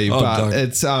 obviously, Oh, but don't.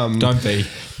 it's Don't be.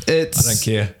 it's I don't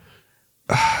care.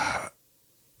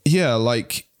 yeah,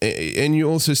 like, and you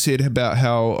also said about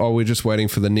how we're just waiting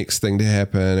for the next thing to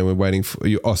happen, and we're waiting for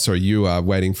you. Oh, sorry, you are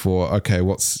waiting for, okay,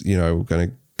 what's, we're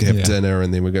going to have dinner,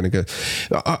 and then we're going to go.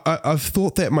 I've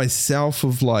thought that myself,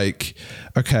 of like,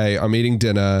 okay, I'm eating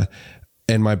dinner,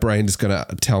 and my brain is going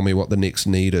to tell me what the next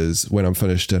need is when I'm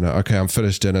finished dinner. Okay, I'm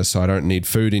finished dinner, so I don't need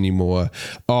food anymore.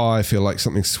 Oh, I feel like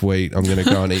something sweet. I'm going to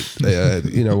go and eat,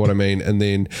 you know what I mean? And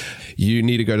then you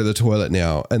need to go to the toilet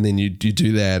now. And then you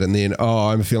do that. And then, oh,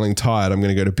 I'm feeling tired. I'm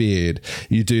going to go to bed.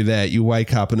 You do that. You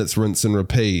wake up and it's rinse and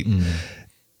repeat.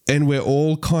 And we're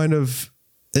all kind of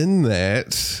in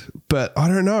that. But I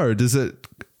don't know. Does it...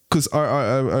 Because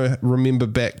I remember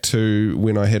back to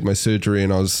when I had my surgery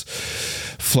and I was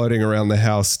floating around the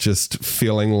house just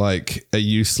feeling like a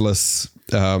useless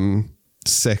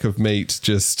sack of meat,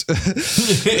 just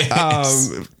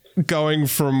going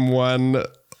from one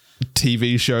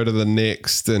TV show to the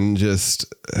next and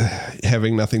just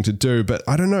having nothing to do. But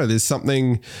I don't know, there's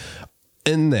something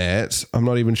in that, I'm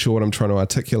not even sure what I'm trying to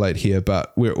articulate here,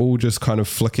 but we're all just kind of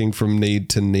flicking from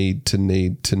need to need to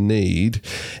need to need,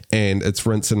 and it's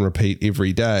rinse and repeat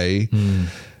every day.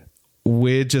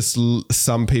 We're just,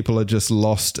 some people are just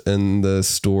lost in the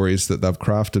stories that they've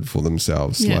crafted for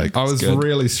themselves. Yeah. Like, I was good.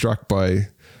 really struck by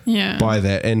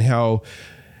that, and how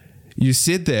you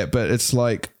said that, but it's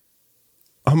like,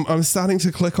 I'm starting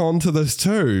to click on to this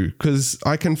too, because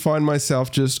I can find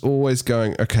myself just always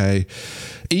going, okay,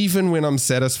 even when I'm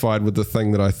satisfied with the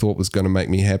thing that I thought was going to make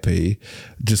me happy,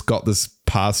 just got this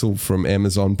parcel from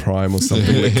Amazon Prime or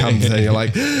something that comes in, you're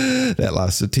like, that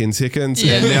lasted 10 seconds.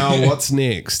 Yeah. And now what's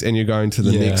next? And you're going to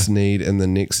the Yeah. next need and the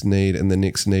next need and the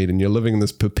next need. And you're living in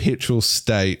this perpetual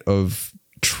state of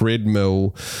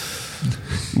treadmill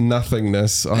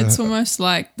nothingness. It's almost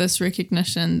like this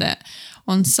recognition that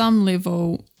on some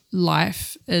level,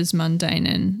 life is mundane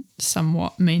and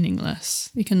somewhat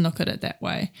meaningless. You can look at it that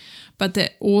way. But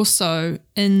that also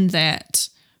in that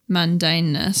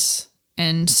mundaneness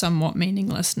and somewhat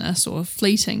meaninglessness or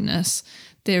fleetingness,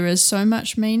 there is so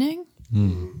much meaning.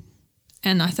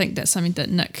 And I think that's something that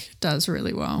Nick does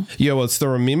really well. Yeah, well, it's the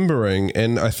remembering.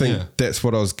 And I think that's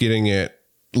what I was getting at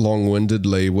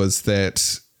long-windedly, was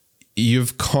that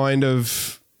you've kind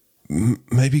of,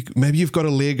 maybe you've got a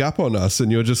leg up on us,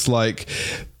 and you're just like,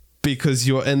 because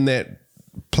you're in that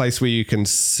place where you can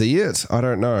see it. I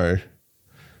don't know.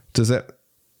 Does that...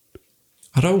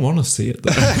 I don't want to see it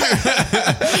though.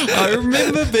 I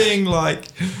remember being like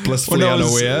Blissfully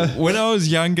unaware. When I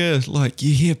was younger, like,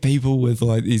 you hear people with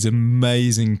like these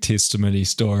amazing testimony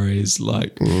stories,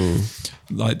 like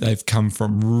they've come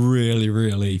from really,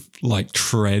 really like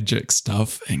tragic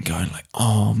stuff, and going like,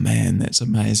 oh man, that's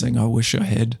amazing. I wish I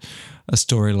had a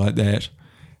story like that.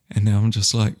 And now I'm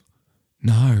just like,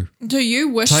 no. Do you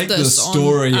wish Take this the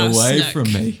story on us, away Nick?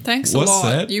 from me. Thanks What's a lot.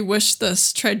 that? You wish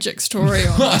this tragic story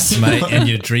on us. Mate, and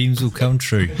your dreams will come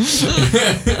true.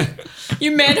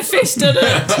 You manifested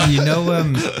it.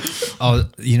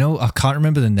 I can't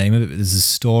remember the name of it, but there's a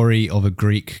story of a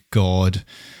Greek god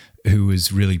who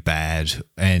was really bad,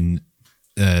 and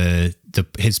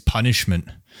his punishment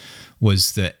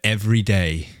was that every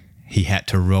day he had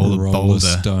to roll a boulder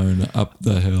stone up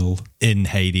the hill in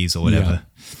Hades or whatever.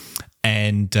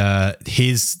 And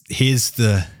here's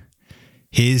the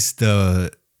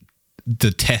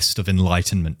test of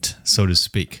enlightenment, so to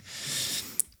speak.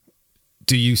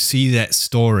 Do you see that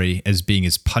story as being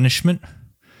his punishment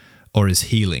or as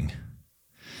healing?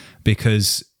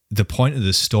 Because the point of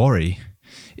the story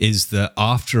is that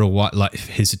after a while, like,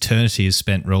 his eternity is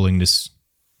spent rolling this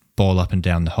ball up and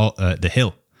down the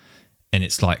hill, and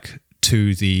it's like,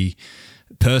 to the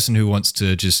person who wants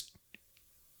to just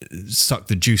suck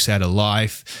the juice out of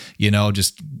life,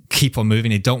 just keep on moving.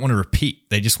 They don't want to repeat.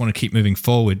 They just want to keep moving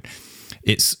forward.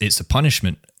 It's a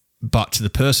punishment. But to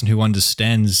the person who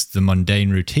understands the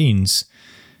mundane routines,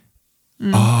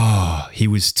 he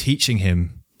was teaching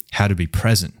him how to be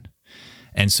present.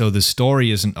 And so the story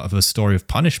isn't of a story of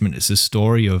punishment. It's a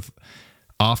story of,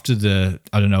 after the,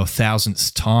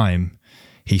 1,000th time,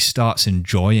 he starts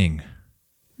enjoying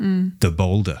the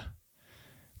boulder,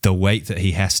 the weight that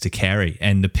he has to carry.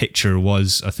 And the picture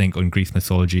was, I think, on Greek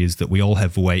mythology, is that we all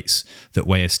have weights that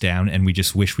weigh us down, and we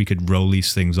just wish we could roll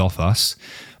these things off us.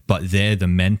 But they're the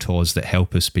mentors that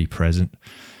help us be present.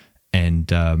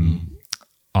 And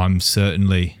I'm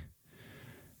certainly,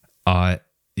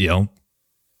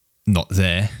 not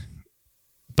there.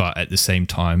 But at the same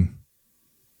time,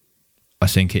 I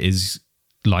think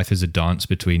life is a dance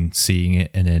between seeing it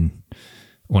and then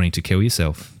wanting to kill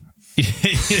yourself.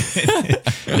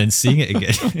 And then seeing it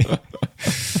again.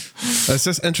 It's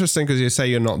just interesting because you say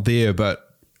you're not there, but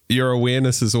your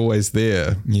awareness is always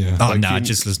there. Yeah. Oh, no,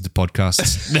 just listen to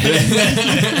podcasts.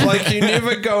 Like you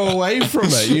never go away from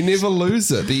it. You never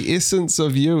lose it. The essence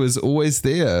of you is always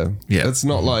there. Yeah. It's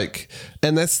not like,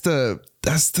 and that's the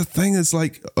thing is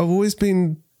like, I've always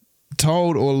been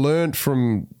told or learned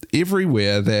from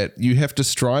everywhere that you have to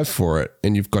strive for it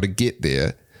and you've got to get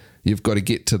there. You've got to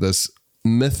get to this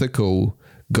mythical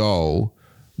goal,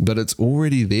 but it's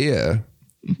already there.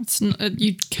 It's not,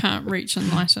 you can't reach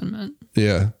enlightenment.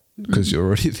 Yeah. Because you're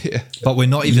already there. But we're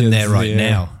not even there right Yeah.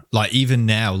 now. Like, even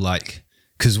now, like,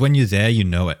 because when you're there, you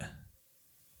know it.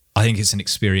 I think it's an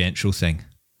experiential thing.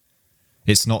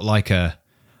 It's not like I've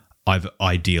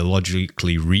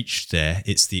ideologically reached there.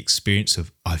 It's the experience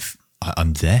of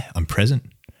I'm there. I'm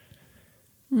present.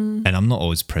 And I'm not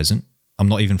always present. I'm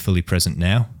not even fully present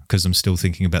now because I'm still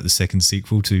thinking about the second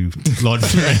sequel to Lord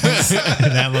of the Rings.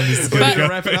 And how long is it going to We're go?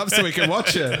 wrap it up so we can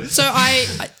watch it. So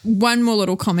one more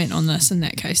little comment on this in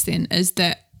that case then is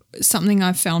that something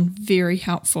I've found very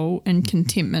helpful in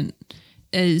contentment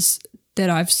is that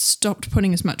I've stopped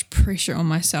putting as much pressure on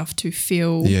myself to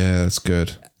feel Yeah, that's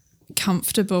good.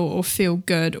 comfortable or feel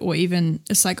good, or even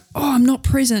it's like, oh, I'm not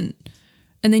present.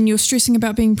 And then you're stressing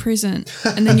about being present.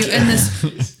 And then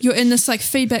you're in this like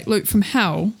feedback loop from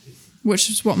hell,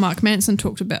 which is what Mark Manson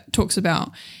talks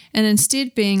about. And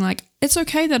instead being like, it's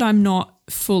okay that I'm not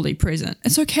fully present.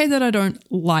 It's okay that I don't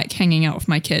like hanging out with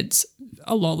my kids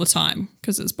a lot of the time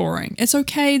because it's boring. It's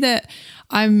okay that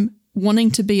I'm wanting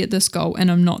to be at this goal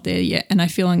and I'm not there yet and I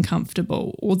feel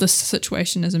uncomfortable, or this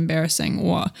situation is embarrassing,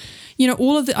 or, you know,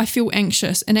 all of that. I feel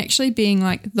anxious, and actually being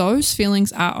like, those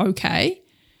feelings are okay.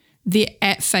 They're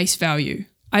at face value.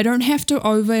 I don't have to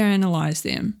overanalyze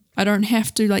them. I don't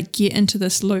have to like get into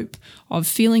this loop of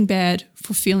feeling bad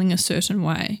for feeling a certain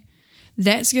way.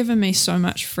 That's given me so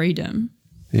much freedom.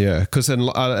 Yeah, because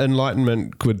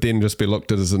enlightenment could then just be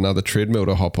looked at as another treadmill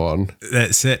to hop on.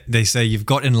 That's it. They say you've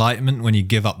got enlightenment when you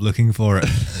give up looking for it.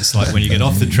 It's like when you get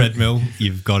off the treadmill,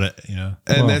 you've got it, you know.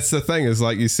 And that's the thing is,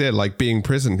 like you said, like being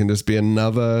present can just be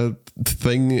another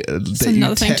thing that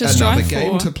another thing to strive another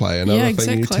game for. to play, another Yeah,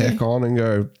 thing exactly. you tack on and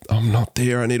go, I'm not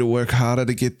there. I need to work harder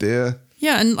to get there.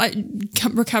 Yeah, and like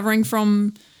recovering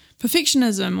from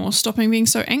perfectionism or stopping being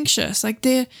so anxious. Like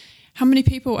how many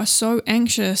people are so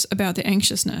anxious about their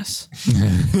anxiousness?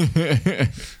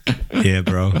 Yeah,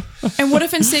 bro. And what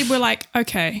if instead we're like,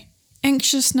 okay,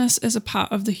 anxiousness is a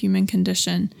part of the human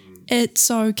condition. It's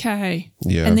okay.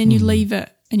 Yeah. And then you leave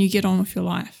it and you get on with your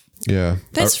life. Yeah.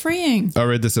 That's freeing. I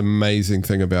read this amazing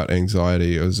thing about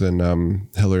anxiety. It was in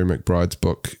Hilary McBride's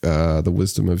book, The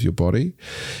Wisdom of Your Body.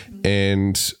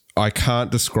 And I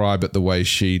can't describe it the way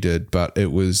she did, but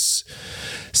it was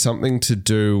something to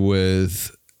do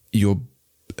with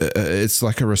it's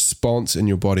like a response in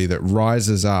your body that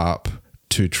rises up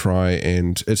to try,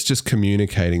 and it's just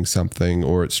communicating something,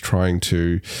 or it's trying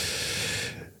to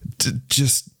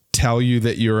just tell you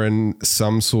that you're in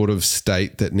some sort of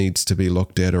state that needs to be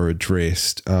looked at or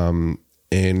addressed.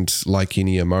 And like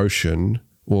any emotion,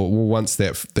 well, once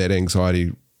that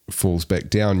anxiety falls back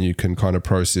down, you can kind of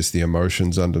process the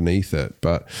emotions underneath it.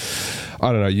 But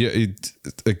I don't know.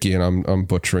 Again, I'm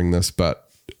butchering this, but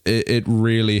it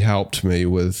really helped me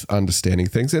with understanding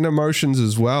things and emotions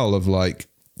as well, of like,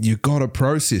 you got to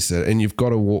process it and you've got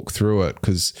to walk through it,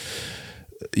 because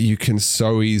you can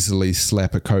so easily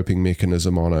slap a coping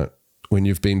mechanism on it when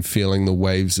you've been feeling the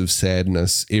waves of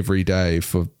sadness every day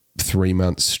for 3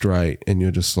 months straight and you're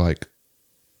just like,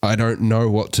 I don't know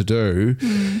what to do.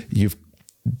 You've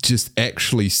just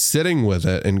actually sitting with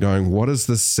it and going, what is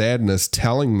this sadness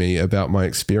telling me about my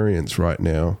experience right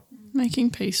now? Making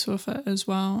peace with it as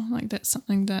well. Like that's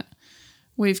something that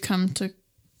we've come to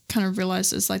kind of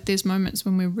realize is like there's moments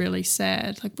when we're really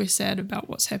sad. Like we're sad about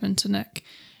what's happened to Nick,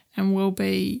 and we'll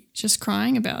be just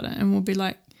crying about it, and we'll be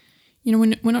like, you know,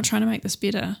 we're not trying to make this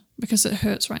better because it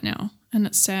hurts right now and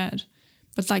it's sad.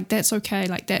 But like that's okay.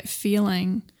 Like that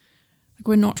feeling, like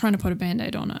we're not trying to put a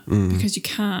Band-Aid on it because you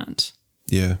can't.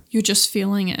 Yeah. You're just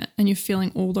feeling it and you're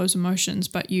feeling all those emotions,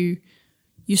 but you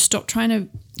stop trying to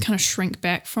kind of shrink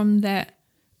back from those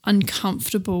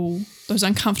uncomfortable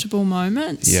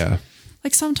moments. Yeah.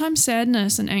 Like sometimes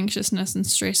sadness and anxiousness and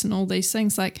stress and all these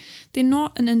things, like they're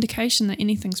not an indication that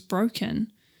anything's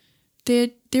broken.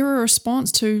 They're a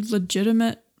response to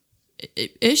legitimate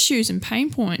issues and pain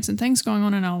points and things going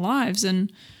on in our lives.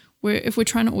 And if we're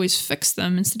trying to always fix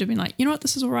them instead of being like, you know what,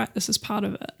 this is all right, this is part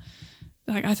of it.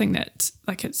 Like I think that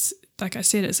it's like I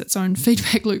said, it's its own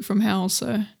feedback loop from hell.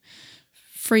 So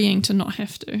freeing to not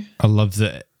have to. I love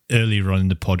that earlier on in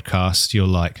the podcast, you're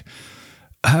like,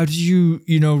 how do you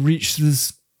reach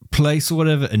this place or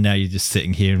whatever? And now you're just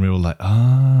sitting here and we're all like,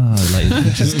 like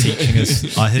you're just teaching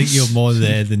us. I think you're more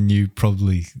there than you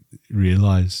probably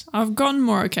realize. I've gotten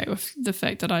more okay with the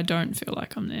fact that I don't feel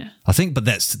like I'm there. I think, but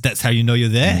that's how you know you're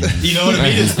there. You know what I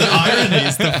mean? It's the irony.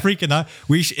 It's the freaking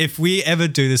irony. If we ever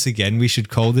do this again, we should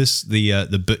call this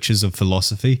the Butchers of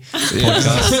Philosophy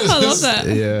podcast. I love that.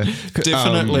 Yeah.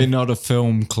 Definitely not a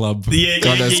film club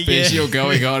kind of special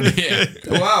going on here.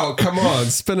 Wow, come on.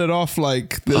 Spin it off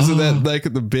like, isn't that make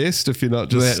it the best if you're not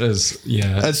just... That is,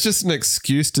 yeah. It's just an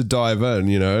excuse to dive in,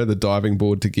 the diving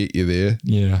board to get you there.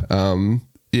 Yeah.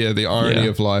 Yeah, the irony Yeah.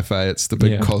 of life, It's the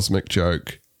big Yeah. cosmic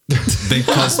joke. Big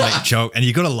cosmic joke. And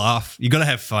you got to laugh. You got to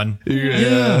have fun.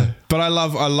 Yeah. But I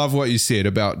love what you said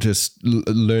about just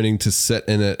learning to sit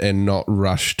in it and not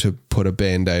rush to put a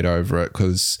Band-Aid over it,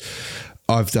 because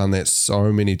I've done that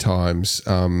so many times,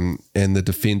 and the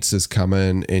defenses come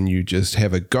in and you just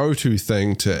have a go-to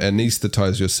thing to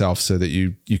anesthetize yourself so that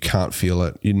you can't feel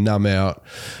it. You numb out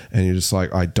and you're just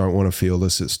like, I don't want to feel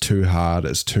this. It's too hard.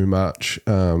 It's too much.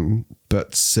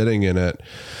 But sitting in it,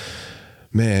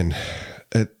 man,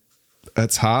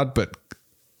 it's hard, but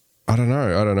I don't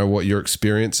know what your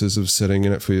experience is of sitting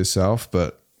in it for yourself,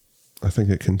 but I think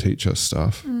it can teach us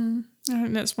stuff. I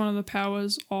think that's one of the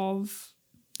powers of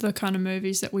the kind of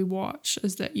movies that we watch,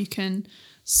 is that you can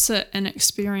sit and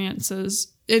experience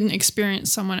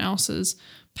someone else's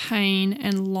pain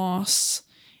and loss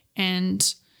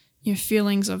and your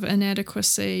feelings of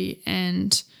inadequacy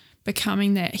and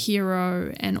becoming that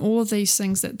hero and all of these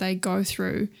things that they go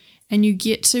through, and you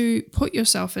get to put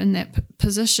yourself in that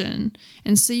position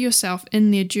and see yourself in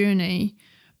their journey,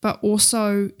 but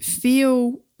also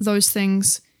feel those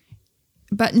things,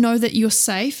 but know that you're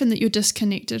safe and that you're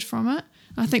disconnected from it.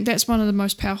 I think that's one of the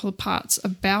most powerful parts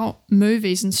about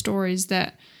movies and stories,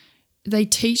 that they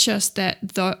teach us that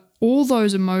all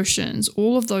those emotions,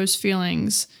 all of those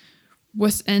feelings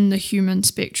within the human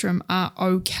spectrum are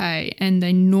okay, and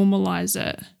they normalize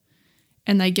it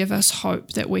and they give us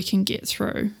hope that we can get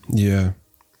through. Yeah.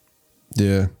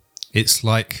 Yeah. It's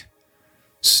like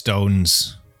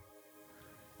stones.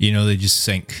 They just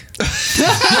sink.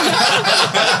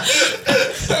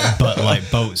 But like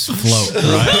boats float,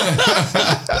 right?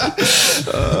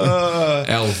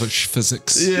 Elvish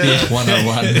physics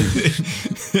 101.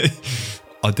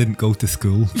 I didn't go to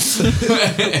school. I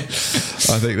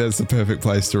think that's the perfect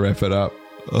place to wrap it up.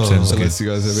 Sounds Unless good.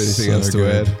 you guys have anything So else to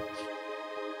good. add.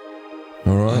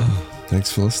 All right.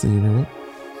 Thanks for listening, everyone.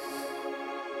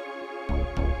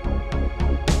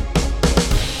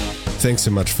 Thanks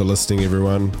so much for listening,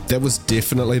 everyone. That was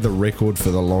definitely the record for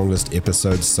the longest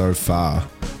episode so far.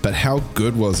 But how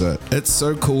good was it? It's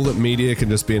so cool that media can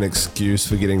just be an excuse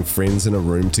for getting friends in a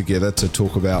room together to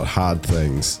talk about hard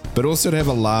things, but also to have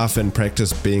a laugh and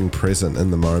practice being present in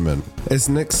the moment. As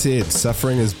Nick said,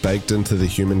 suffering is baked into the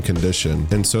human condition,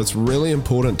 and so it's really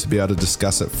important to be able to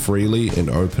discuss it freely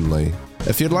and openly.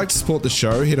 If you'd like to support the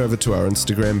show, head over to our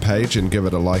Instagram page and give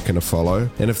it a like and a follow.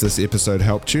 And if this episode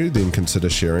helped you, then consider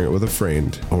sharing it with a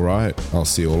friend. All right, I'll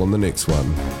see you all on the next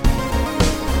one.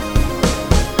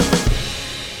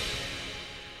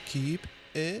 Keep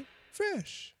it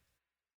fresh.